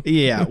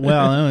 Yeah,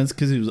 well, no, it's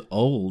because he was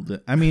old.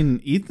 I mean,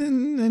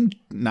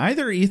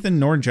 neither Ethan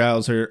nor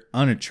Giles are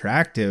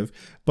unattractive,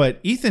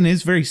 but Ethan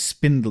is very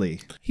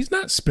spindly. He's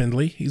not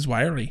spindly. He's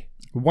wiry.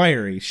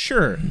 Wiry,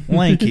 sure.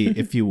 Lanky,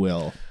 if you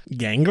will.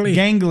 Gangly?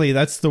 Gangly,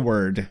 that's the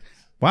word.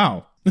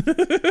 Wow.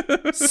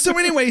 So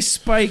anyway,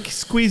 Spike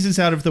squeezes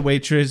out of the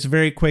waitress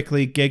very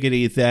quickly,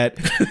 giggity, that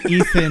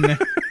Ethan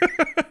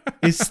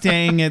is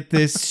staying at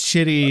this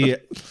shitty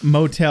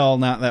motel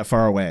not that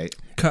far away.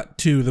 Cut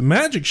to the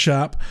magic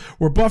shop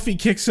where Buffy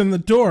kicks in the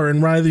door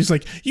and Riley's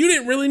like, you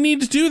didn't really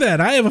need to do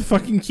that. I have a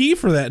fucking key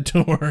for that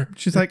door.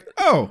 She's like,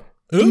 oh,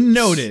 oops.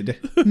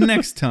 Noted.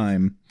 Next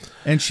time.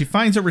 And she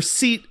finds a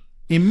receipt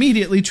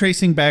immediately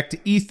tracing back to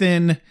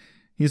Ethan.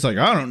 He's like,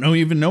 I don't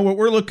even know what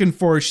we're looking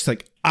for. She's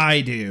like,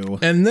 I do.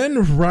 And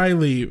then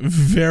Riley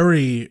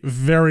very,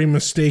 very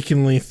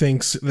mistakenly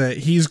thinks that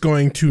he's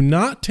going to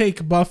not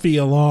take Buffy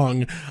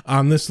along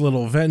on this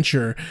little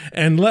venture.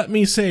 And let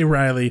me say,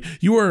 Riley,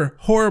 you are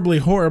horribly,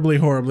 horribly,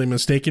 horribly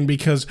mistaken,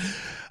 because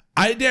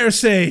I dare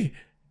say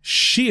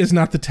she is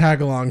not the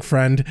tag-along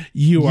friend.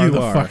 You are the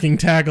fucking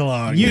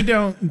tag-along. You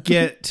don't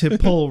get to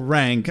pull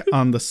rank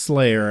on the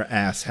Slayer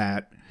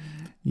asshat.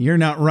 You're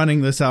not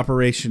running this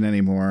operation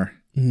anymore.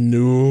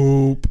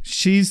 Nope.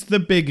 She's the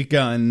big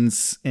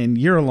guns, and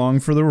you're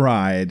along for the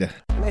ride.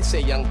 They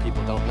say young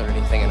people don't learn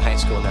anything in high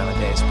school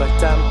nowadays, but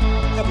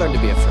I've learned to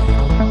be afraid.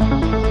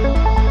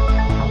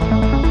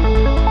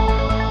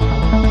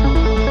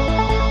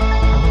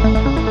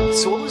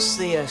 So what was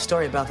the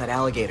story about that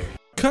alligator?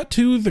 Cut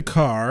to the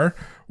car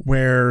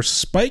where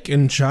Spike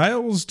and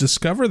Giles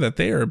discover that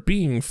they are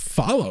being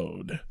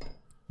followed.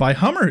 By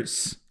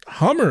Hummers.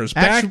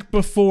 Back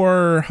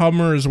before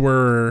Hummers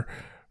were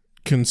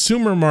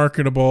consumer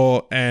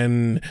marketable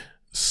and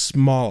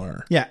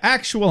smaller. Yeah,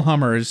 actual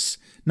Hummers,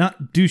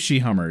 not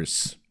douchey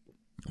Hummers.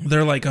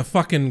 They're like a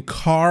fucking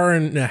car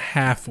and a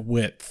half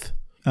width.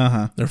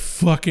 Uh-huh. They're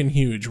fucking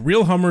huge.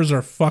 Real Hummers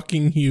are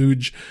fucking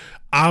huge.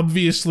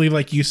 Obviously,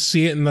 like, you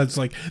see it and that's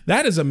like,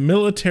 that is a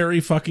military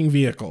fucking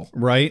vehicle.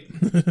 Right?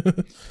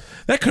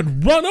 That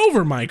could run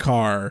over my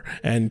car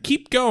and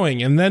keep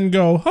going and then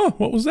go, huh,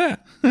 what was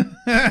that?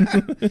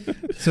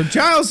 So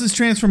Giles'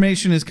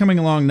 transformation is coming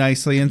along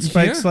nicely, and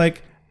Spike's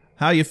like,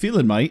 how you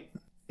feeling, mate?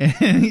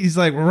 And he's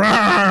like,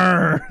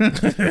 roar!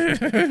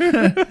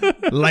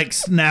 Like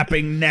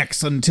snapping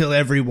necks until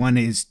everyone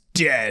is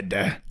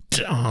dead.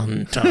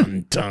 Dun,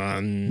 dun,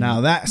 dun. Now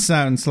that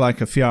sounds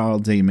like a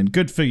Fjarl demon.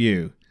 Good for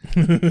you.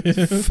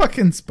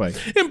 Fucking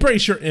Spike.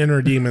 Embrace your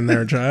inner demon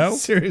there,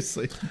 Giles.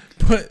 Seriously.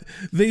 But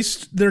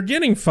they're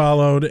getting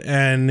followed,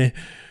 and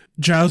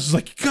Giles is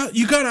like,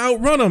 you gotta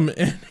outrun them.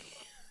 And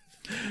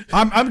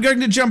I'm going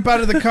to jump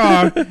out of the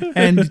car,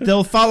 and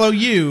they'll follow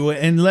you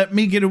and let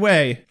me get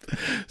away.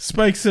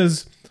 Spike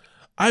says,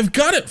 I've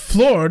got it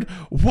floored.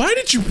 Why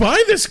did you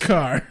buy this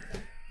car?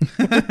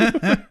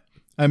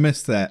 I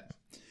missed that.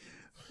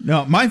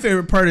 No, my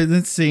favorite part of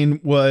this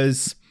scene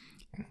was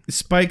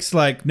Spike's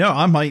like, no,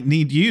 I might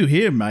need you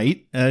here,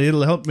 mate.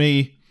 It'll help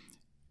me.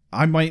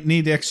 I might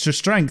need extra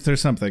strength or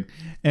something.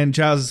 And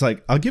Giles is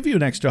like, I'll give you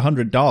an extra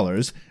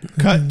 $100.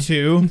 Cut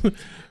to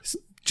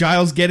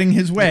Giles getting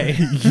his way.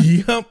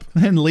 Yep.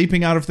 And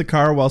leaping out of the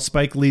car while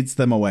Spike leads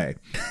them away.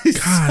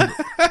 God.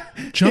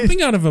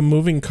 Jumping out of a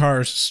moving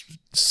car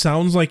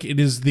sounds like it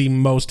is the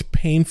most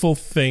painful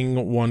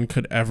thing one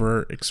could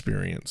ever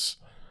experience.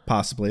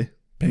 Possibly.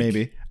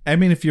 Maybe. I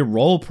mean, if you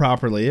roll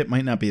properly, it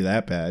might not be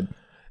that bad.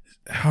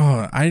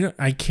 Oh,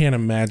 I can't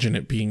imagine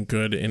it being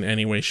good in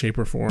any way, shape,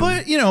 or form.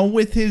 But, you know,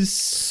 with his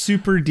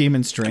super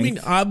demon strength. I mean,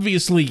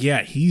 obviously,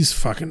 yeah, he's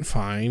fucking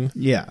fine.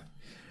 Yeah.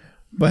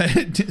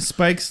 But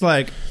Spike's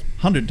like,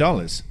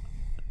 $100.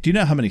 Do you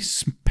know how many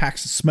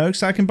packs of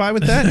smokes I can buy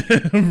with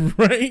that?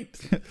 Right?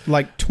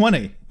 Like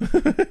 20.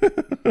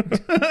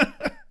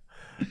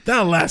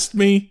 That'll last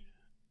me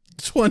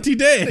 20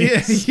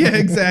 days. Yeah,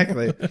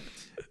 exactly.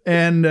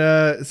 And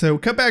so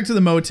cut back to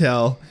the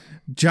motel.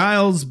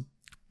 Giles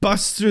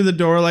busts through the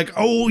door like,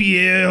 oh,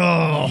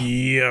 yeah.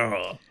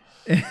 Yeah.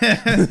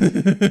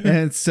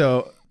 And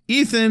so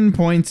Ethan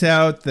points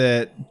out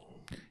that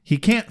he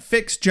can't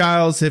fix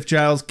Giles if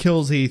Giles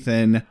kills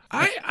Ethan.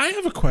 I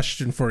have a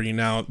question for you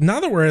now. Now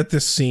that we're at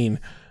this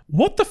scene,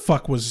 what the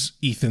fuck was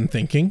Ethan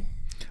thinking?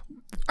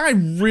 I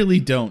really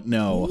don't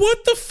know.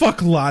 What the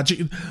fuck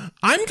logic?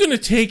 I'm going to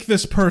take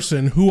this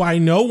person who I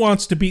know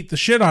wants to beat the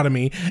shit out of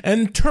me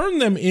and turn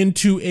them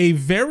into a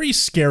very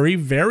scary,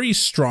 very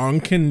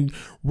strong, can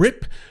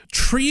rip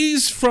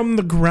trees from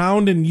the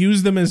ground and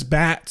use them as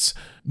bats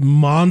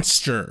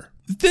monster.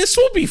 This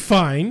will be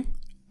fine.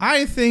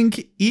 I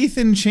think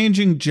Ethan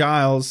changing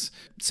Giles.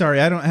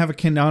 Sorry, I don't have a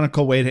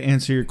canonical way to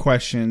answer your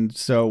question,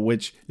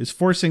 which is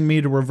forcing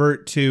me to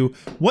revert to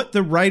what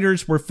the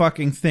writers were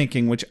fucking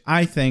thinking, which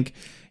I think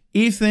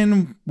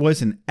Ethan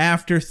was an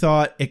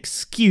afterthought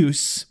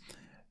excuse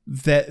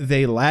that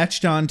they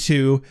latched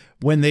onto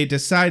when they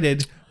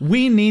decided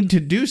we need to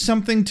do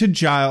something to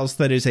Giles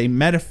that is a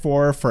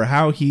metaphor for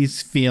how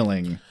he's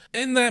feeling.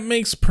 And that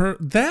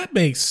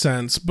makes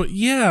sense. But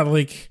yeah,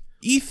 like,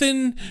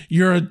 Ethan,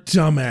 you're a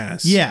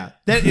dumbass. Yeah,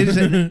 that is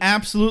an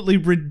absolutely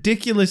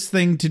ridiculous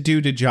thing to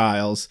do to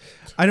Giles.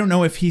 I don't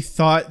know if he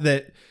thought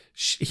that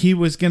he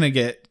was going to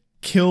get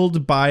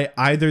killed by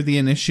either the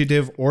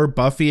Initiative or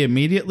Buffy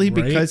immediately,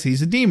 right? Because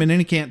he's a demon and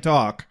he can't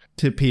talk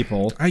to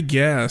people. I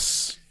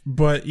guess.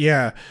 But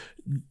yeah,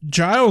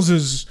 Giles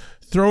is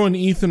throwing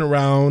Ethan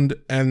around,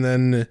 and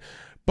then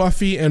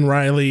Buffy and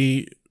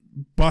Riley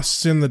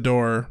busts in the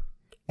door,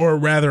 or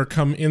rather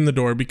come in the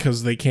door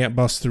because they can't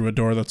bust through a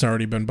door that's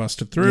already been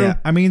busted through. Yeah,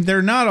 I mean,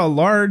 they're not a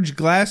large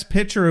glass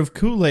pitcher of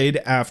Kool-Aid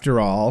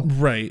after all.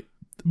 Right.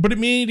 But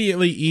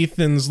immediately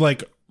Ethan's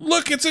like,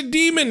 look, it's a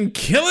demon.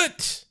 Kill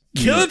it.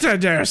 Kill it, I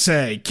dare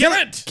say. Kill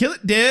it. Kill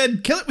it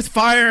dead. Kill it with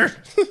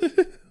fire.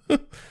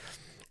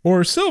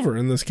 Or Silver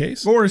in this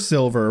case. Or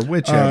Silver,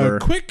 whichever.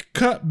 Quick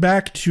cut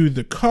back to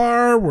the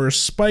car where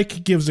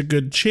Spike gives a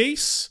good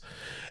chase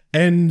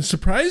and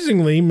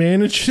surprisingly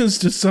manages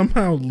to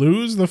somehow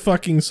lose the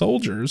fucking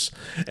soldiers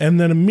and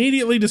then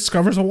immediately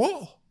discovers a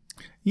wall.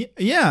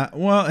 Yeah,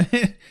 well,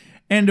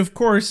 and of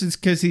course it's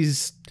because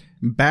he's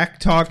back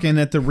talking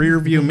at the rear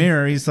view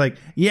mirror. He's like,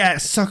 yeah,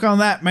 suck on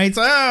that, mates.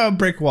 Oh,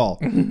 brick wall.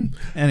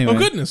 Anyway. Oh,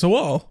 goodness, a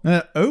wall.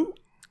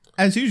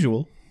 As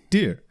usual.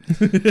 Dear.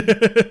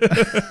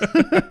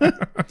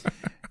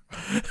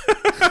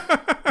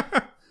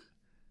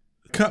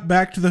 Cut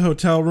back to the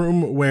hotel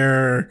room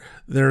where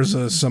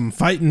there's some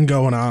fighting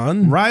going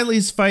on.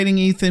 Riley's fighting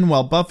Ethan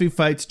while Buffy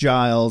fights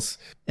Giles,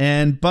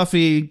 and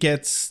Buffy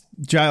gets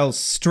Giles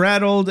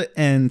straddled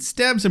and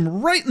stabs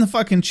him right in the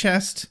fucking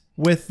chest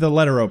with the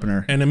letter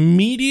opener. And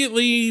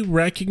immediately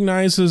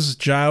recognizes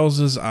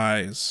Giles's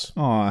eyes.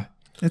 Aw,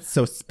 it's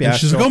so special. And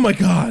she's like, oh my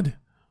god,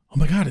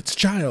 it's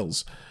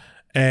Giles.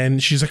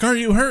 And she's like, are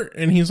you hurt?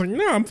 And he's like,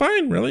 no, I'm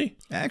fine, really.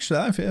 Actually,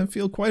 I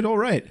feel quite all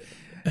right.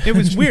 It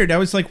was weird. I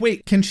was like,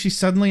 wait, can she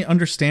suddenly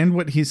understand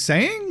what he's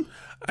saying?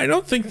 I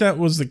don't think that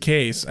was the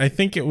case. I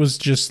think it was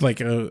just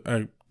like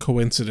a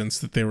coincidence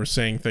that they were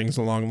saying things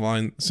along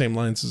the same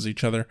lines as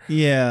each other.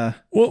 Yeah.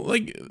 Well,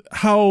 like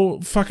how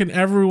fucking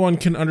everyone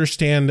can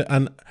understand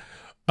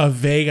a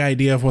vague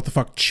idea of what the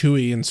fuck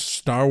Chewie in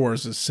Star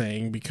Wars is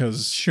saying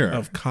because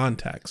of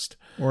context.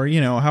 Or,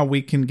 how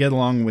we can get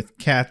along with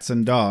cats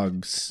and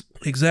dogs.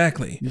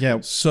 Exactly.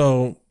 Yeah.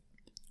 So,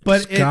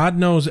 but God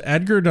knows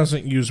Edgar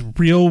doesn't use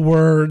real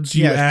words,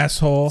 you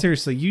asshole.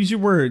 Seriously, use your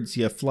words,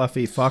 you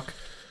fluffy fuck.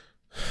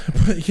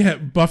 But yeah,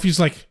 Buffy's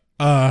like,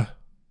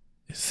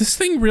 is this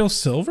thing real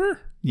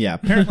silver? Yeah,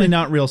 apparently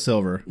not real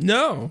silver.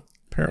 No,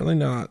 apparently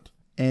not.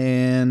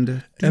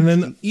 And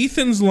then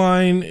Ethan's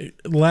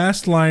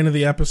last line of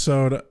the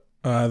episode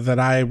that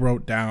I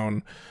wrote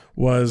down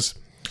was,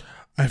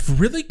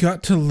 I've really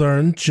got to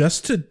learn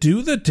just to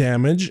do the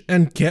damage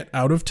and get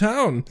out of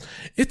town.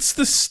 It's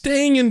the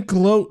staying in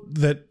gloat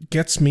that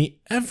gets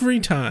me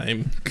every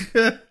time.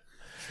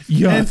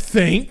 You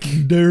think?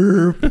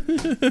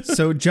 Derp.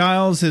 So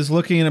Giles is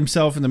looking at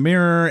himself in the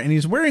mirror and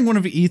he's wearing one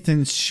of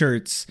Ethan's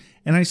shirts.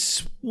 And I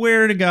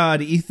swear to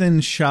God, Ethan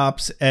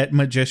shops at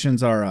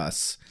Magicians R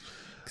Us.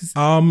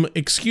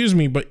 Excuse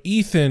me, but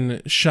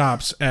Ethan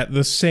shops at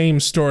the same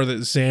store that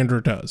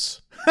Xander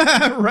does.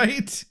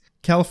 Right?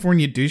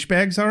 California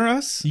Douchebags R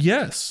Us?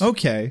 Yes.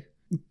 Okay.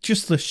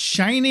 Just the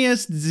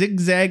shiniest,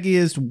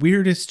 zigzaggiest,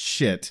 weirdest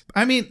shit.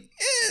 I mean,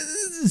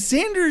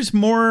 Xander's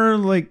more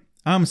like,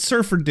 I'm a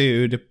surfer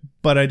dude,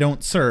 but I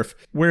don't surf.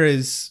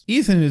 Whereas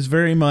Ethan is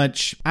very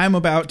much, I'm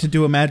about to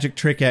do a magic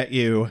trick at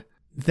you.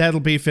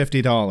 That'll be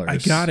 $50. I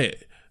got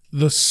it.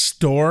 The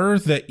store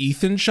that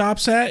Ethan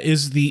shops at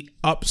is the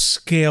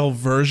upscale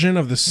version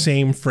of the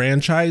same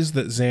franchise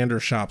that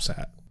Xander shops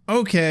at.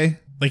 Okay.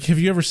 Like, have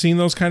you ever seen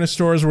those kind of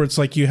stores where it's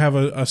like you have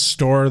a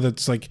store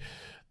that's like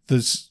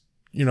this,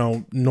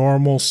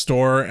 normal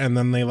store, and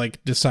then they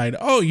like decide,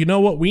 oh, you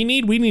know what we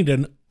need? We need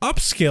an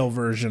upscale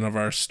version of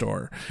our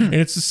store. And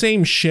it's the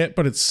same shit,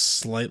 but it's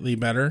slightly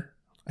better.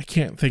 I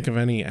can't think of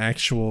any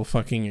actual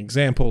fucking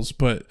examples,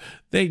 but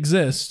they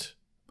exist.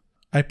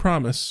 I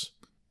promise.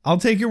 I'll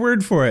take your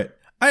word for it.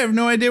 I have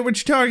no idea what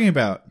you're talking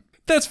about.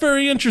 That's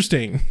very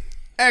interesting.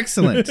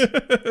 Excellent.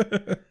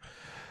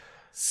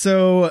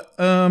 So,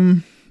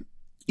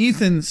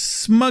 Ethan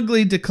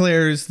smugly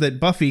declares that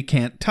Buffy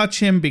can't touch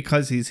him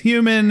because he's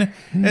human,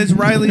 as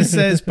Riley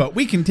says, but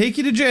we can take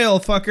you to jail,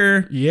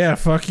 fucker. Yeah,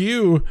 fuck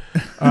you.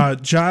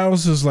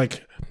 Giles is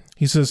like,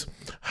 he says,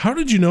 how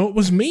did you know it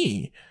was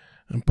me?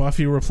 And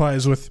Buffy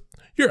replies with,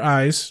 your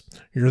eyes.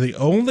 You're the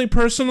only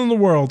person in the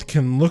world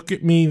can look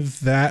at me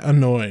that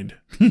annoyed.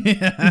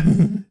 Yeah.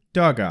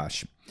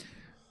 Doggosh.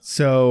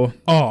 So,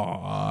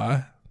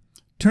 aww.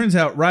 Turns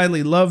out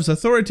Riley loves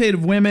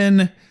authoritative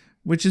women.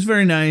 which is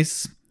very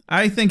nice.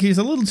 I think he's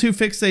a little too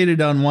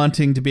fixated on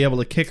wanting to be able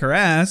to kick her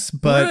ass,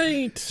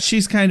 but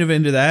she's kind of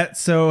into that.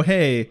 So,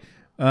 hey,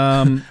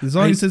 as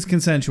long as it's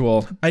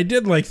consensual. I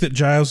did like that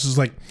Giles is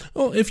like,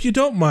 oh, if you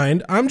don't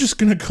mind, I'm just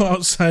going to go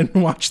outside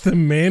and watch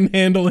them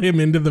manhandle him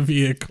into the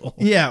vehicle.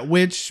 Yeah,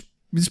 which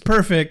is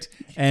perfect.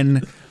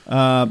 And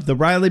the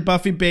Riley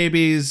Buffy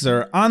babies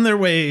are on their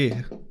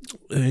way.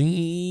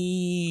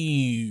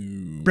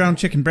 Brown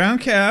chicken, brown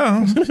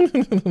cow.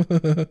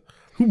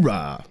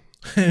 Hoorah.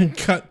 And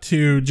cut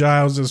to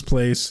Giles's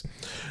place,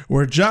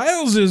 where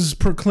Giles is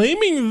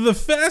proclaiming the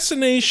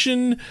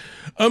fascination,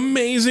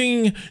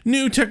 amazing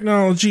new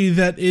technology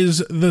that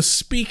is the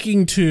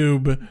speaking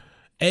tube,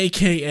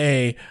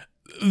 aka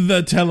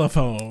the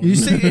telephone. You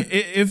see,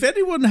 if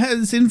anyone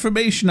has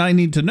information I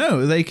need to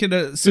know, they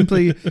can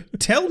simply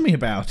tell me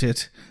about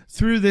it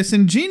through this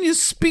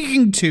ingenious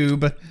speaking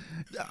tube.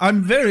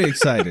 I'm very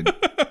excited.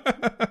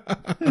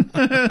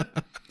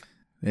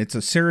 It's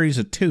a series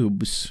of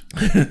tubes,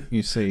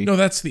 you see. No,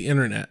 that's the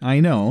internet. I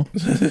know.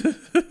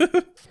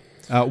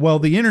 Well,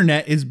 the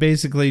internet is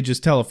basically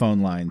just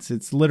telephone lines.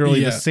 It's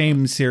literally the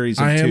same series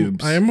of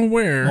tubes. I am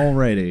aware.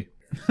 Alrighty.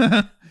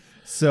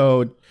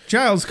 So,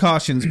 Giles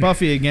cautions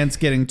Buffy against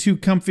getting too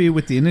comfy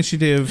with the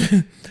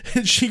initiative.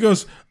 And she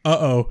goes,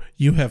 uh-oh,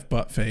 you have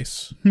butt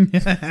face.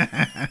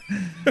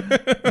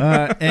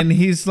 And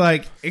he's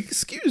like,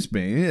 excuse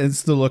me.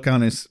 It's the look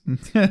on his...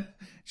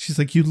 She's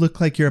like, you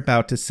look like you're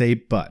about to say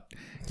butt.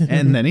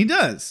 And then he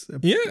does.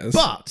 Yes.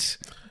 But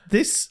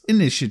this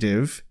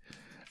initiative,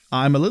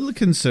 I'm a little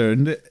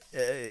concerned.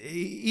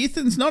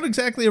 Ethan's not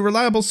exactly a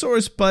reliable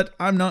source, but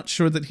I'm not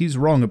sure that he's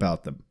wrong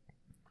about them.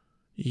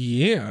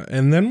 Yeah.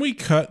 And then we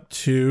cut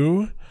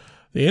to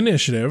the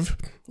initiative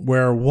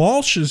where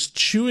Walsh is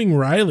chewing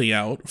Riley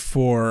out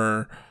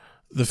for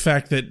the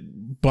fact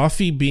that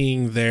Buffy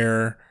being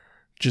there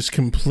just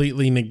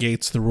completely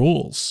negates the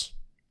rules.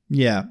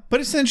 Yeah.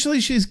 But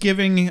essentially she's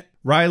giving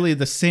Riley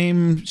the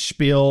same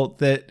spiel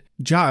that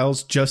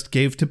Giles just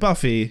gave to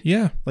Buffy.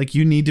 Yeah. Like,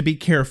 you need to be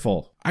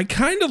careful. I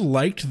kind of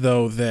liked,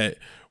 though, that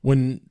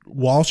when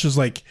Walsh is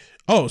like,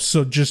 oh,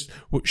 so just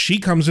she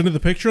comes into the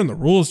picture and the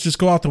rules just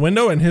go out the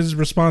window, and his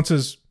response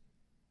is,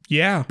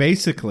 yeah.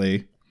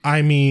 Basically.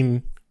 I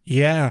mean,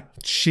 yeah.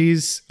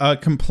 She's a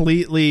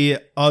completely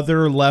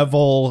other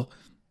level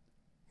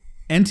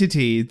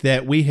entity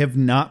that we have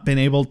not been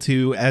able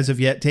to, as of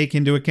yet, take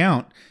into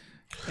account.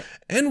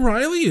 And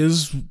Riley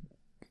is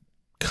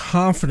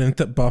confident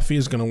that Buffy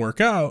is going to work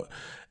out.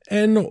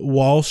 And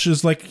Walsh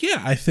is like,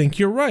 yeah, I think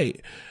you're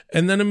right.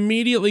 And then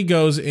immediately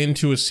goes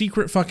into a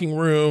secret fucking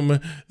room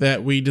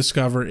that we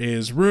discover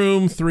is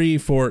room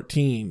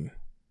 314.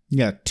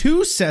 Yeah,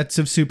 2 sets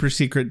of super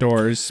secret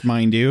doors,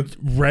 mind you.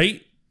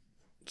 Right?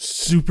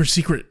 Super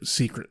secret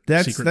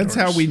That's doors.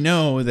 How we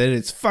know that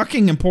it's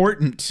fucking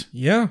important.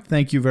 Yeah.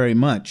 Thank you very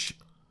much.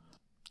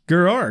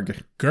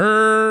 Gur-arg.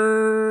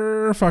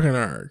 Fucking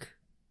arg.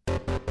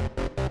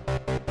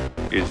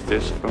 Is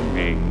this for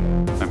me?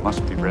 I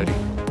must be ready.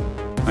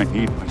 I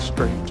need my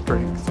strength.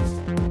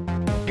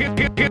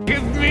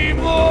 Give me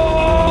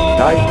more!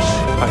 Night,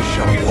 I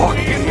shall walk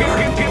in the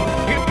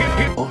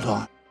earth. Hold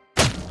on.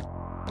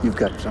 You've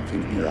got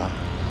something in your eye.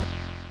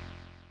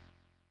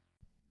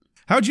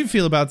 How'd you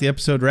feel about the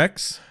episode,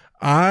 Rex?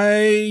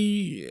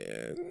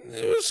 It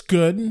was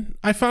good.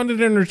 I found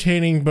it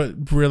entertaining,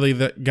 but really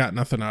that got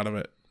nothing out of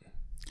it.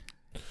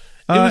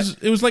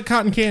 It was like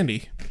cotton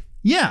candy.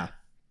 Yeah.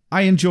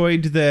 I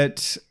enjoyed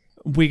that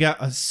we got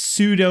a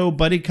pseudo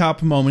buddy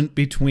cop moment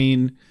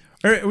between,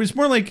 or it was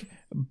more like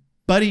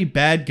buddy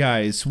bad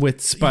guys with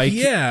Spike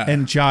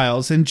and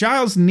Giles. And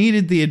Giles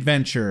needed the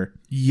adventure.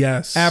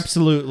 Yes.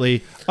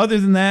 Absolutely. Other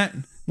than that,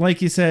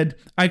 like you said,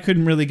 I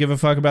couldn't really give a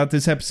fuck about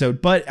this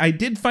episode, but I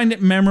did find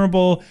it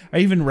memorable. I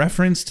even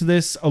referenced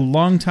this a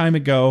long time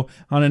ago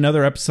on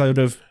another episode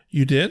of...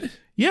 You did?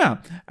 Yeah.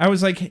 I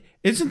was like,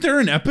 isn't there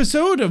an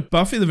episode of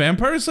Buffy the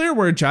Vampire Slayer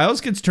where Giles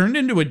gets turned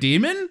into a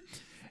demon?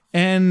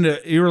 And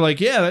you were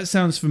like, yeah, that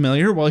sounds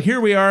familiar. Well, here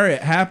we are.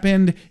 It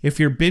happened. If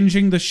you're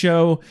binging the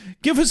show,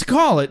 give us a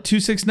call at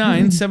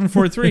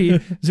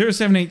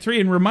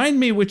 269-743-0783 and remind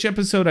me which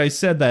episode I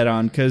said that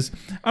on, because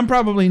I'm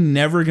probably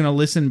never going to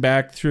listen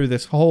back through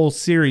this whole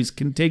series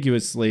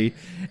contiguously,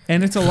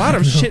 and it's a lot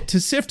of shit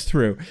to sift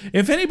through.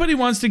 If anybody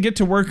wants to get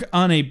to work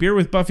on a Beer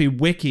with Buffy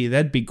wiki,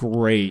 that'd be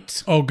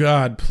great. Oh,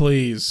 God,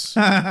 please.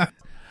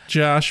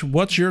 Josh,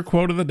 what's your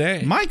quote of the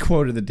day? My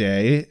quote of the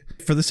day,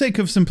 for the sake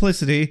of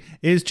simplicity,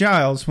 is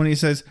Giles when he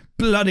says,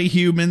 bloody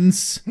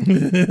humans. Because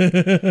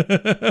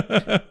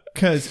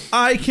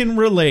I can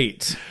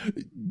relate.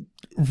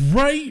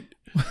 Right?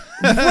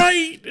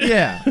 Right?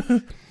 Yeah.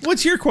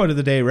 What's your quote of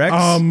the day, Rex?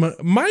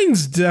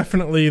 Mine's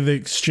definitely the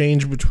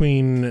exchange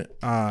between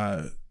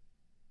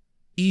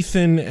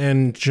Ethan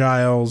and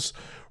Giles,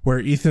 where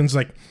Ethan's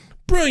like,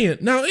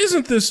 brilliant. Now,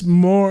 isn't this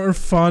more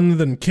fun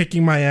than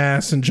kicking my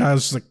ass? And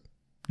Giles is like,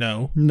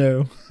 no.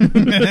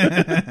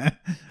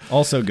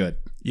 Also good.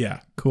 Yeah.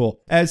 Cool.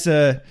 As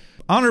a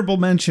honorable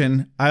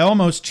mention, I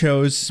almost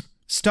chose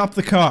Stop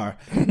the car.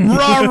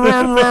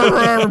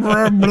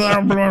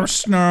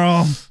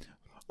 Snarl.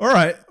 All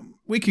right,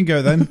 we can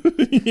go then.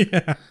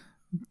 Yeah.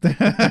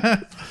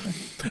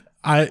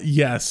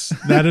 Yes,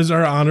 that is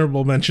our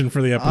honorable mention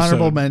for the episode.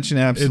 Honorable mention,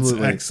 absolutely.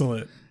 It's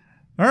excellent.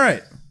 All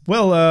right.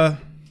 Well,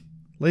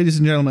 ladies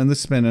and gentlemen,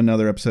 this has been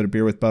another episode of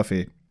Beer with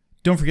Buffy.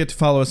 Don't forget to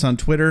follow us on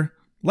Twitter,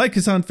 like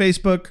us on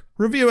Facebook,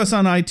 review us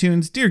on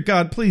iTunes. Dear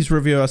God, please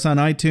review us on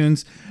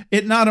iTunes.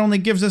 It not only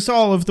gives us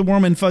all of the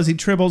warm and fuzzy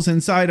tribbles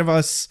inside of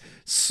us,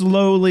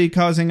 slowly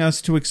causing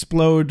us to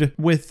explode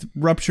with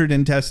ruptured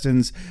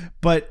intestines,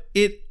 but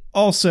it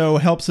also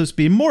helps us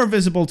be more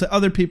visible to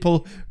other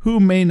people who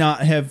may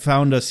not have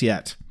found us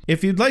yet.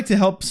 If you'd like to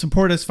help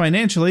support us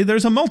financially,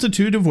 there's a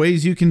multitude of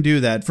ways you can do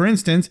that. For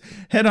instance,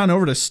 head on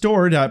over to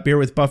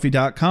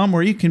store.beerwithbuffy.com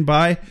where you can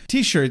buy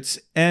t-shirts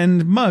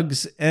and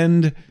mugs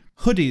and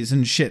hoodies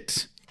and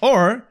shit.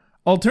 Or,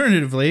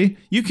 alternatively,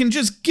 you can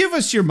just give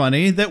us your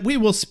money that we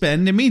will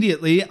spend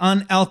immediately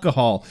on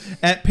alcohol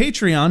at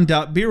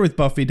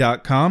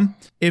patreon.beerwithbuffy.com.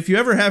 If you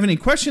ever have any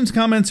questions,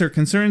 comments, or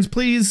concerns,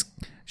 please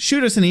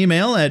shoot us an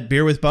email at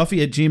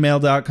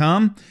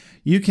beerwithbuffy@gmail.com.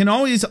 You can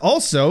always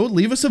also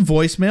leave us a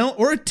voicemail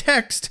or a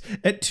text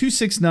at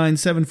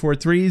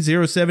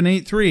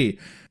 269-743-0783.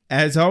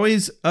 As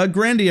always, a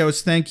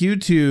grandiose thank you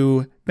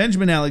to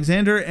Benjamin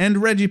Alexander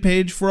and Reggie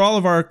Page for all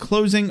of our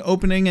closing,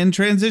 opening, and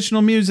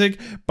transitional music.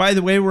 By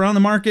the way, we're on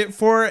the market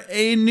for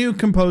a new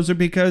composer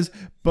because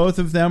both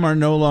of them are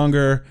no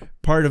longer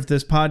part of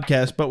this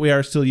podcast, but we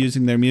are still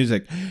using their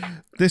music.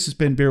 This has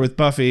been Beer with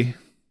Buffy.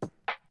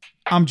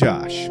 I'm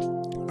Josh.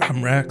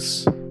 I'm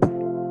Rex.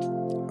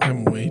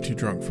 I'm way too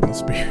drunk from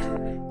this beer.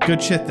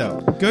 Good shit,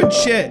 though. Good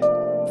shit.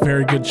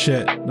 Very good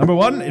shit. Number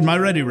one in my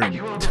ready room.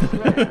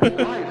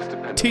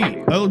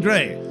 Tea, Earl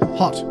Grey,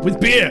 hot with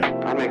beer.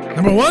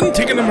 Number one,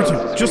 ticket number two.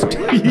 Just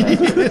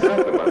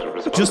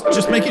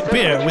make it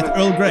beer with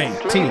Earl Grey,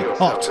 tea,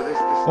 hot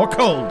or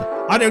cold.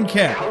 I don't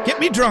care.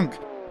 Get me drunk.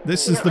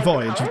 This is the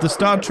voyage of the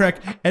Star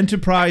Trek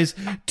Enterprise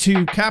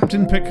to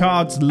Captain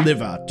Picard's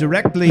liver,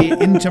 directly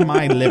into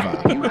my liver.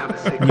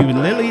 You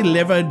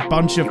lily-livered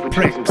bunch of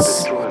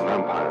pricks.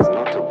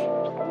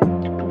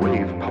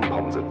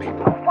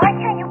 Why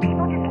can't you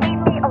people just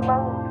leave me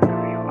alone?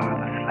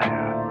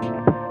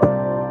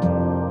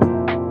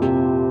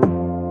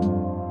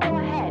 Go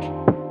ahead.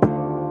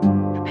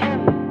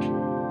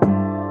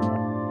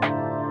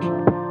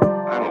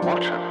 I'm a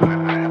watcher. I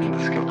haven't the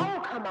skill. Oh,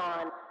 come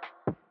on.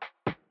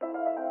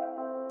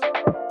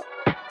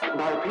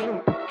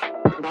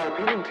 By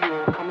appealing to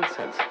your common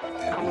sense.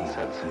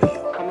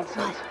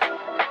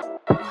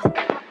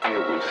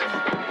 Werewolves,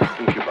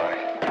 incubi,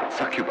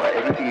 succubi,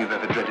 everything you've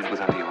ever dreaded was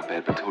under your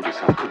bed but told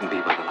yourself couldn't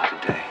be by the light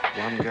of day.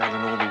 One girl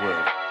in all the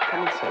world.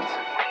 Common sense.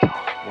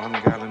 One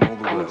girl in all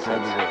the world.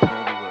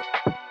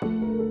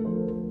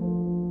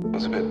 It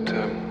was a bit,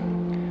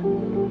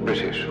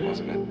 British,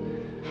 wasn't it?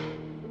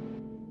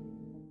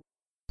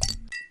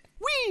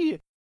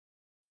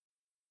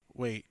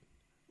 Wait,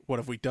 what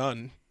have we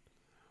done?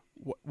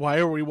 Why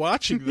are we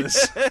watching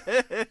this?